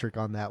behind Patrick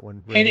on that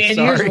one. And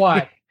here's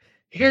why.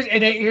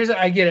 Here's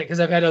I get it because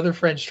I've had other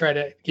friends try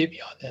to get me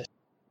on this.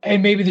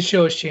 And maybe the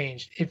show has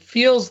changed. It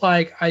feels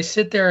like I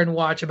sit there and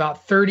watch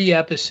about 30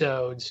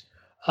 episodes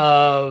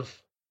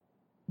of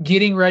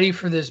getting ready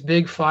for this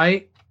big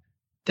fight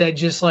that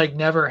just like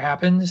never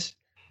happens.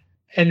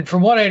 And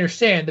from what I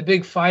understand, the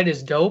big fight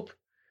is dope.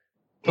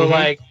 But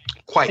I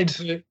can't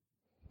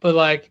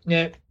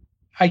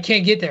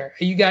get there.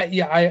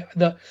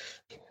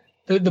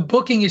 The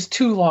booking is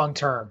too long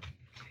term.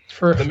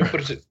 Let me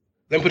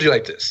put it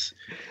like this: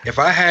 if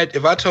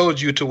I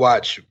told you to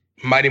watch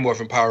Mighty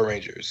Morphin Power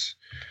Rangers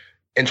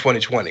in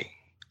 2020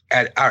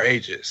 at our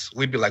ages,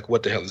 we'd be like,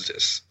 "What the hell is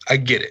this?" I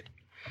get it.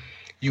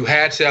 You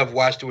had to have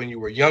watched it when you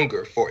were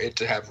younger for it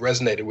to have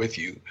resonated with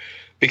you,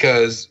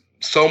 because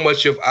so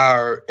much of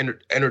our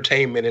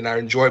entertainment and our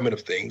enjoyment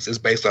of things is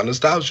based on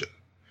nostalgia,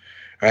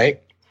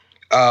 right?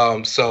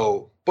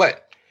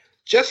 But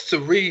just to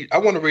read, I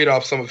want to read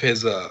off some of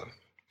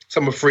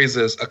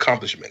Frieza's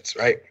accomplishments,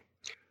 right?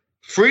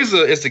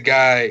 Frieza is the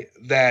guy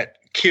that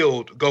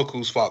killed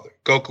Goku's father.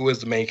 Goku is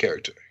the main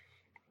character.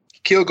 He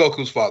killed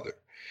Goku's father.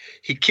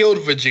 He killed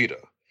Vegeta.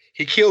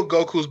 He killed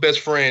Goku's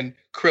best friend,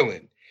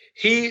 Krillin.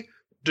 He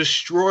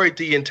destroyed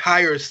the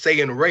entire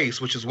Saiyan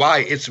race, which is why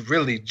it's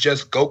really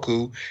just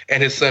Goku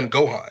and his son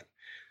Gohan.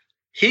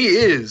 He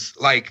is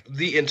like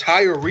the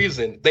entire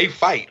reason they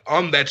fight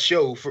on that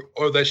show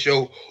or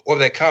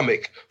that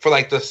comic for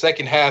like the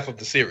second half of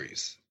the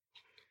series.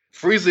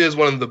 Frieza is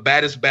one of the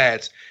baddest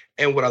bats.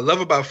 And what I love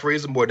about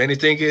Frieza more than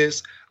anything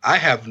is I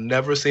have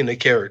never seen a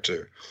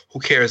character who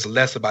cares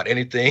less about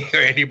anything or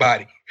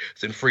anybody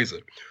than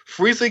Frieza.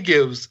 Frieza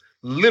gives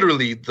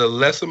literally the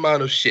less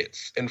amount of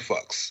shits and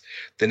fucks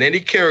than any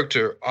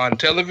character on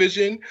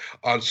television,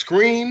 on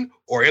screen,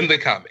 or in the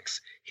comics.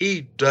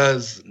 He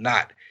does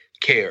not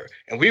care.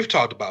 And we've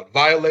talked about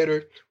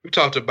Violator. We've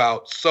talked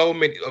about so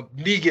many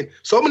Negan,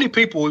 so many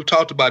people we've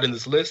talked about in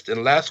this list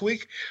and last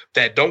week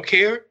that don't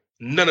care.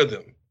 None of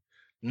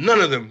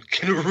them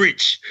can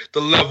reach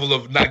the level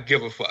of not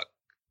give a fuck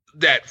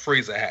that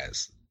Frieza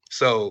has.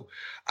 So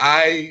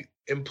I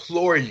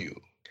implore you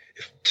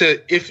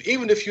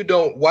even if you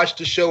don't watch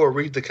the show or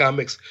read the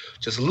comics,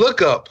 just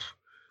look up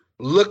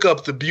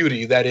the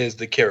beauty that is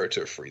the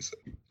character Frieza.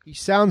 He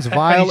sounds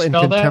vile and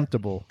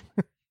contemptible.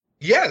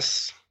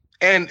 Yes.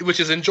 And which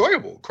is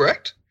enjoyable,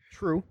 correct?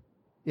 True.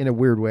 In a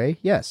weird way.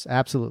 Yes,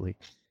 absolutely.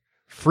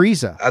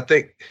 Frieza. I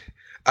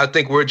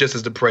think we're just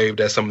as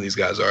depraved as some of these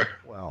guys are.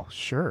 Well,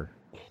 sure.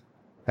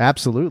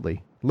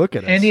 Absolutely. Look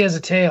at us. And he has a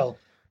tail.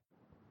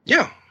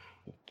 Yeah.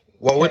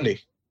 Why wouldn't he?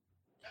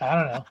 I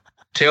don't know.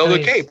 Tail or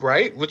cape,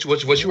 right? What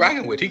you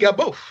rocking with? He got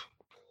both.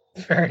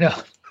 Fair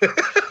enough.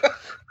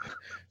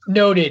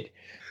 Noted.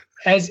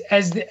 As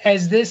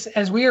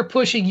we are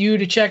pushing you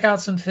to check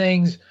out some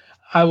things,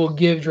 I will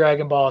give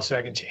Dragon Ball a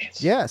second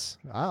chance. Yes.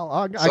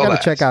 I got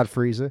to check out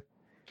Frieza.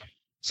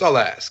 So I'll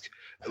ask.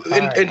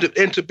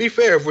 And to be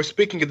fair, if we're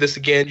speaking of this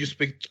again, you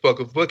spoke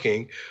of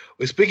booking.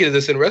 We're speaking of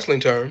this in wrestling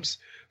terms.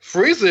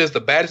 Frieza is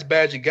the baddest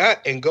badge you got,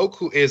 and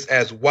Goku is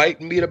as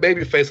white meat a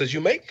baby face as you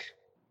make.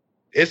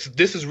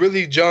 This is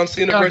really John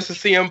Cena versus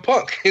CM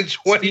Punk in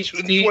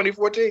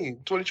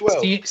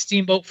 2012.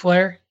 Steamboat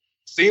Flair?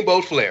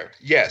 Steamboat Flair,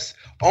 yes.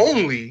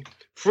 Only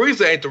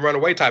Frieza ain't the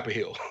runaway type of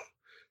heel.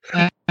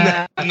 Not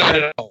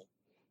at all.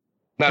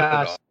 Not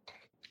at all.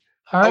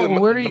 All right,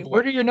 well,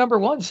 where are your number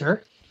one,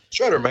 sir?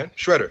 Shredder, man.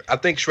 Shredder. I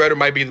think Shredder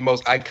might be the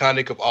most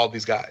iconic of all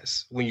these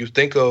guys. When you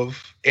think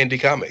of indie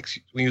comics,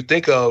 when you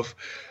think of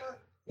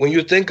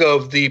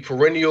the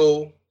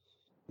perennial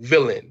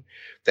villain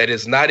that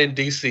is not in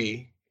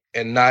DC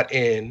and not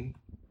in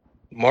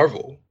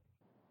Marvel,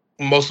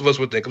 most of us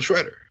would think of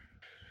Shredder.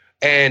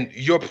 And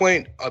your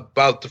point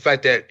about the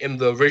fact that in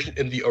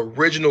the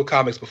original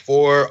comics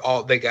before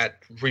all they got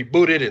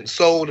rebooted and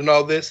sold and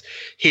all this,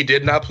 he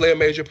did not play a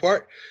major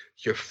part.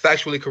 You're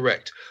factually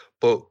correct,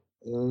 but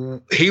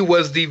he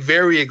was the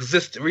very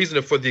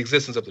reason for the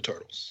existence of the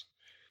Turtles.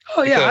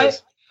 Oh yeah,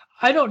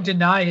 I don't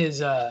deny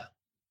his. I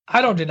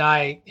don't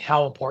deny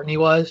how important he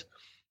was.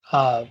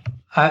 I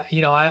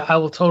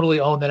will totally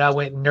own that I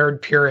went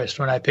nerd purist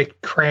when I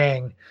picked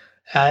Krang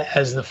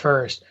as the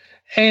first.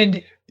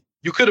 And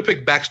you could have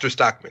picked Baxter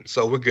Stockman,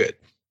 so we're good.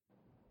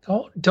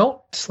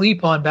 Don't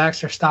sleep on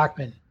Baxter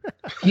Stockman.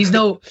 He's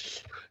no.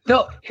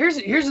 Here's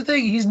the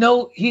thing. He's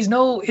no.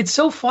 It's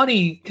so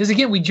funny because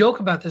again we joke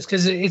about this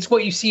because it's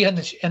what you see on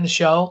the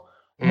show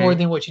more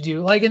than what you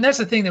do. Like, and that's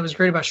the thing that was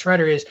great about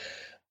Shredder is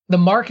the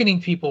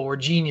marketing people were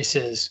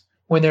geniuses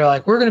when they're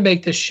like, we're going to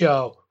make this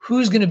show.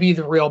 who's going to be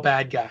the real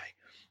bad guy.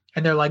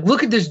 And they're like,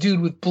 look at this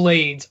dude with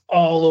blades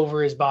all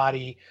over his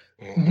body,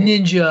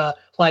 ninja.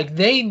 Like,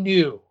 they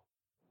knew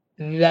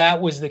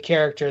that was the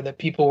character that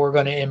people were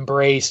going to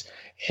embrace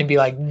and be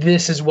like,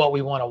 this is what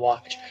we want to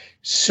watch.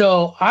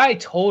 So I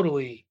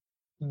totally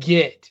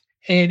get,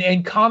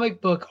 and comic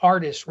book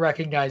artists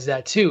recognize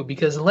that too,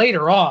 because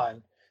later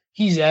on,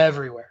 he's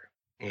everywhere.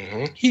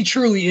 He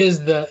truly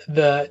is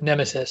the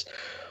nemesis.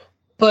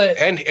 But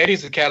and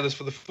he's the catalyst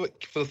for the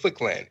Foot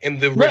Clan. In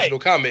the original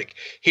comic,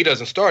 he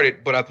doesn't start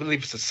it, but I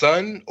believe it's his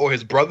son or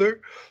his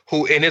brother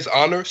who, in his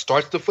honor,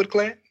 starts the Foot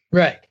Clan.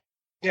 Right.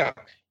 Yeah.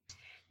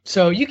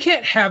 So you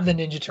can't have the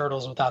Ninja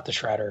Turtles without the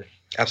Shredder.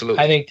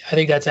 Absolutely. I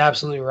think that's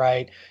absolutely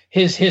right.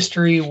 His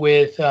history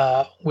with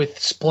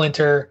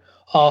Splinter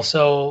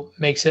also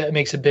makes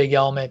a big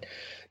element.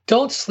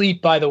 Don't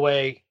sleep, by the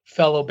way,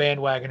 fellow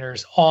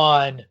bandwagoners,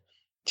 on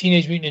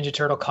Teenage Mutant Ninja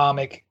Turtle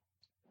comic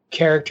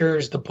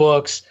characters, the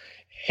books,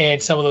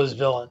 and some of those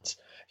villains.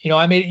 You know,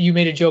 you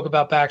made a joke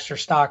about Baxter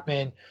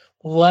Stockman,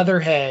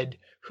 Leatherhead,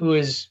 who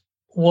is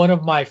one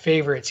of my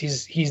favorites.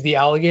 He's the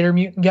alligator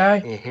mutant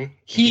guy.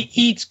 He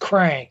eats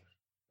Krang,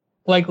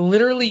 like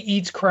literally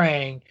eats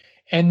Krang,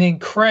 and then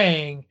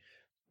Krang,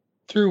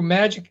 through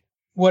magic,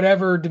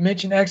 whatever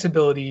Dimension X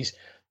abilities,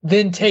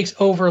 then takes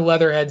over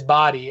Leatherhead's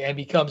body and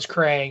becomes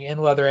Krang in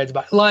Leatherhead's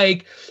body.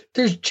 Like,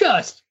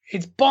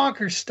 it's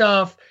bonkers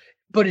stuff,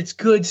 but it's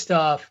good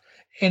stuff.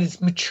 And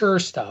it's mature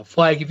stuff.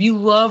 Like, if you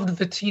loved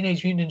the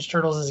Teenage Mutant Ninja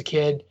Turtles as a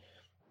kid,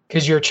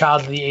 because you're a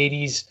child of the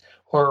 80s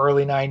or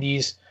early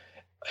 90s,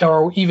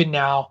 or even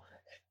now,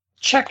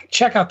 check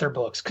out their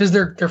books, because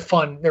they're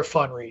fun. They're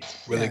fun reads.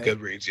 Really good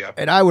reads, yeah.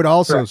 And I would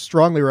also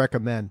strongly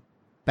recommend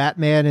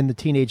Batman and the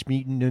Teenage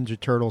Mutant Ninja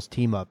Turtles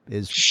team up.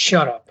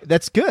 Shut up.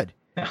 That's good.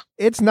 Yeah.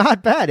 It's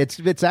not bad.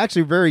 It's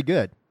actually very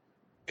good.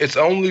 It's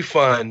only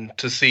fun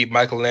to see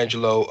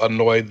Michelangelo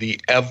annoy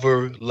the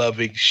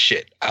ever-loving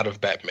shit out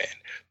of Batman.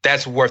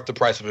 That's worth the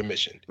price of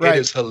admission. Right. It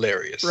is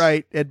hilarious.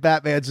 Right. And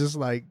Batman's just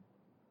like,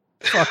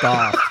 fuck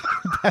off.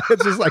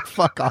 It's just like,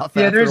 fuck off.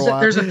 Yeah, there's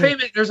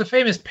a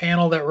famous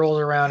panel that rolls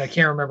around. I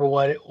can't remember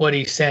what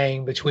he's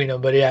saying between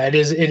them, but yeah, it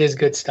is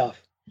good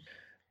stuff.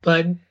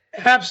 But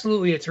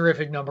absolutely a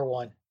terrific number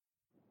one.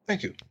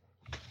 Thank you.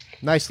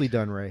 Nicely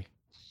done, Ray.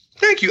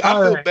 Thank you. I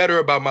feel better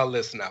about my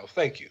list now.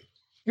 Thank you.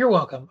 You're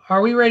welcome.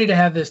 Are we ready to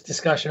have this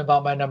discussion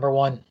about my number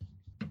one?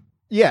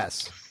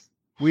 Yes,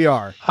 we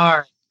are. All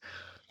right.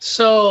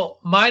 So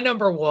my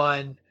number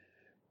one,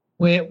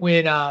 when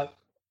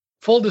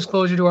full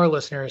disclosure to our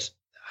listeners,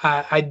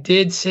 I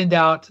did send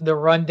out the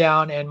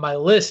rundown and my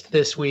list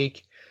this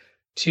week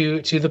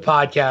to the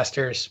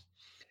podcasters,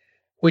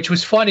 which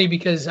was funny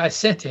because I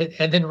sent it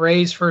and then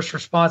Ray's first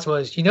response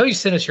was, you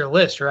sent us your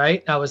list,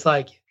 right? And I was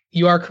like,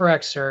 you are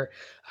correct, sir.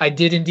 I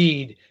did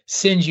indeed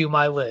send you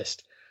my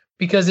list,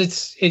 because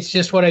it's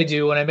just what I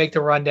do when I make the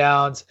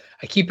rundowns.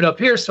 I keep it up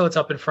here so it's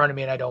up in front of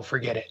me and I don't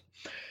forget it,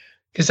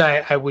 because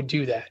I would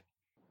do that.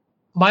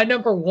 My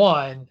number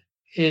one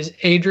is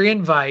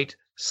Adrian Veidt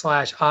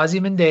 /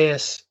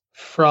 Ozymandias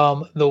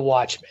from The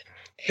Watchmen.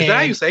 Is that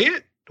how you say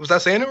it? Was I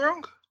saying it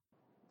wrong?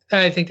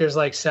 I think there's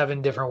like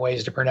 7 different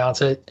ways to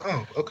pronounce it.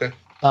 Oh, okay.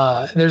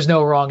 There's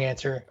no wrong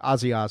answer.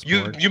 Ozzy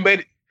Osbourne. You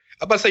made it.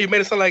 I'm about to say you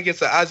made it sound like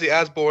it's an Ozzy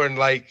Osbourne,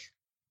 like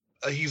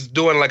he's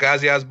doing like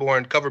Ozzy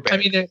Osbourne cover band.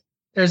 I mean,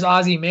 there's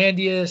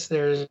Ozymandias.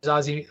 There's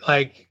Ozzy.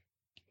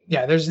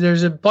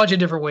 There's a bunch of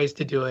different ways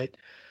to do it.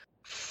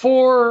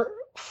 For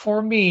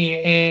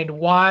me, and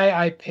why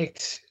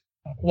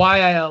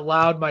I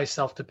allowed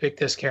myself to pick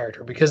this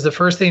character, because the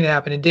first thing that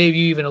happened, and Dave,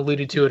 you even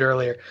alluded to it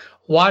earlier,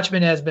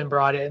 Watchmen has been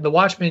brought in. The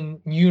Watchmen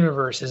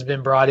universe has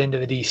been brought into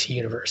the DC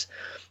universe.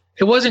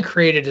 It wasn't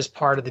created as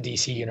part of the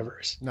DC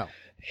universe. No.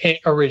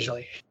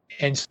 Originally.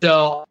 And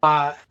so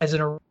as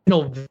an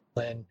original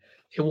villain,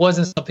 it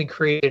wasn't something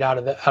created out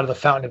of the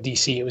fountain of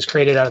DC. It was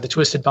created out of the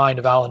twisted mind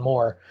of Alan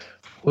Moore,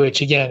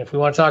 which, again, if we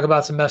want to talk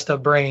about some messed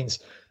up brains,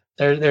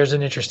 there's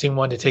an interesting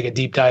one to take a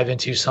deep dive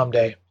into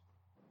someday.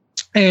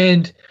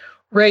 And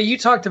Ray, you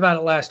talked about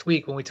it last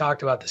week when we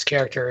talked about this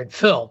character in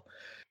film.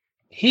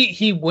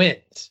 He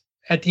wins.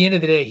 At the end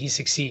of the day, he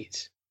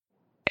succeeds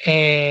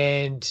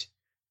and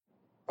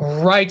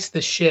rights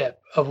the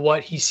ship of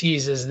what he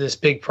sees as this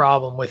big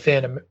problem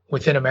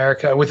within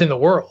America, within the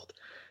world,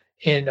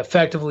 in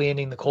effectively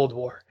ending the Cold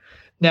War.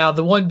 Now,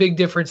 the one big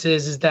difference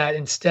is that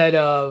instead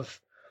of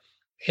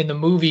in the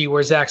movie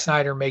where Zack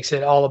Snyder makes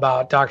it all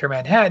about Dr.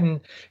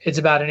 Manhattan, it's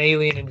about an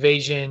alien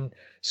invasion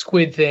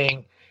squid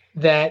thing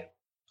that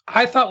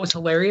I thought was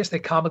hilarious that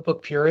comic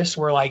book purists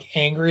were like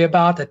angry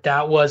about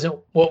that wasn't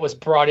what was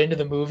brought into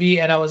the movie.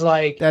 And I was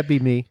like, that'd be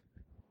me.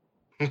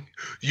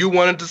 You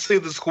wanted to see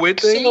the squid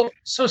thing?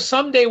 So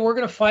someday we're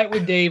going to fight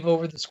with Dave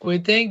over the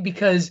squid thing,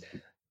 because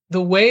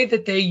the way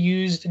that they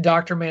used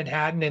Dr.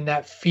 Manhattan and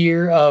that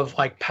fear of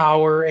like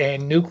power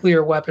and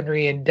nuclear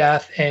weaponry and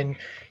death and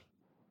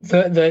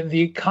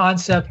the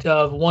concept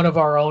of one of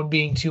our own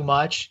being too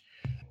much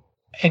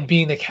and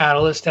being the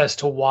catalyst as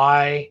to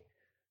why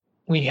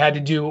we had to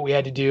do what we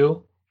had to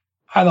do,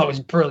 I thought was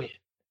brilliant.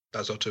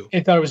 That's so too.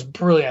 I thought it was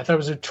brilliant. I thought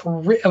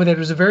it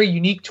was a very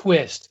unique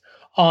twist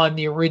on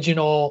the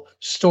original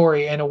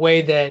story in a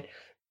way that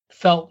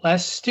felt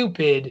less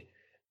stupid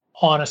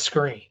on a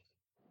screen.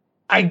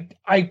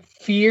 I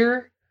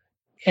fear,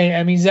 and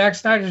I mean, Zack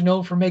Snyder's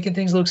known for making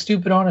things look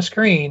stupid on a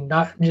screen.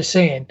 Just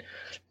saying.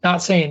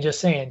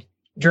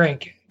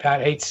 Drink.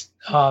 Pat hates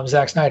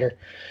Zack Snyder.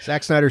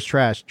 Zack Snyder's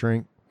trash.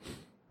 Drink.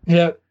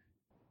 Yep.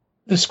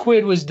 The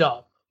squid was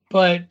dumb.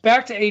 But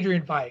back to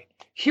Adrian Veidt.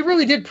 He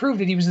really did prove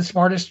that he was the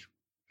smartest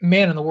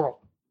man in the world.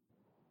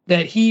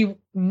 That he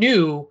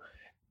knew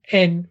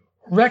and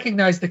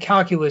recognized the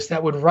calculus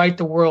that would right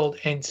the world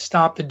and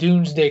stop the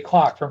doomsday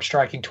clock from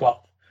striking 12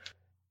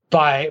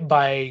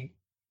 by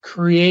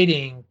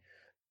creating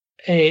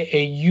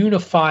a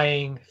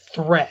unifying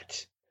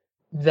threat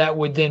that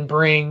would then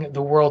bring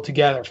the world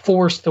together,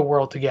 force the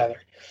world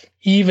together,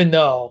 even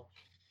though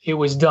it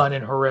was done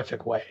in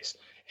horrific ways.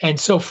 And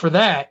so for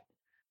that,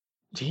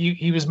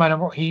 he was my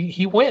number.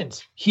 He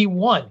wins. He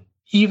won.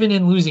 Even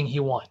in losing, he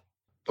won.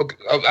 Okay,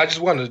 I just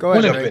wanted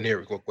to jump in here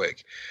real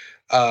quick,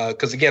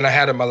 because again, I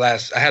had him in our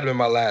last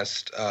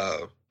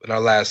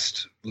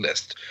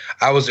list.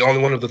 I was the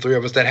only one of the three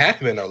of us that had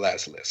him in our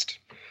last list.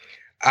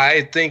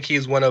 I think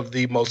he's one of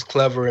the most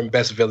clever and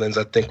best villains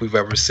I think we've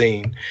ever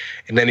seen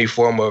in any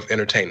form of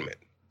entertainment.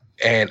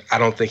 And I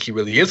don't think he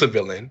really is a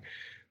villain,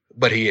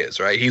 but he is,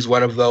 right? He's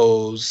one of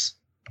those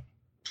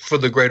for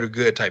the greater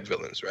good type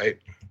villains, right?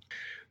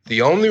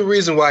 The only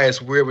reason why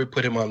it's weird we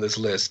put him on this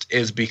list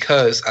is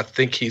because I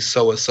think he's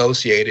so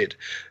associated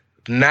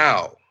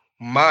now,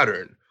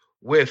 modern,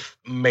 with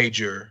the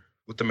major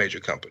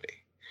company.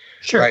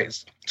 Sure.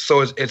 Right.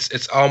 So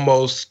it's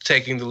almost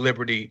taking the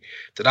liberty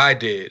that I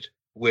did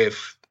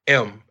with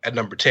M at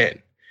number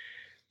 10.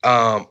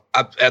 I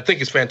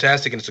think it's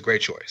fantastic and it's a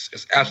great choice.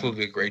 It's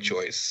absolutely a great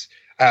choice.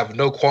 I have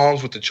no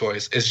qualms with the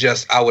choice. It's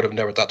just I would have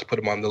never thought to put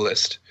him on the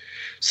list.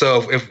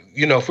 So if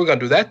we're gonna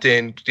do that,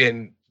 then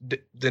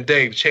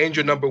Dave, change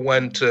your number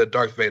 1 to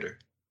Darth Vader.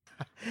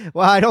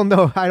 Well, I don't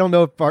know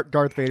if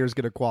Darth Vader is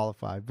going to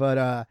qualify,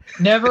 but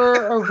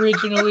never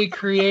originally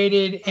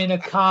created in a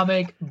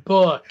comic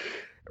book.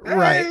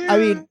 Right. I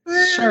mean,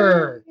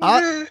 sure.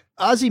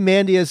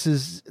 Ozymandias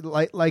is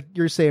like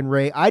you're saying,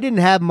 Ray. I didn't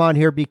have him on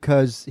here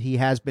because he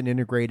has been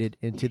integrated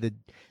into the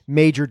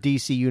major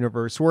DC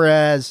universe,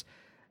 whereas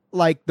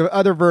like the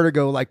other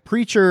Vertigo, like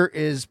Preacher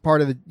is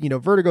part of the,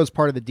 Vertigo's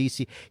part of the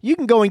DC. You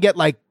can go and get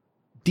like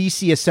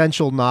DC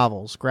Essential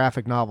novels,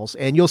 graphic novels,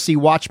 and you'll see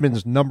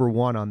Watchmen's number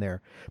 1 on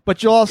there.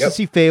 But you'll also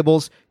see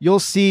Fables. You'll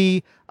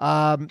see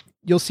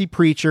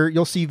Preacher.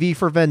 You'll see V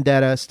for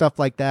Vendetta, stuff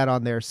like that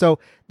on there. So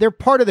they're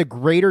part of the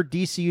greater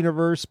DC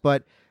universe.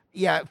 But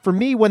yeah, for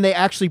me, when they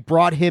actually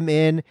brought him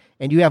in,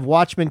 and you have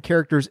Watchmen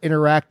characters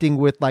interacting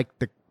with like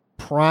the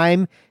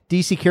prime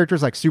DC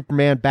characters like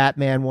Superman,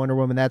 Batman, Wonder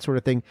Woman, that sort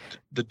of thing.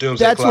 The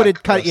Doomsday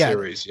Clock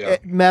series,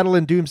 Metal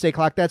and Doomsday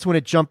Clock. That's when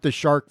it jumped the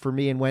shark for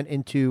me and went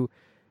into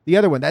the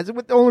other one. That's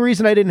the only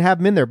reason I didn't have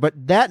him in there.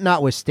 But that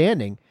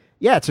notwithstanding,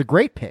 yeah, it's a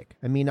great pick.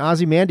 I mean,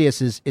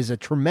 Ozymandias is a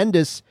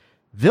tremendous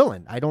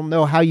villain. I don't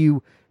know how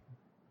you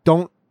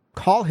don't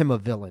call him a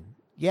villain.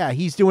 Yeah,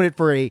 he's doing it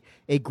for a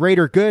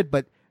greater good,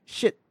 but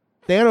shit,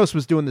 Thanos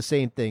was doing the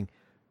same thing.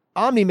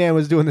 Omni-Man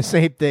was doing the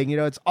same thing.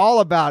 It's all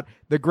about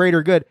the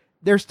greater good.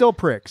 They're still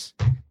pricks.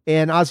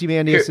 And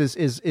Ozymandias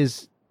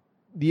is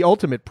the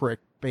ultimate prick,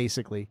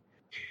 basically.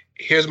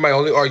 Here's my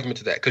only argument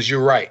to that, because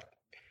you're right.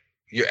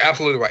 You're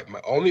absolutely right. My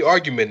only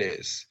argument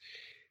is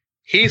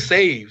he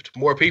saved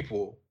more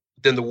people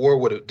than the war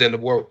would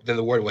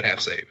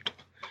have saved.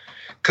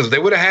 Because if they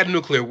would have had a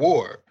nuclear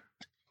war,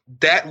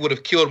 that would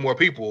have killed more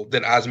people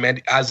than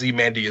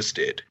Ozymandias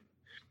did.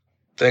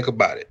 Think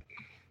about it.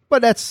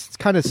 But that's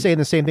kind of saying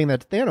the same thing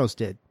that Thanos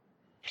did.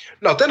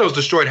 No, Thanos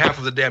destroyed half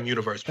of the damn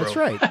universe, bro. That's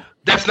right.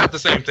 That's not the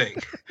same thing.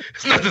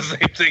 It's not the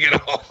same thing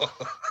at all.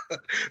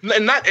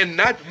 and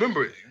not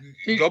remember.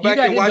 Go back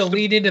and watch. You got him to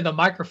lean into the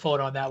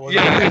microphone on that one.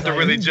 Yeah, I have to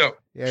really jump.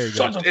 There you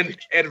go.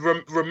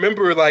 And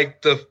remember,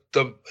 like the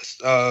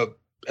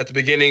at the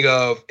beginning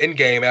of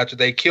Endgame, after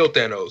they killed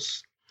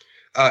Thanos,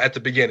 at the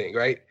beginning,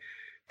 right?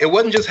 It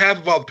wasn't just half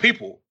of all the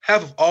people,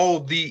 half of all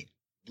the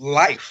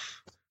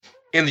life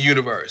in the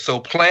universe. So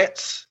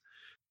plants,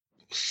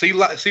 sea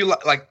life,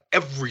 like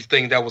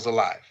everything that was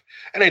alive.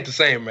 It ain't the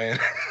same, man.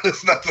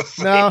 It's not the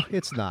same. No,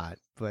 it's not.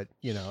 But,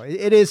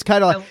 it is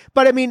kind of like,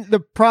 but I mean,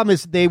 the problem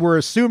is they were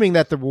assuming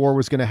that the war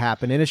was going to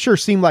happen, and it sure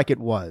seemed like it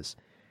was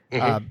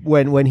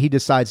when he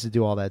decides to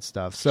do all that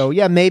stuff. So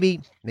yeah, maybe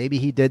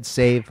he did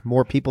save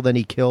more people than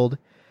he killed.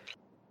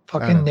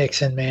 Fucking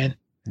Nixon, man.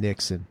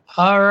 Nixon.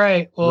 All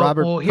right.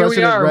 Well, here President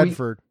we are.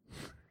 Redford.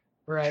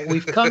 Right.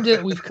 We've come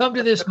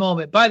to this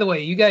moment. By the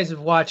way, you guys have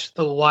watched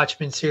the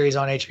Watchmen series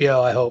on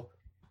HBO, I hope.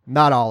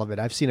 Not all of it.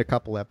 I've seen a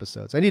couple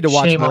episodes. I need to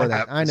watch more of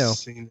that. I know.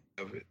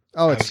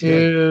 Oh, it's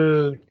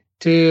good.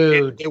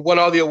 Dude. It won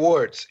all the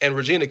awards, and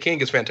Regina King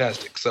is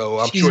fantastic.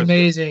 So she's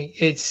amazing.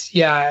 It's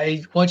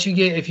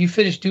if you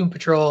finish Doom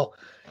Patrol,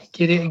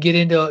 get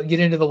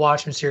into the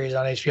Watchmen series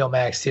on HBO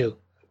Max too.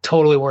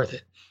 Totally worth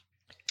it.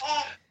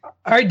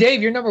 All right,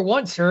 Dave, you're number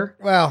one, sir.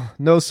 Well,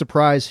 no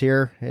surprise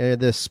here.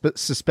 The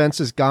suspense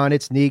is gone.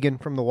 It's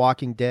Negan from The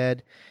Walking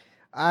Dead.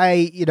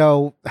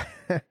 What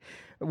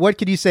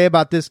can you say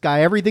about this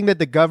guy? Everything that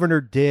the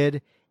governor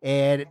did,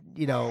 and,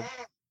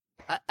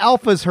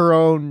 Alpha's her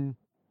own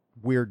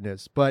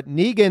weirdness. But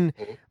Negan,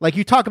 like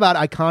you talk about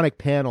iconic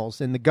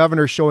panels, and the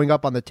governor showing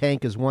up on the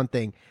tank is one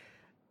thing.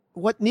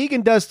 What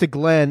Negan does to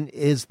Glenn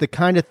is the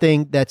kind of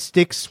thing that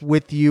sticks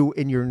with you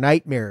in your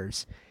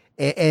nightmares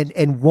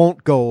and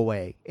won't go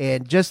away.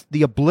 And just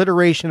the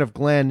obliteration of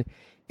Glenn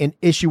in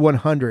issue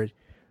 100.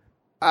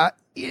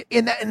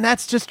 And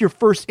that's just your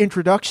first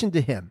introduction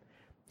to him.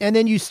 And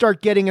then you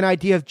start getting an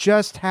idea of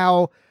just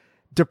how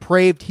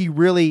depraved he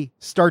really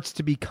starts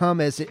to become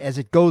as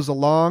it goes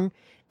along.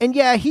 And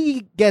yeah,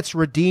 he gets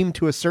redeemed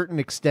to a certain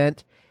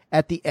extent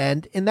at the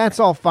end, and that's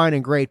all fine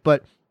and great.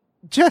 But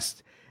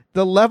just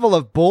the level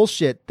of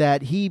bullshit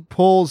that he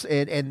pulls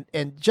and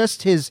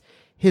just his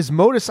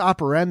modus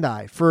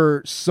operandi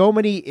for so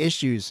many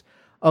issues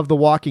of The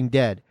Walking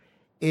Dead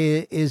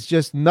is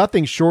just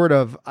nothing short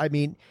of,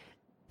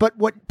 but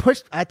what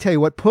puts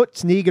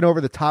Negan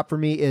over the top for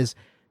me is,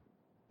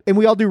 and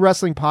we all do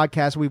wrestling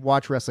podcasts, we've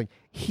watched wrestling,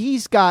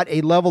 he's got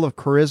a level of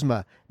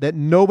charisma that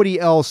nobody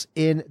else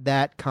in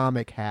that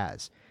comic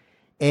has.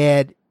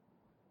 And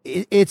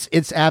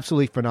it's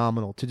absolutely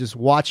phenomenal to just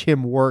watch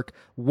him work,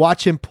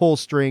 watch him pull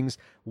strings,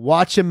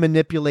 watch him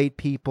manipulate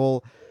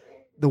people.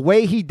 The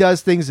way he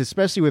does things,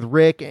 especially with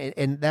Rick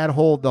and the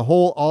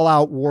whole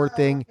all-out war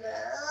thing,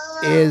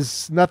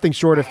 is nothing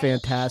short of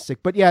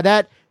fantastic. But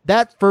yeah,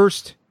 that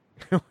first,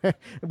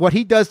 what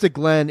he does to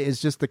Glenn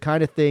is just the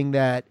kind of thing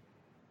that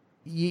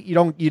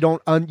you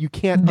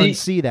can't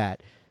unsee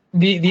that.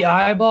 The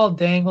eyeball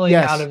dangling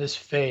out of his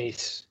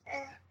face.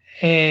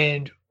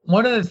 And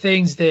one of the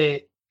things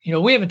that,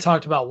 we haven't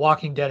talked about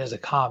Walking Dead as a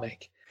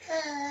comic.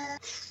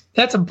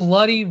 That's a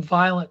bloody,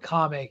 violent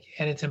comic,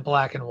 and it's in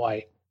black and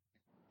white.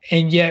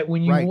 And yet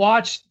when you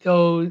watch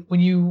those, when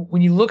you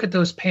look at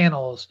those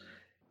panels,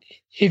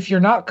 if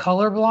you're not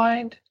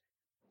colorblind,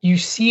 you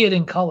see it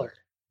in color.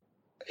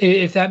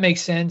 If that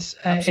makes sense.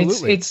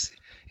 Absolutely. It's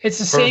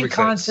the same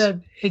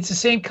concept. It's the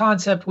same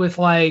concept with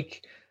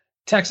like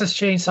Texas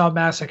Chainsaw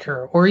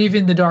Massacre or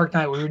even The Dark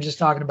Knight we were just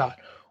talking about,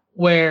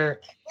 where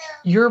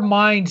your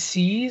mind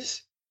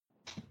sees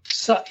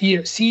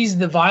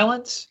the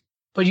violence,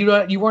 but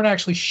you weren't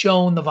actually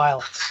shown the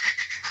violence.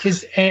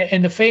 Because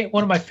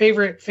one of my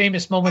favorite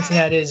famous moments in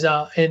that is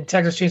in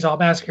Texas Chainsaw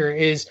Massacre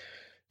is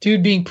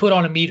dude being put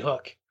on a meat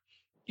hook.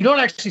 You don't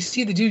actually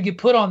see the dude get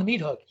put on the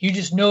meat hook. You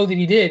just know that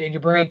he did, and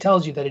your brain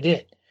tells you that it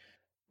did.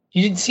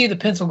 You didn't see the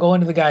pencil go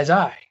into the guy's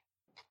eye,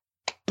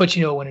 but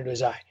you know it went into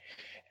his eye.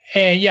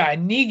 And yeah,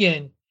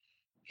 Negan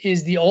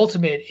is the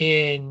ultimate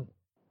in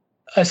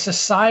a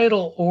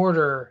societal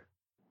order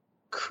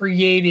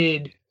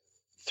created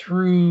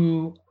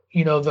through,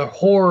 the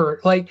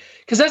horror,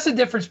 because that's the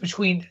difference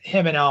between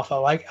him and Alpha.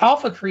 Like,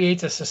 Alpha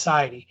creates a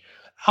society.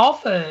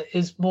 Alpha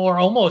is more,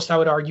 almost, I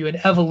would argue, an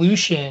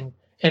evolution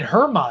in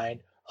her mind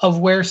of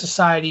where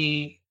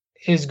society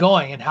is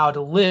going and how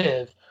to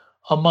live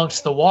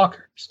amongst the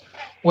walkers.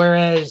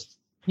 Whereas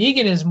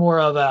Negan is more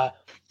of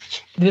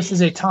this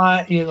is a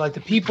time, like the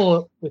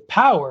people with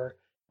power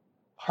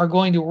are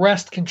going to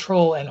wrest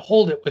control and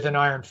hold it with an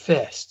iron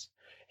fist.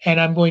 And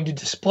I'm going to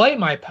display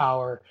my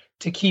power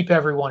to keep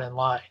everyone in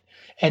line.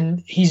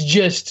 And he's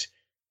just,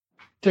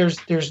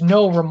 there's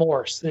no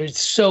remorse. It's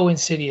so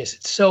insidious.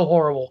 It's so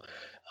horrible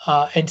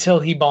until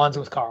he bonds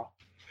with Carl.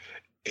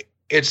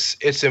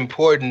 It's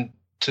important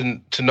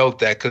to note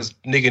that, because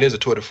Negan is a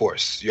tour de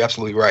force. You're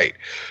absolutely right.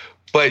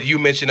 But you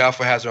mentioned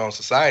Alpha has her own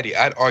society.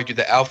 I'd argue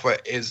that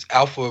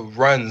Alpha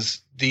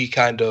runs the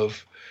kind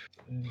of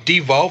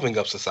devolving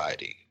of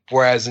society,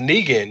 whereas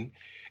Negan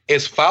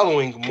is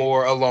following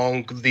more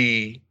along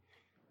the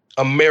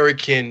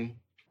American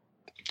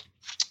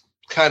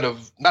kind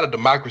of, not a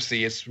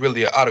democracy, it's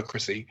really an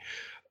autocracy,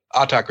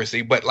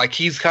 but like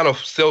he's kind of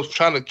still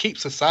trying to keep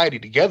society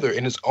together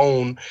in his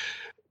own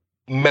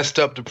messed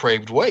up,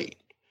 depraved way.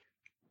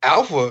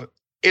 Alpha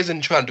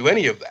isn't trying to do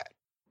any of that.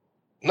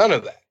 None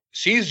of that.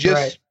 She's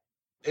just,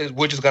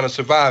 we're just going to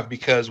survive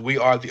because we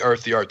are the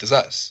earth is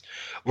us.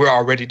 We're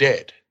already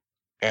dead.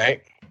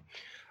 Right?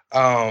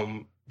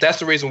 That's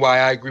the reason why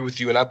I agree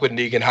with you, and I put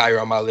Negan higher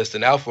on my list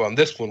than Alpha on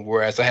this one,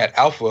 whereas I had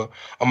Alpha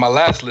on my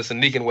last list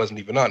and Negan wasn't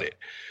even on it.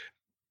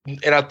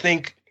 And I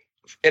think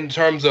in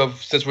terms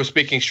of, since we're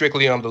speaking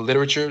strictly on the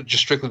literature,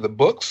 just strictly the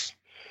books,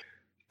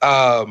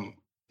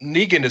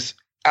 Negan is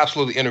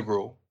absolutely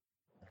integral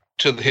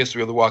to the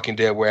history of The Walking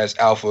Dead, whereas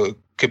Alpha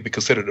could be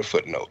considered a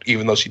footnote,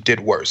 even though she did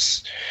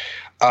worse.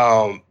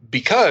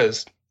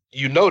 Because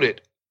you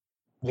noted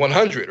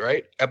 100,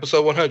 right?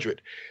 Episode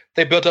 100.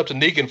 They built up to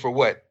Negan for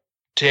what?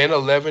 10,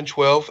 11,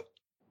 12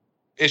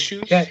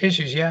 issues? Yeah,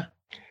 issues, yeah.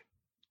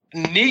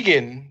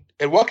 Negan,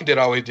 and Walking Dead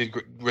always did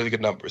really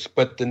good numbers,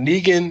 but the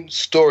Negan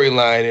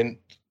storyline and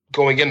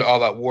going into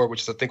All Out War,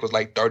 which I think was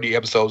like 30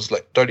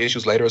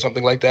 issues later or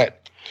something like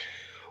that,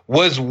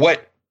 was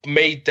what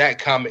made that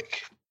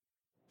comic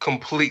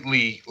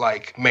completely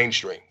like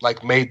mainstream,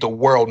 like made the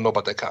world know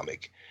about that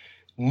comic.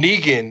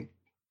 Negan,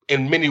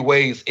 in many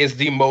ways, is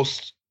the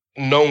most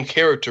known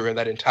character in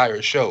that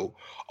entire show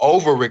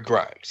over Rick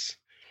Grimes,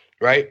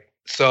 right?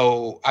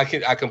 So I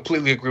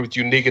completely agree with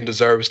you. Negan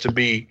deserves to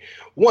be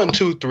 1,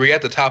 2, 3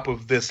 at the top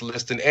of this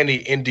list in any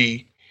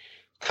indie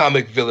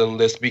comic villain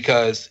list,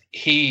 because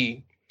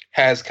he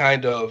has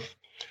kind of,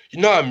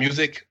 in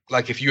music,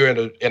 like if you're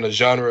in a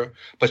genre,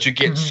 but you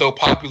get so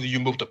popular you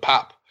move to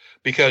pop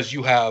because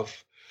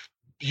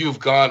you've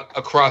gone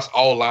across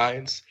all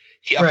lines.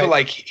 I feel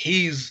like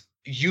he's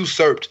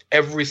usurped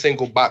every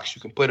single box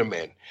you can put him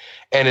in,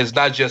 and it's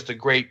not just a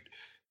great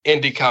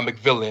indie comic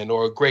villain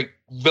or a great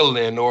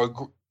villain or a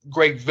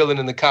great villain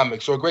in the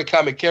comics or a great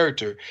comic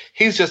character.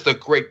 He's just a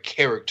great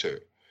character,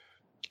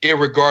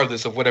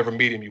 irregardless of whatever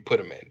medium you put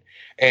him in.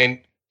 And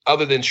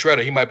other than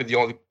Shredder, he might be the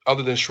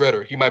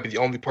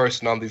only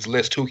person on these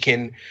lists who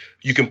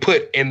you can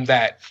put in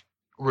that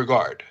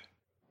regard.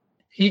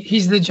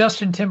 He's the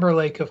Justin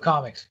Timberlake of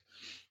comics.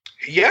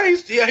 Yeah,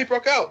 he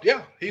broke out.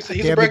 Yeah, he's a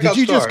breakout star. Did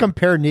you just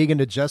compare Negan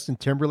to Justin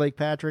Timberlake,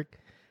 Patrick?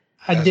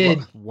 I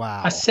did.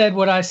 Wow. I said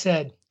what I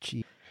said.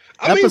 Gee.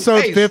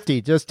 Episode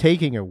 50, just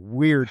taking a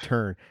weird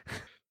turn.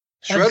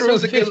 Shredder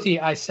is 50.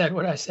 I said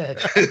what I said.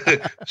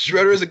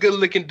 Shredder is a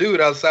good-looking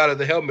dude outside of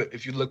the helmet.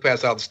 If you look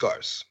past all the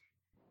scars.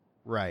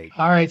 Right.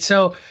 All right.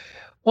 So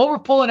what we're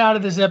pulling out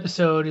of this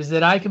episode is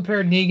that I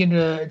compared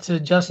Negan to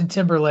Justin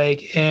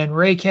Timberlake, and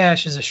Ray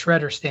Cash is a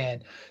Shredder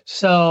stan.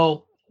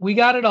 So we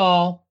got it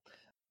all.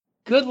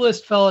 Good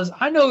list, fellas.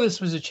 I know this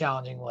was a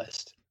challenging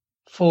list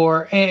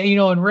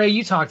and Ray,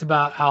 you talked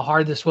about how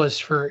hard this was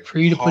for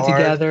you to put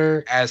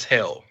together. As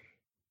hell.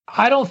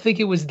 I don't think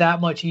it was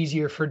that much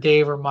easier for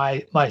Dave or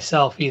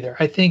myself either.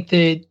 I think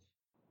that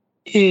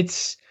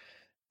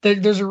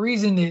there's a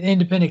reason that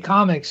independent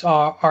comics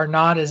are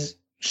not as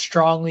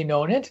strongly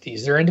known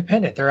entities. They're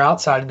independent. They're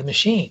outside of the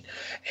machine.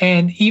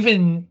 And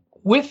even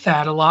with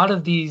that, a lot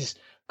of these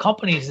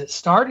companies that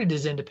started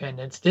as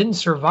independents didn't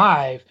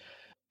survive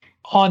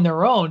on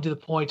their own to the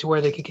point to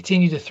where they could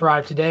continue to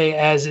thrive today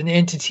as an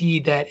entity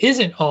that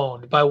isn't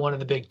owned by one of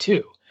the big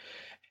two.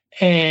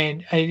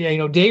 And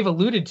Dave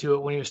alluded to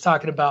it when he was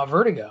talking about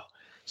Vertigo.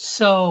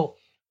 So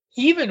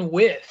even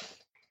with,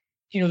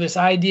 this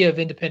idea of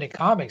independent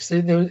comics,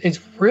 it's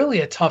really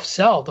a tough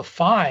sell to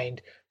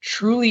find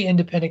truly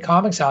independent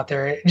comics out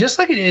there, just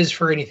like it is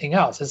for anything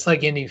else. It's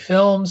like indie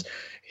films.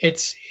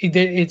 It's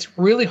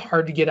really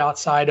hard to get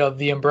outside of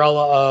the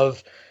umbrella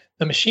of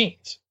the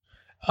machines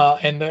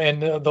and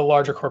the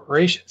larger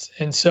corporations.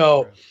 And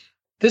so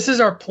this is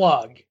our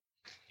plug.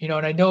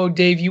 And I know,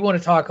 Dave, you want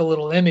to talk a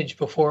little Image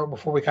before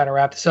we kind of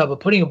wrap this up, but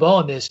putting a bow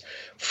on this,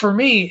 for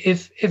me,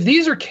 if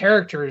these are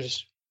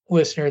characters,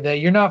 listener, that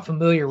you're not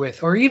familiar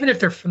with, or even if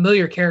they're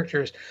familiar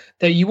characters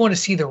that you want to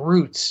see the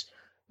roots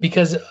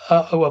because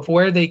of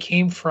where they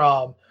came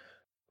from,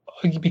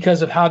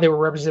 because of how they were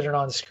represented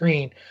on the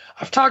screen,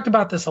 I've talked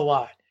about this a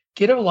lot.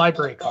 Get a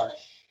library card.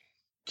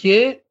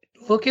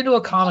 Look into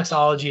a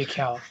Comixology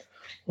account.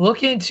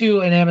 Look into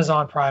an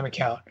Amazon Prime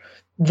account.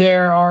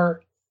 There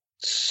are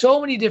so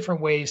many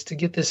different ways to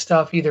get this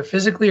stuff either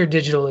physically or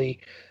digitally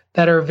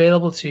that are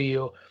available to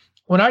you.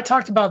 When I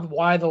talked about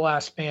Why the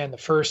Last Man, the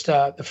first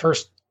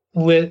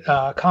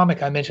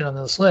comic I mentioned on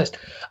this list,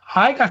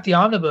 I got the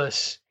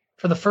omnibus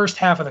for the first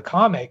half of the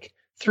comic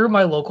through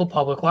my local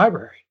public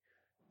library.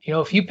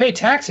 If you pay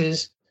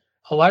taxes,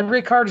 a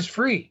library card is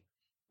free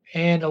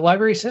and a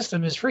library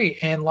system is free,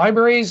 and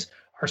libraries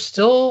are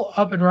still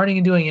up and running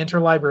and doing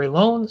interlibrary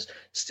loans,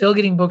 still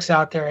getting books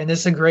out there. And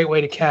this is a great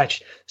way to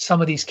catch some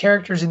of these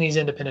characters in these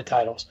independent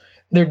titles.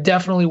 They're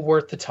definitely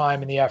worth the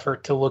time and the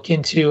effort to look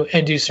into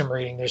and do some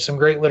reading. There's some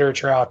great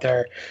literature out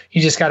there.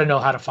 You just got to know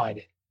how to find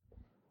it.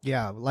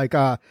 Yeah.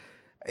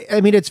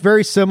 It's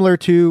very similar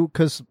to,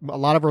 because a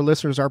lot of our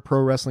listeners are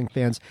pro wrestling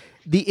fans,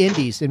 the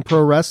indies in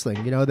pro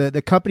wrestling,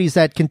 the companies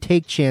that can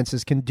take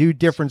chances, can do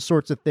different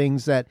sorts of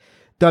things that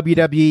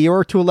WWE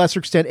or to a lesser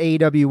extent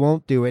AEW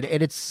won't do it.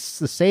 And it's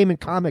the same in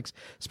comics,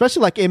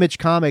 especially like Image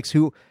Comics,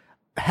 who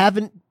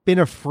haven't been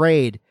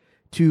afraid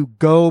to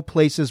go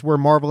places where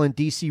Marvel and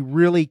DC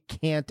really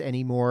can't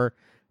anymore,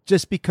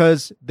 just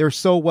because they're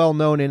so well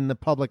known in the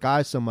public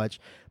eye so much.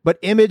 But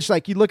Image,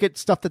 like you look at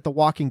stuff that The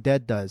Walking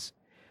Dead does,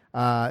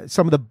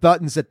 some of the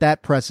buttons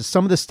that presses,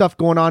 some of the stuff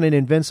going on in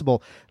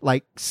Invincible,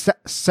 like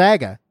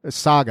Saga,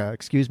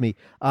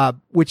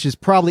 which is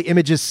probably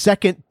Image's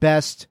second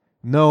best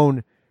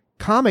known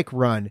comic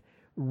run,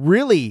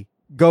 really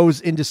goes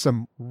into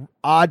some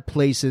odd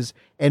places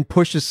and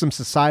pushes some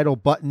societal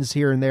buttons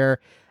here and there.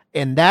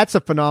 And that's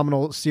a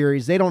phenomenal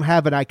series. They don't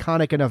have an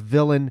iconic enough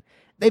villain.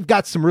 They've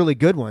got some really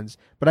good ones,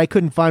 but I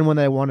couldn't find one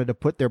that I wanted to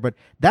put there. But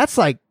that's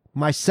like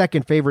my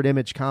second favorite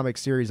Image comic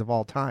series of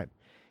all time.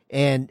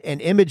 And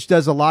Image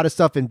does a lot of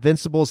stuff.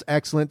 Invincible's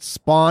excellent.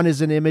 Spawn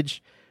is an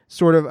Image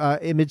sort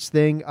of Image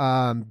thing.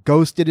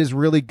 Ghosted is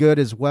really good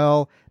as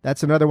well.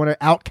 That's another one.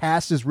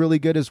 Outcast is really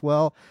good as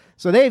well.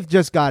 So they've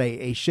just got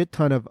a shit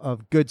ton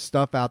of good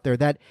stuff out there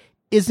that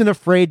isn't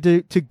afraid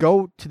to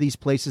go to these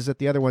places that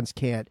the other ones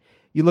can't.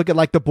 you look at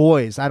like The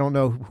Boys. I don't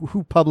know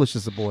who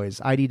publishes The Boys,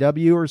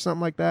 IDW or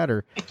something like that,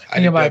 or I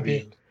think it might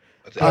be.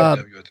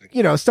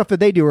 You know, stuff that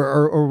they do,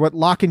 or what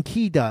Lock and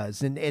Key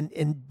does,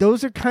 and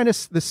those are kind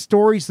of the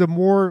stories. The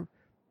more,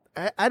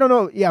 I don't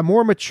know,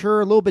 more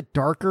mature, a little bit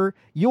darker.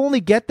 You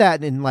only get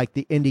that in like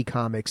the indie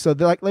comics. So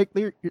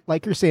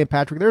like you're saying,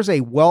 Patrick, there's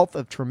a wealth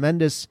of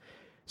tremendous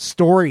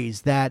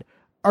stories that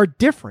are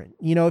different.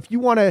 You know, if you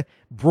want to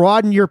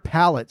broaden your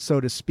palette, so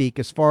to speak,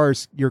 as far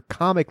as your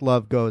comic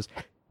love goes,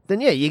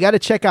 then you got to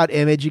check out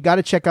Image, you got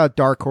to check out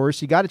Dark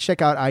Horse, you got to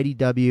check out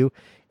IDW,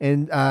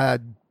 and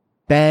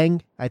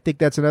Bang, I think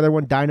that's another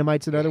one.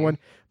 Dynamite's another one.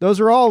 Those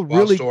are all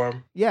really,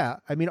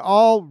 I mean,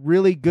 all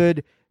really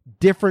good,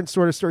 different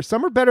sort of stories.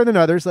 Some are better than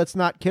others. Let's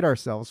not kid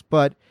ourselves.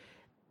 But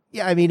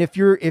yeah, I mean, if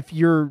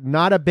you're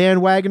not a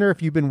bandwagoner,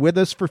 if you've been with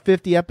us for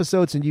 50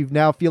 episodes and you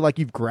now feel like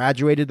you've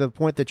graduated to the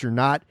point that you're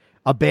not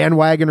a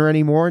bandwagoner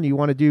anymore and you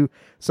want to do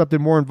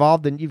something more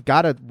involved, then you've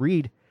got to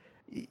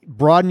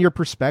broaden your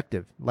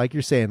perspective. Like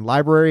you're saying,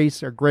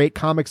 libraries are great.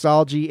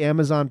 Comixology,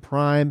 Amazon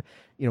Prime,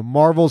 you know,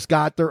 Marvel's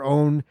got their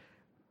own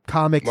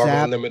comics Marvel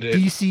app. Unlimited.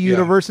 DC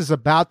Universe is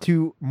about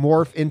to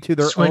morph into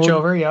their Switch own.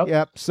 over, yep.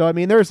 Yep. So, I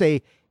mean, there's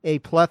a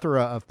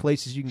plethora of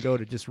places you can go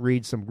to just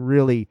read some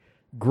really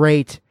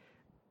great,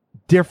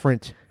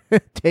 different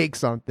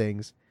takes on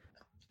things.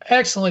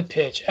 Excellent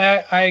pitch.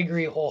 I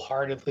agree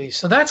wholeheartedly.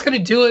 So that's going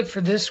to do it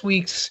for this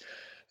week's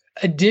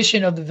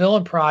edition of the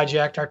Villain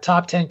Project, our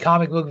top 10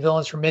 comic book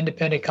villains from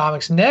independent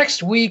comics.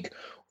 Next week,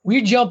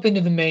 we jump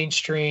into the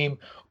mainstream.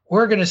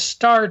 We're going to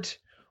start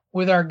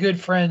with our good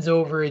friends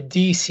over at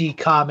DC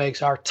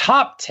Comics, our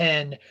top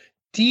 10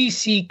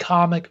 DC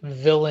comic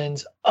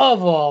villains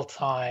of all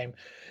time.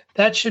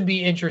 That should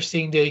be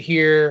interesting to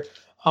hear.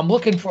 I'm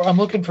looking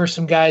for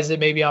some guys that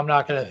maybe I'm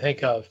not going to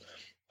think of,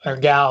 or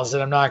gals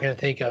that I'm not going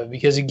to think of,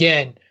 because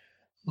again,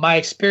 my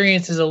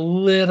experience is a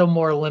little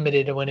more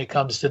limited when it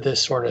comes to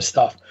this sort of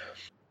stuff.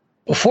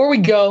 Before we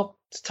go,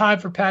 it's time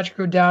for Patrick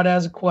O'Dowd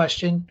has a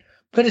question.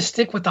 I'm going to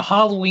stick with the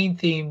Halloween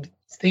theme.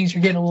 Things are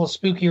getting a little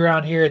spooky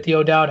around here at the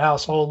O'Dowd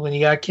household. When you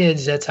got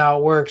kids, that's how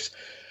it works.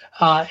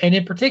 And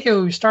in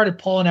particular, we started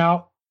pulling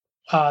out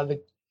the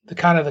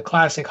kind of the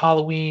classic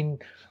Halloween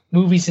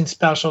movies and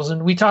specials.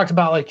 And we talked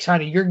about like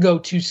kind of your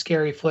go-to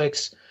scary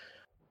flicks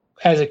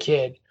as a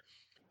kid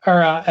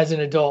or as an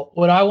adult.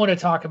 What I want to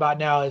talk about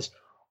now is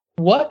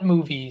what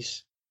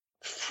movies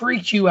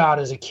freaked you out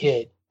as a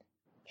kid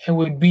and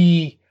would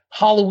be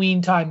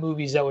Halloween time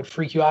movies that would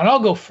freak you out. And I'll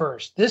go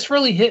first. This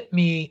really hit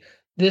me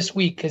this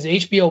week because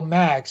HBO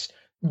Max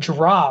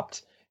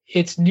dropped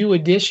its new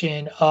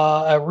edition,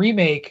 a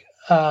remake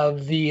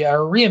of the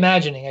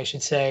reimagining, I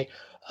should say,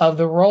 of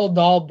the Roald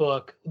Dahl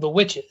book, The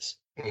Witches.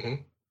 Mm-hmm.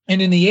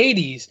 And in the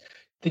 80s,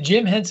 the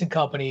Jim Henson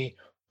Company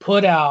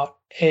put out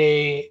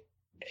a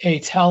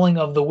telling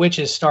of The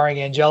Witches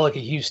starring Angelica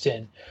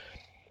Houston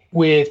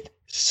with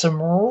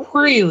some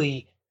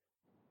really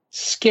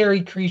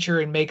scary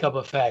creature and makeup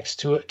effects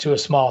to a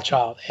small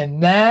child.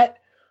 And that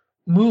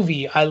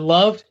movie I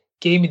loved,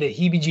 gave me the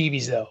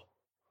heebie-jeebies though.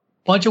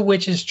 Bunch of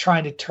witches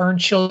trying to turn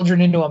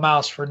children into a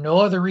mouse for no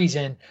other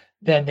reason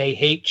than they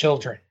hate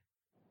children.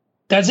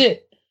 That's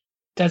it.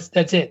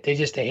 That's it. They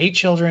hate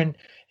children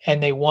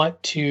and they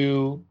want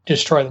to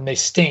destroy them. They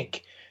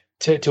stink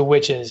to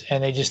witches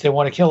and they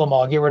want to kill them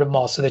all, get rid of them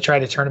all. So they try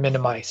to turn them into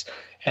mice.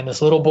 And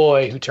this little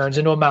boy who turns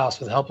into a mouse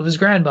with the help of his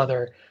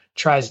grandmother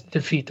tries to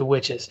defeat the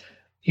witches.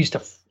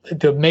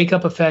 The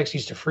makeup effects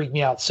used to freak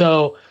me out.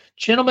 So,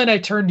 gentlemen, I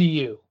turn to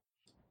you.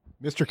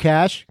 Mr.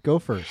 Cash, go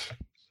first.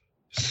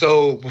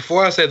 So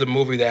before I say the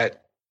movie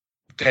that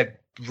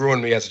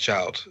ruined me as a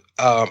child,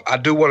 I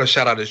do want to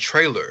shout out the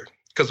trailer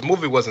because the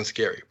movie wasn't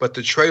scary, but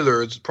the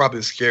trailer is probably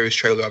the scariest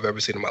trailer I've ever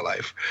seen in my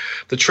life.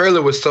 The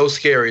trailer was so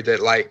scary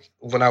that like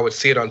when I would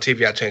see it on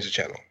TV, I'd change the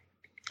channel.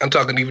 I'm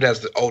talking even as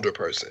the older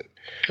person.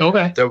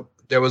 Okay.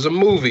 There was a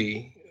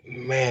movie,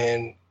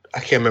 man, I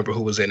can't remember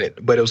who was in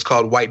it, but it was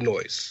called White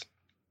Noise.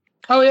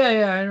 Oh yeah,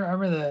 I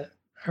remember that.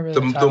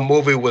 The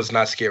movie was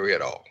not scary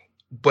at all,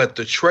 but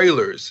the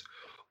trailers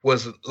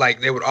was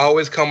like they would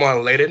always come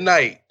on late at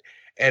night,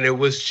 and it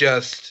was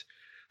just,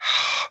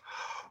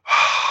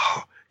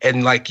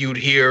 and like you'd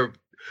hear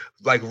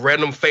like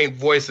random faint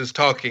voices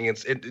talking, and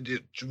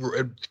it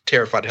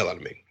terrified the hell out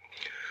of me.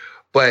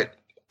 But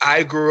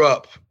I grew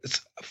up.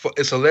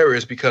 It's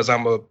hilarious because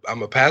I'm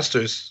a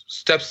pastor's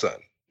stepson.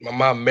 My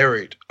mom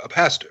married a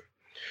pastor,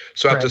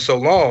 so after so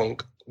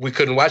long, we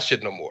couldn't watch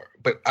it no more.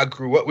 But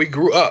we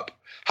grew up.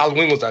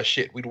 Halloween was our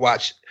shit.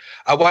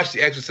 I watched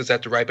The Exorcist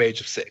at the ripe age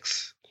of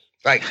 6.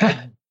 Like,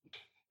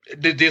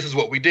 this is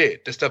what we did.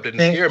 This stuff didn't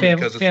scare me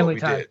because it's what we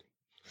did.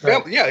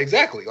 Right. Yeah,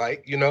 exactly.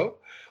 Like, you know,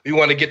 we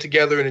want to get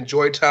together and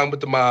enjoy time with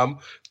the mom,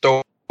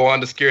 throw on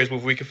the scariest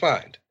movie we could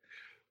find.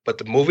 But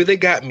the movie that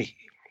got me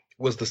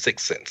was The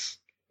Sixth Sense.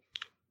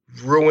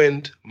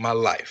 Ruined my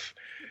life.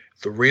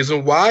 The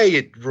reason why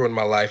it ruined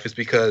my life is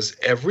because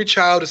every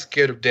child is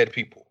scared of dead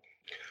people.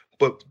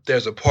 But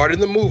there's a part in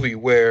the movie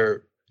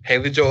where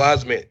Haley Joel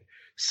Osment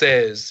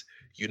says,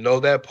 you know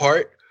that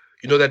part?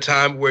 You know that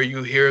time where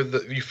you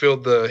feel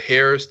the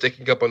hair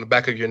sticking up on the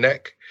back of your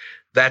neck?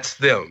 That's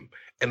them.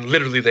 And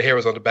literally the hair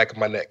was on the back of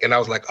my neck. And I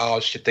was like, oh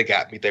shit, they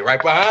got me. They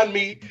right behind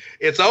me.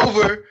 It's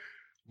over.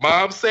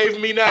 Mom, save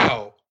me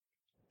now.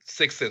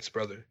 6th Sense,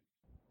 brother.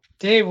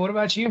 Dave, what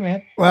about you,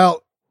 man?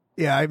 Well,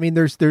 yeah, I mean,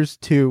 there's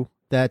two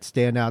that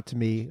stand out to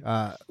me.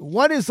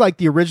 One is like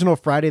the original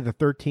Friday the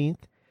 13th,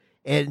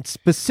 and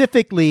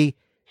specifically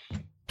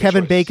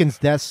Kevin Bacon's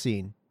death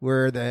scene,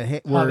 where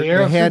the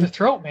arrow through the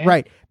throat, man.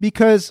 Right,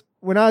 because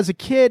when I was a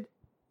kid,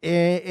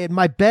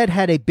 my bed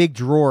had a big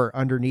drawer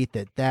underneath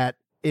it that,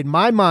 in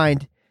my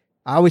mind,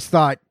 I always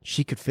thought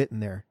she could fit in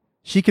there.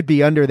 She could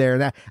be under there.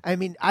 And I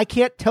mean, I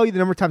can't tell you the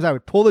number of times I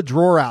would pull the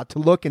drawer out to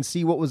look and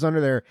see what was under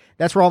there.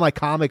 That's where all my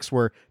comics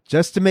were,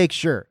 just to make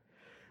sure.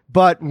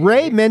 But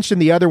Ray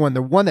mentioned the other one.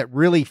 The one that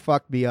really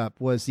fucked me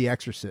up was The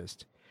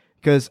Exorcist.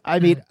 Because, I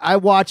mean, I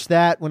watched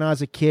that when I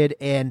was a kid,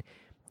 and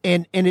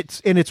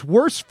it's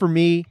worse for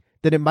me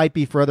than it might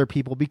be for other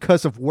people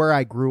because of where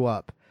I grew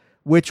up,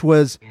 which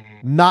was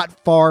not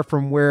far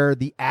from where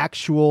the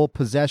actual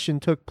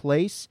possession took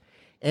place.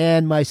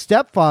 And my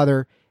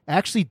stepfather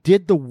actually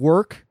did the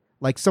work,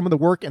 like some of the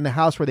work in the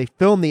house where they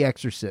filmed The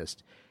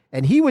Exorcist.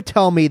 And he would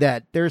tell me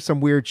that there's some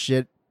weird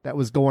shit that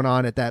was going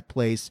on at that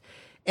place.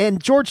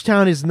 And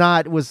Georgetown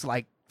was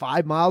like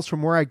 5 miles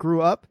from where I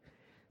grew up.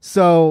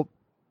 So,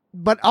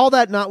 but all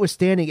that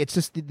notwithstanding, it's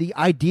just the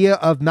idea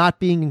of not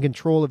being in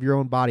control of your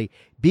own body,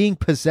 being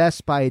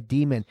possessed by a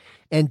demon,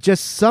 and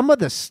just some of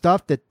the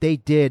stuff that they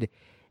did.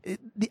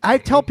 I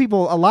tell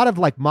people, a lot of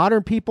like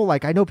modern people,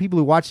 like I know people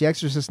who watch The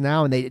Exorcist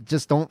now and they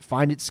just don't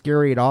find it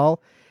scary at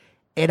all.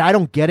 And I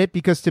don't get it,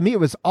 because to me, it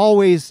was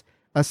always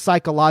a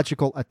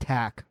psychological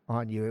attack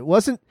on you. It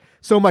wasn't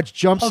so much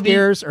jump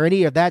scares or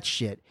any of that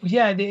shit.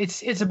 Yeah,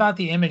 it's about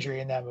the imagery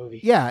in that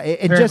movie. Yeah,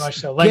 and very just much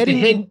so. Like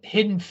the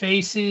hidden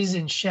faces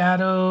and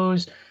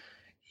shadows,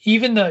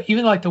 even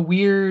like the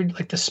weird,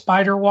 like the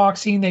spider walk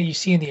scene that you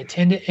see in the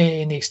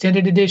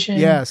extended edition.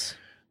 Yes,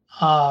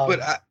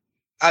 but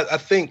I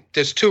think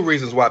there's two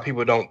reasons why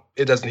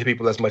it doesn't hit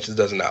people as much as it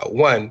does now.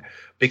 One,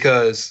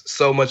 because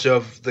so much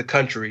of the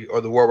country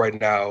or the world right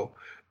now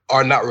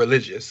are not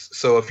religious.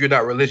 So if you're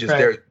not religious,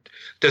 right,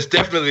 there's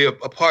definitely a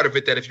part of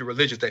it that if you're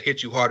religious, that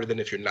hits you harder than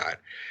if you're not.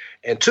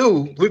 And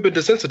two, we've been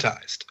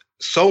desensitized.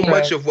 So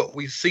much of what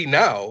we see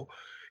now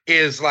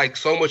is like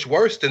so much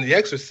worse than The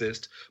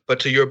Exorcist. But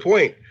to your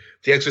point,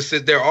 The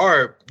Exorcist,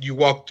 you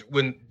walked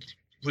when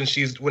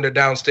they're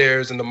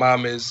downstairs and the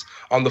mom is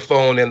on the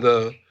phone in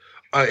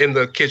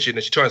the kitchen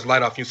and she turns the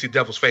light off and you see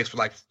Devil's face for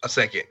like a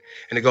second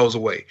and it goes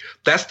away.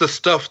 That's the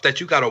stuff that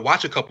you got to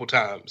watch a couple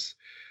times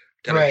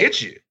that'll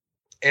hit you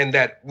and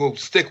that will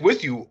stick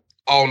with you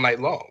all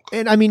night long.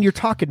 And I mean, you're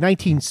talking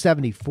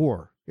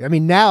 1974. I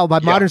mean, now by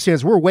modern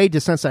standards, we're way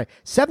desensitized.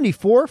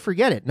 74,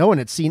 forget it. No one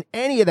had seen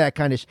any of that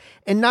kind of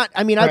and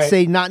I'd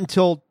say not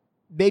until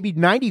maybe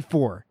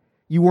 94,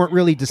 you weren't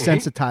really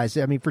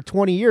desensitized. I mean, for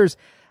 20 years,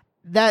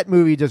 that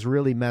movie just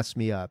really messed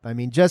me up. I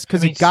mean, just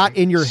because it got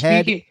in your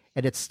head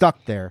and it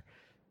stuck there.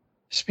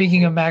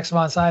 Speaking of Max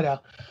von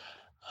Sydow.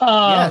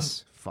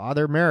 Yes,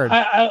 Father Merritt.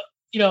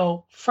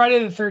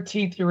 Friday the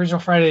 13th, the original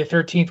Friday the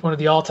 13th, one of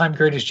the all-time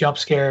greatest jump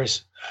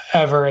scares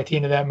ever at the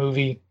end of that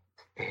movie.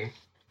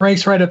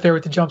 Ranks right up there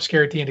with the jump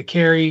scare at the end of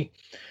Carrie,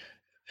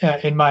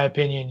 in my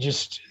opinion.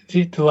 Just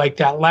like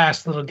that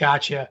last little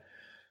gotcha.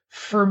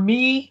 For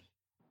me,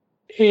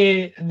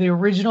 the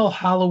original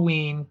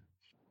Halloween,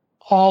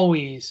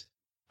 always,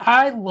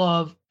 I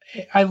love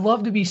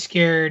to be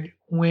scared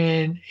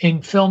when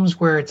in films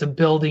where it's a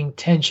building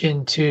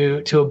tension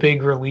to a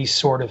big release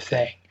sort of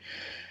thing.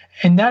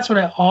 And that's what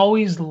I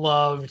always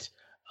loved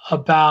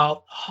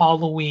about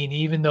Halloween,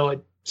 even though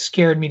it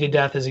scared me to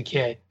death as a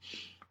kid.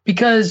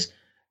 Because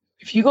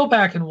if you go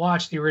back and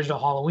watch the original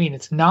Halloween,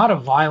 it's not a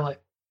violent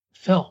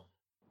film.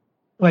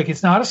 Like,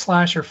 it's not a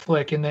slasher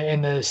flick in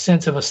the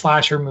sense of a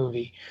slasher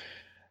movie.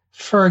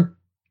 For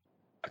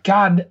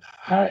an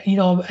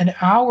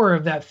hour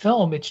of that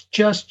film, it's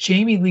just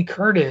Jamie Lee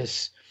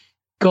Curtis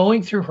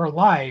going through her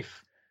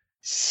life,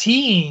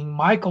 seeing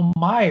Michael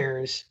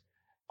Myers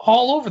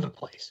all over the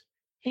place.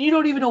 And you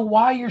don't even know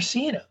why you're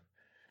seeing him.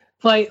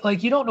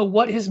 Like you don't know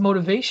what his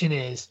motivation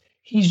is.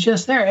 He's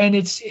just there. And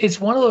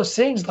it's one of those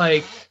things,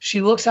 like,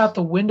 she looks out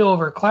the window of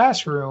her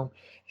classroom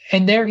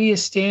and there he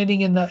is standing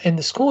in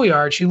the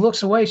schoolyard. She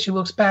looks away, she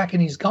looks back,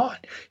 and he's gone.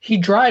 He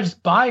drives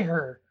by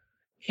her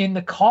in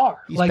the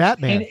car. He's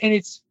Batman. And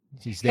it's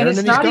he's there and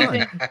it's not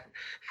even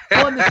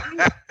well,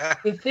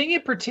 the thing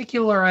in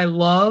particular I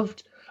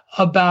loved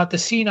about the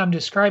scene I'm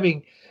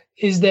describing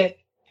is that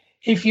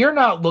if you're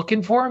not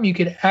looking for him, you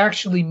could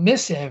actually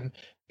miss him,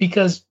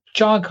 because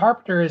John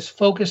Carpenter is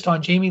focused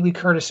on Jamie Lee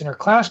Curtis and her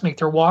classmate.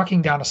 They're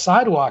walking down a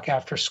sidewalk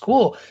after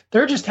school.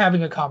 They're just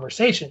having a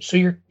conversation. So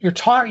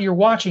you're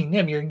watching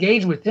them, you're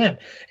engaged with them,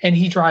 and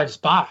he drives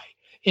by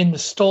in the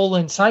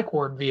stolen psych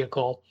ward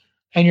vehicle,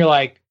 and you're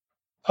like,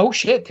 oh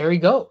shit, there he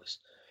goes.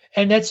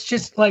 And that's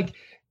just like,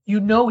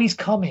 he's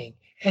coming,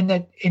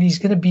 and he's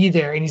going to be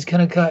there, and he's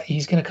going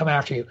to come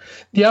after you.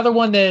 The other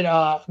one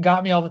that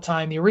got me all the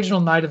time, the original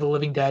Night of the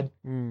Living Dead.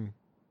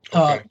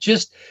 Okay.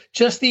 Just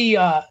the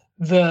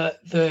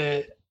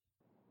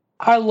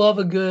I love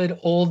a good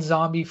old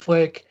zombie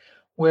flick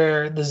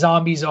where the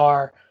zombies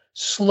are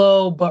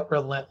slow but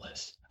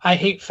relentless. I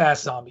hate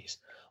fast zombies.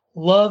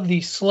 Love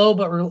the slow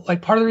but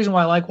like part of the reason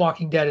why I like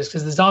Walking Dead is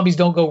because the zombies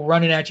don't go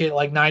running at you at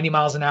like 90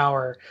 miles an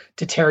hour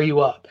to tear you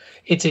up.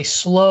 It's a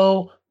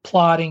slow,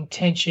 plodding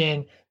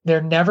tension.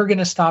 They're never going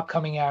to stop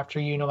coming after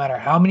you, no matter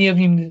how many of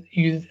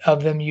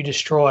them you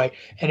destroy.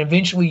 And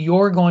eventually,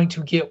 you're going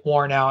to get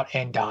worn out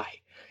and die.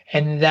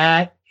 And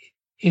that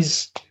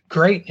is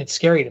great. It's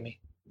scary to me.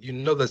 You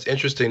know, that's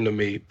interesting to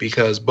me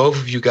because both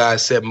of you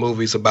guys said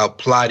movies about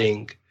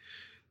plotting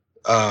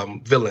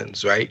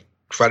villains, right?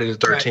 Friday the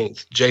 13th.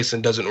 Right.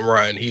 Jason doesn't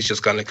run. He's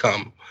just going to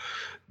come.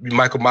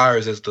 Michael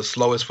Myers is the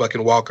slowest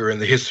fucking walker in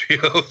the history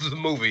of the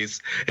movies.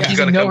 And he's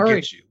going to come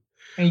get you.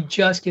 And he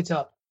just gets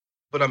up.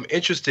 But I'm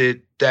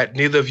interested that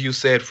neither of you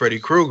said Freddy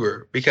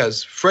Krueger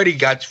because Freddy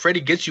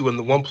gets you in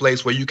the one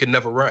place where you can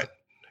never run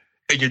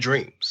in your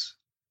dreams.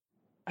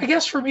 I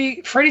guess for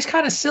me, Freddy's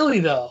kind of silly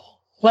though.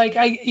 Like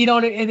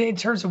in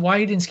terms of why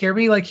he didn't scare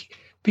me, like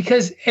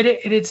because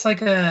it's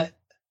like a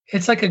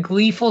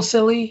gleeful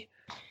silly,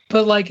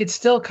 but like it's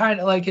still kind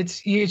of like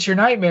it's your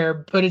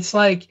nightmare, but it's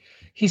like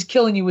he's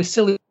killing you with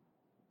silly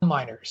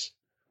minors.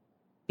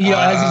 As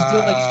he's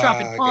doing, like he's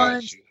dropping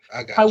puns.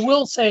 I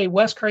will say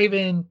Wes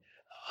Craven,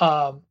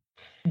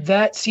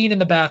 that scene in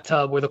the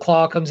bathtub where the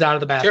claw comes out of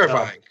the bathtub.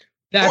 Terrifying.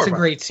 That's horrifying. A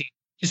great scene.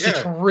 Just a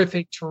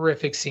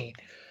terrific scene.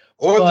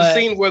 Or the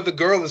scene where the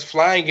girl is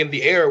flying in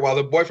the air while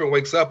the boyfriend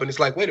wakes up and it's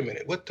like, wait a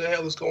minute, what the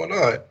hell is going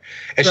on?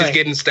 And she's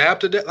getting stabbed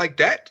to death like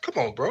that?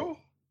 Come on, bro.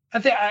 I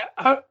think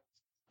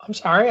I'm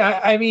sorry.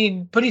 I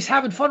mean, but he's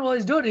having fun while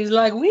he's doing it. He's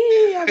like,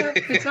 wee, I'm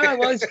having a good time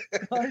while he's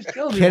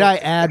killing me. Can I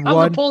add one? I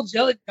would have pulled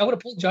Johnny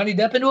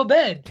Depp into a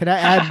bed. Can I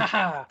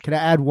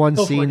add one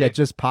scene that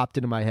just popped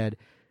into my head?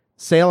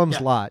 Salem's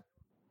Lot.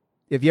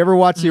 If you ever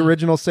watch the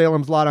original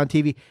Salem's Lot on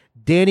TV,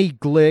 Danny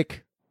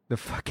Glick, the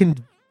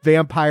fucking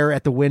vampire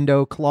at the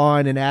window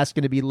clawing and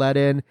asking to be let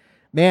in,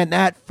 man,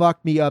 that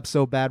fucked me up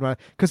so bad.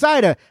 Because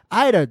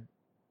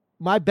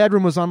my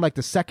bedroom was on like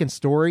the second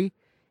story,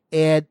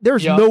 and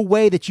there's no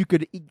way that you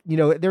could,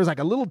 there was like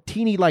a little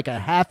teeny, like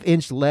a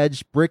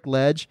 1/2-inch brick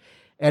ledge.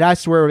 And I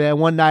swear, man,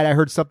 one night I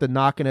heard something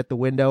knocking at the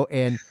window,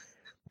 and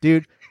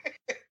dude,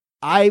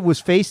 I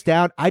was face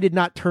down. I did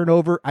not turn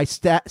over. I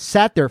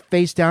sat there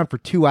face down for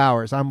 2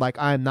 hours. I'm like,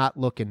 I'm not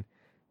looking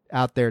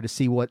out there to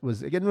see what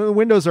was, again, the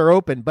windows are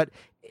open,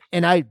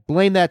 and I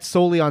blame that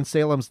solely on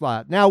Salem's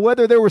Lot. Now,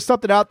 whether there was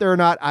something out there or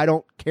not, I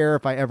don't care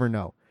if I ever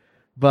know.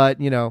 But,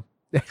 it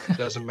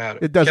doesn't matter.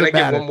 It doesn't matter.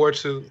 Can I get one more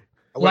too?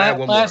 I want to add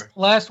one more.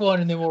 Last one,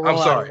 and then we'll roll.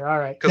 I'm sorry. All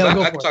right. Because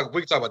we can talk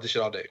about this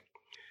shit all day.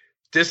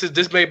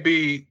 This may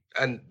be,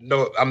 and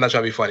no, I'm not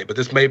trying to be funny, but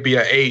this may be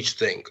an age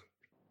thing.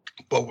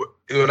 But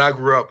when I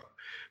grew up,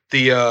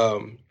 the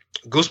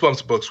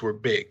Goosebumps books were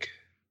big,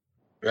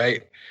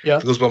 right? Yeah.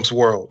 The Goosebumps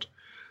world.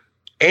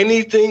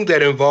 Anything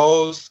that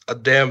involves a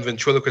damn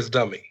ventriloquist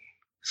dummy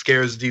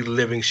scares the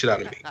living shit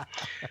out of me.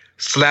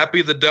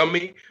 Slappy the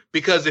dummy,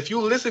 because if you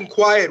listen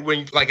quiet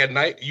when, like at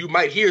night, you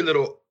might hear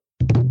little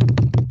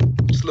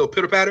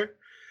pitter patter,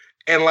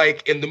 and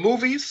like in the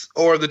movies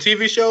or the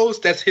TV shows,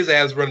 that's his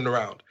ass running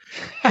around.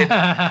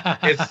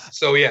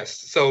 So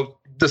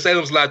the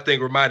Salem's Lot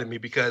thing reminded me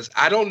because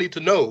I don't need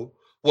to know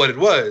what it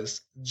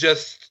was.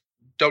 Just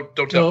don't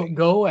tell me.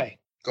 Go away.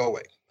 Go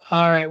away.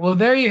 All right. Well,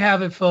 there you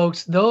have it,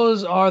 folks.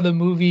 Those are the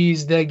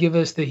movies that give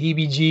us the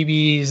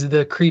heebie-jeebies,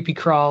 the creepy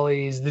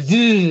crawlies, the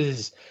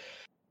zzz.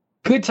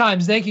 Good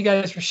times. Thank you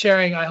guys for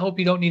sharing. I hope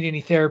you don't need any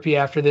therapy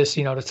after this,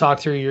 to talk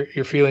through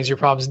your feelings, your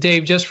problems.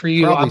 Dave, just for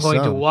you, I'm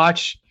going to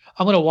watch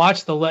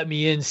the Let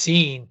Me In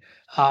scene.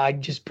 I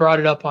just brought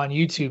it up on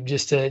YouTube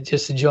just to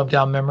jump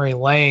down memory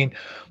lane.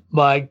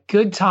 But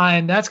good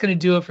time. That's going to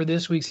do it for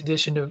this week's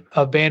edition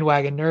of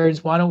Bandwagon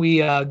Nerds. Why don't we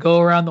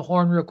go around the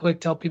horn real quick,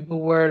 tell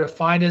people where to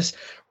find us.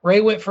 Ray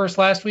went first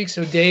last week,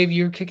 so Dave,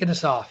 you're kicking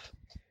us off.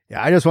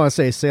 Yeah, I just want to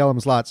say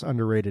Salem's Lot's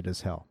underrated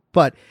as hell.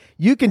 But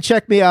you can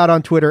check me out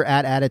on Twitter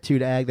at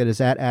AttitudeAg, that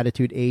is at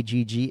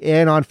AttitudeAGG,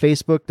 and on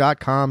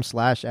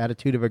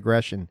Facebook.com/Attitude of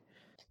Aggression.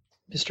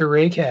 Mr.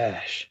 Ray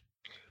Cash.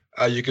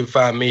 You can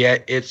find me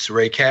at It's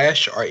Ray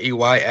Cash,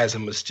 REY as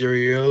in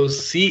Mysterio,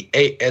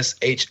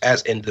 CASH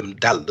as in them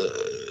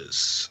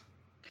dollars.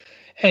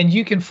 And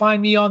you can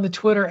find me on the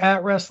Twitter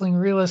at Wrestling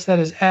Realist. That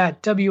is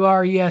at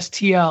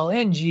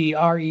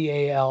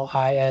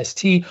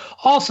WRESTLNGREALIST.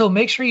 Also,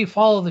 make sure you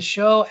follow the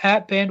show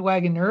at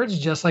Bandwagon Nerds,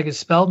 just like it's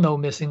spelled, no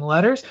missing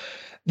letters.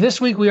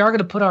 This week, we are going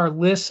to put our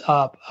lists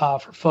up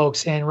for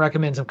folks and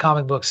recommend some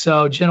comic books.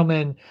 So,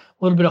 gentlemen,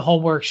 a little bit of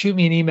homework. Shoot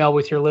me an email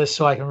with your list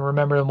so I can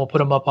remember them. We'll put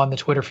them up on the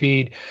Twitter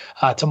feed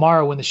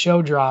tomorrow when the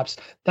show drops.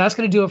 That's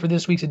going to do it for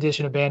this week's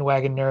edition of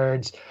Bandwagon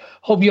Nerds.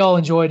 Hope you all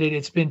enjoyed it.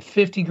 It's been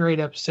 50 great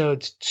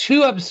episodes,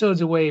 2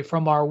 episodes away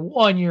from our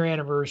 1-year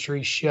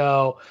anniversary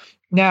show.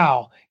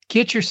 Now,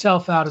 get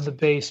yourself out of the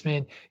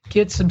basement,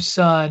 get some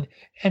sun,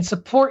 and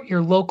support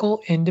your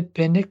local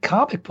independent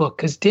comic book.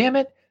 Because damn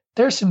it,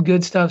 there's some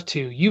good stuff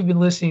too. You've been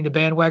listening to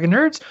Bandwagon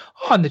Nerds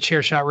on the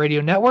Chairshot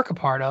Radio Network, a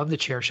part of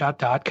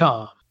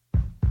thechairshot.com.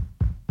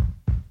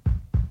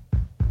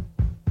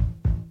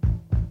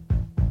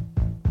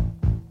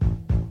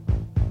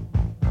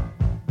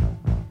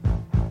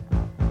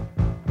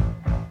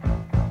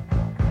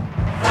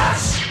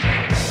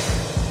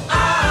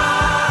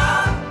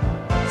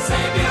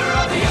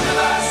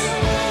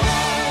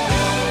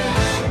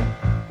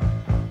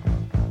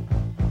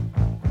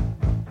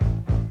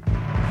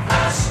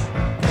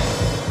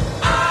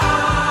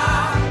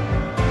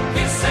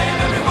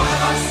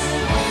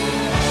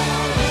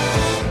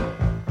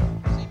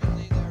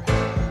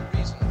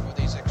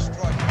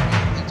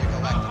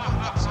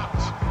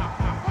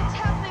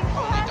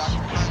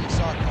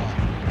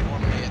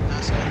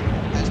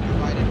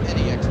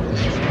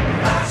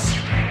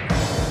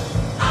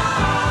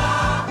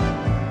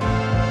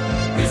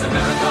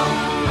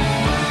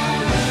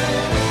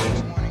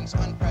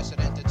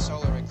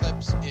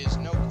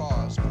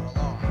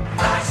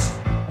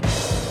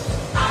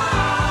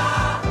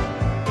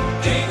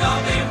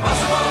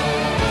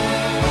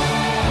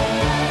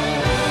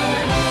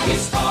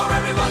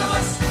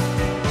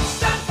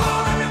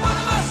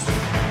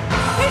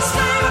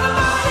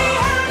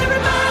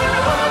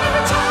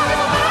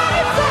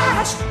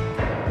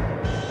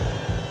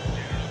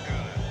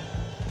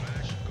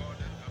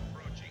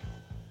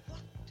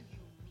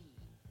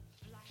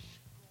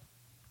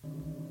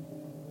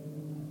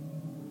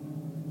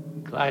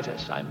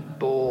 Clytus, I'm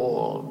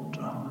bored.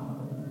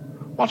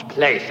 What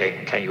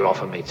plaything can you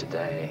offer me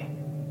today?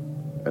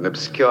 An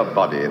obscure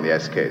body in the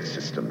SK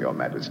system, Your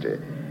Majesty.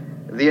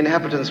 The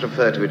inhabitants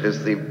refer to it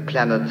as the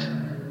planet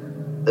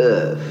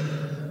Earth.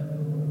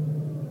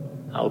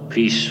 How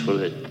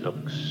peaceful it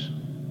looks.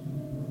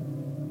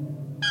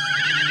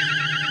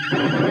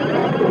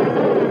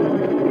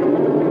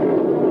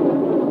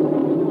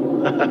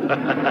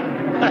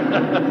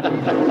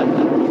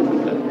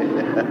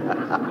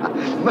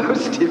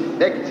 Most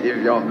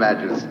effective, Your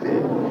Majesty.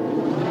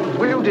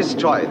 Will you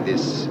destroy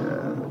this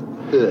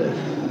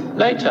Earth?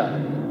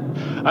 Later.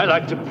 I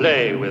like to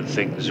play with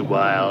things a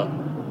while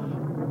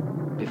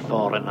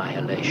before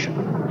annihilation.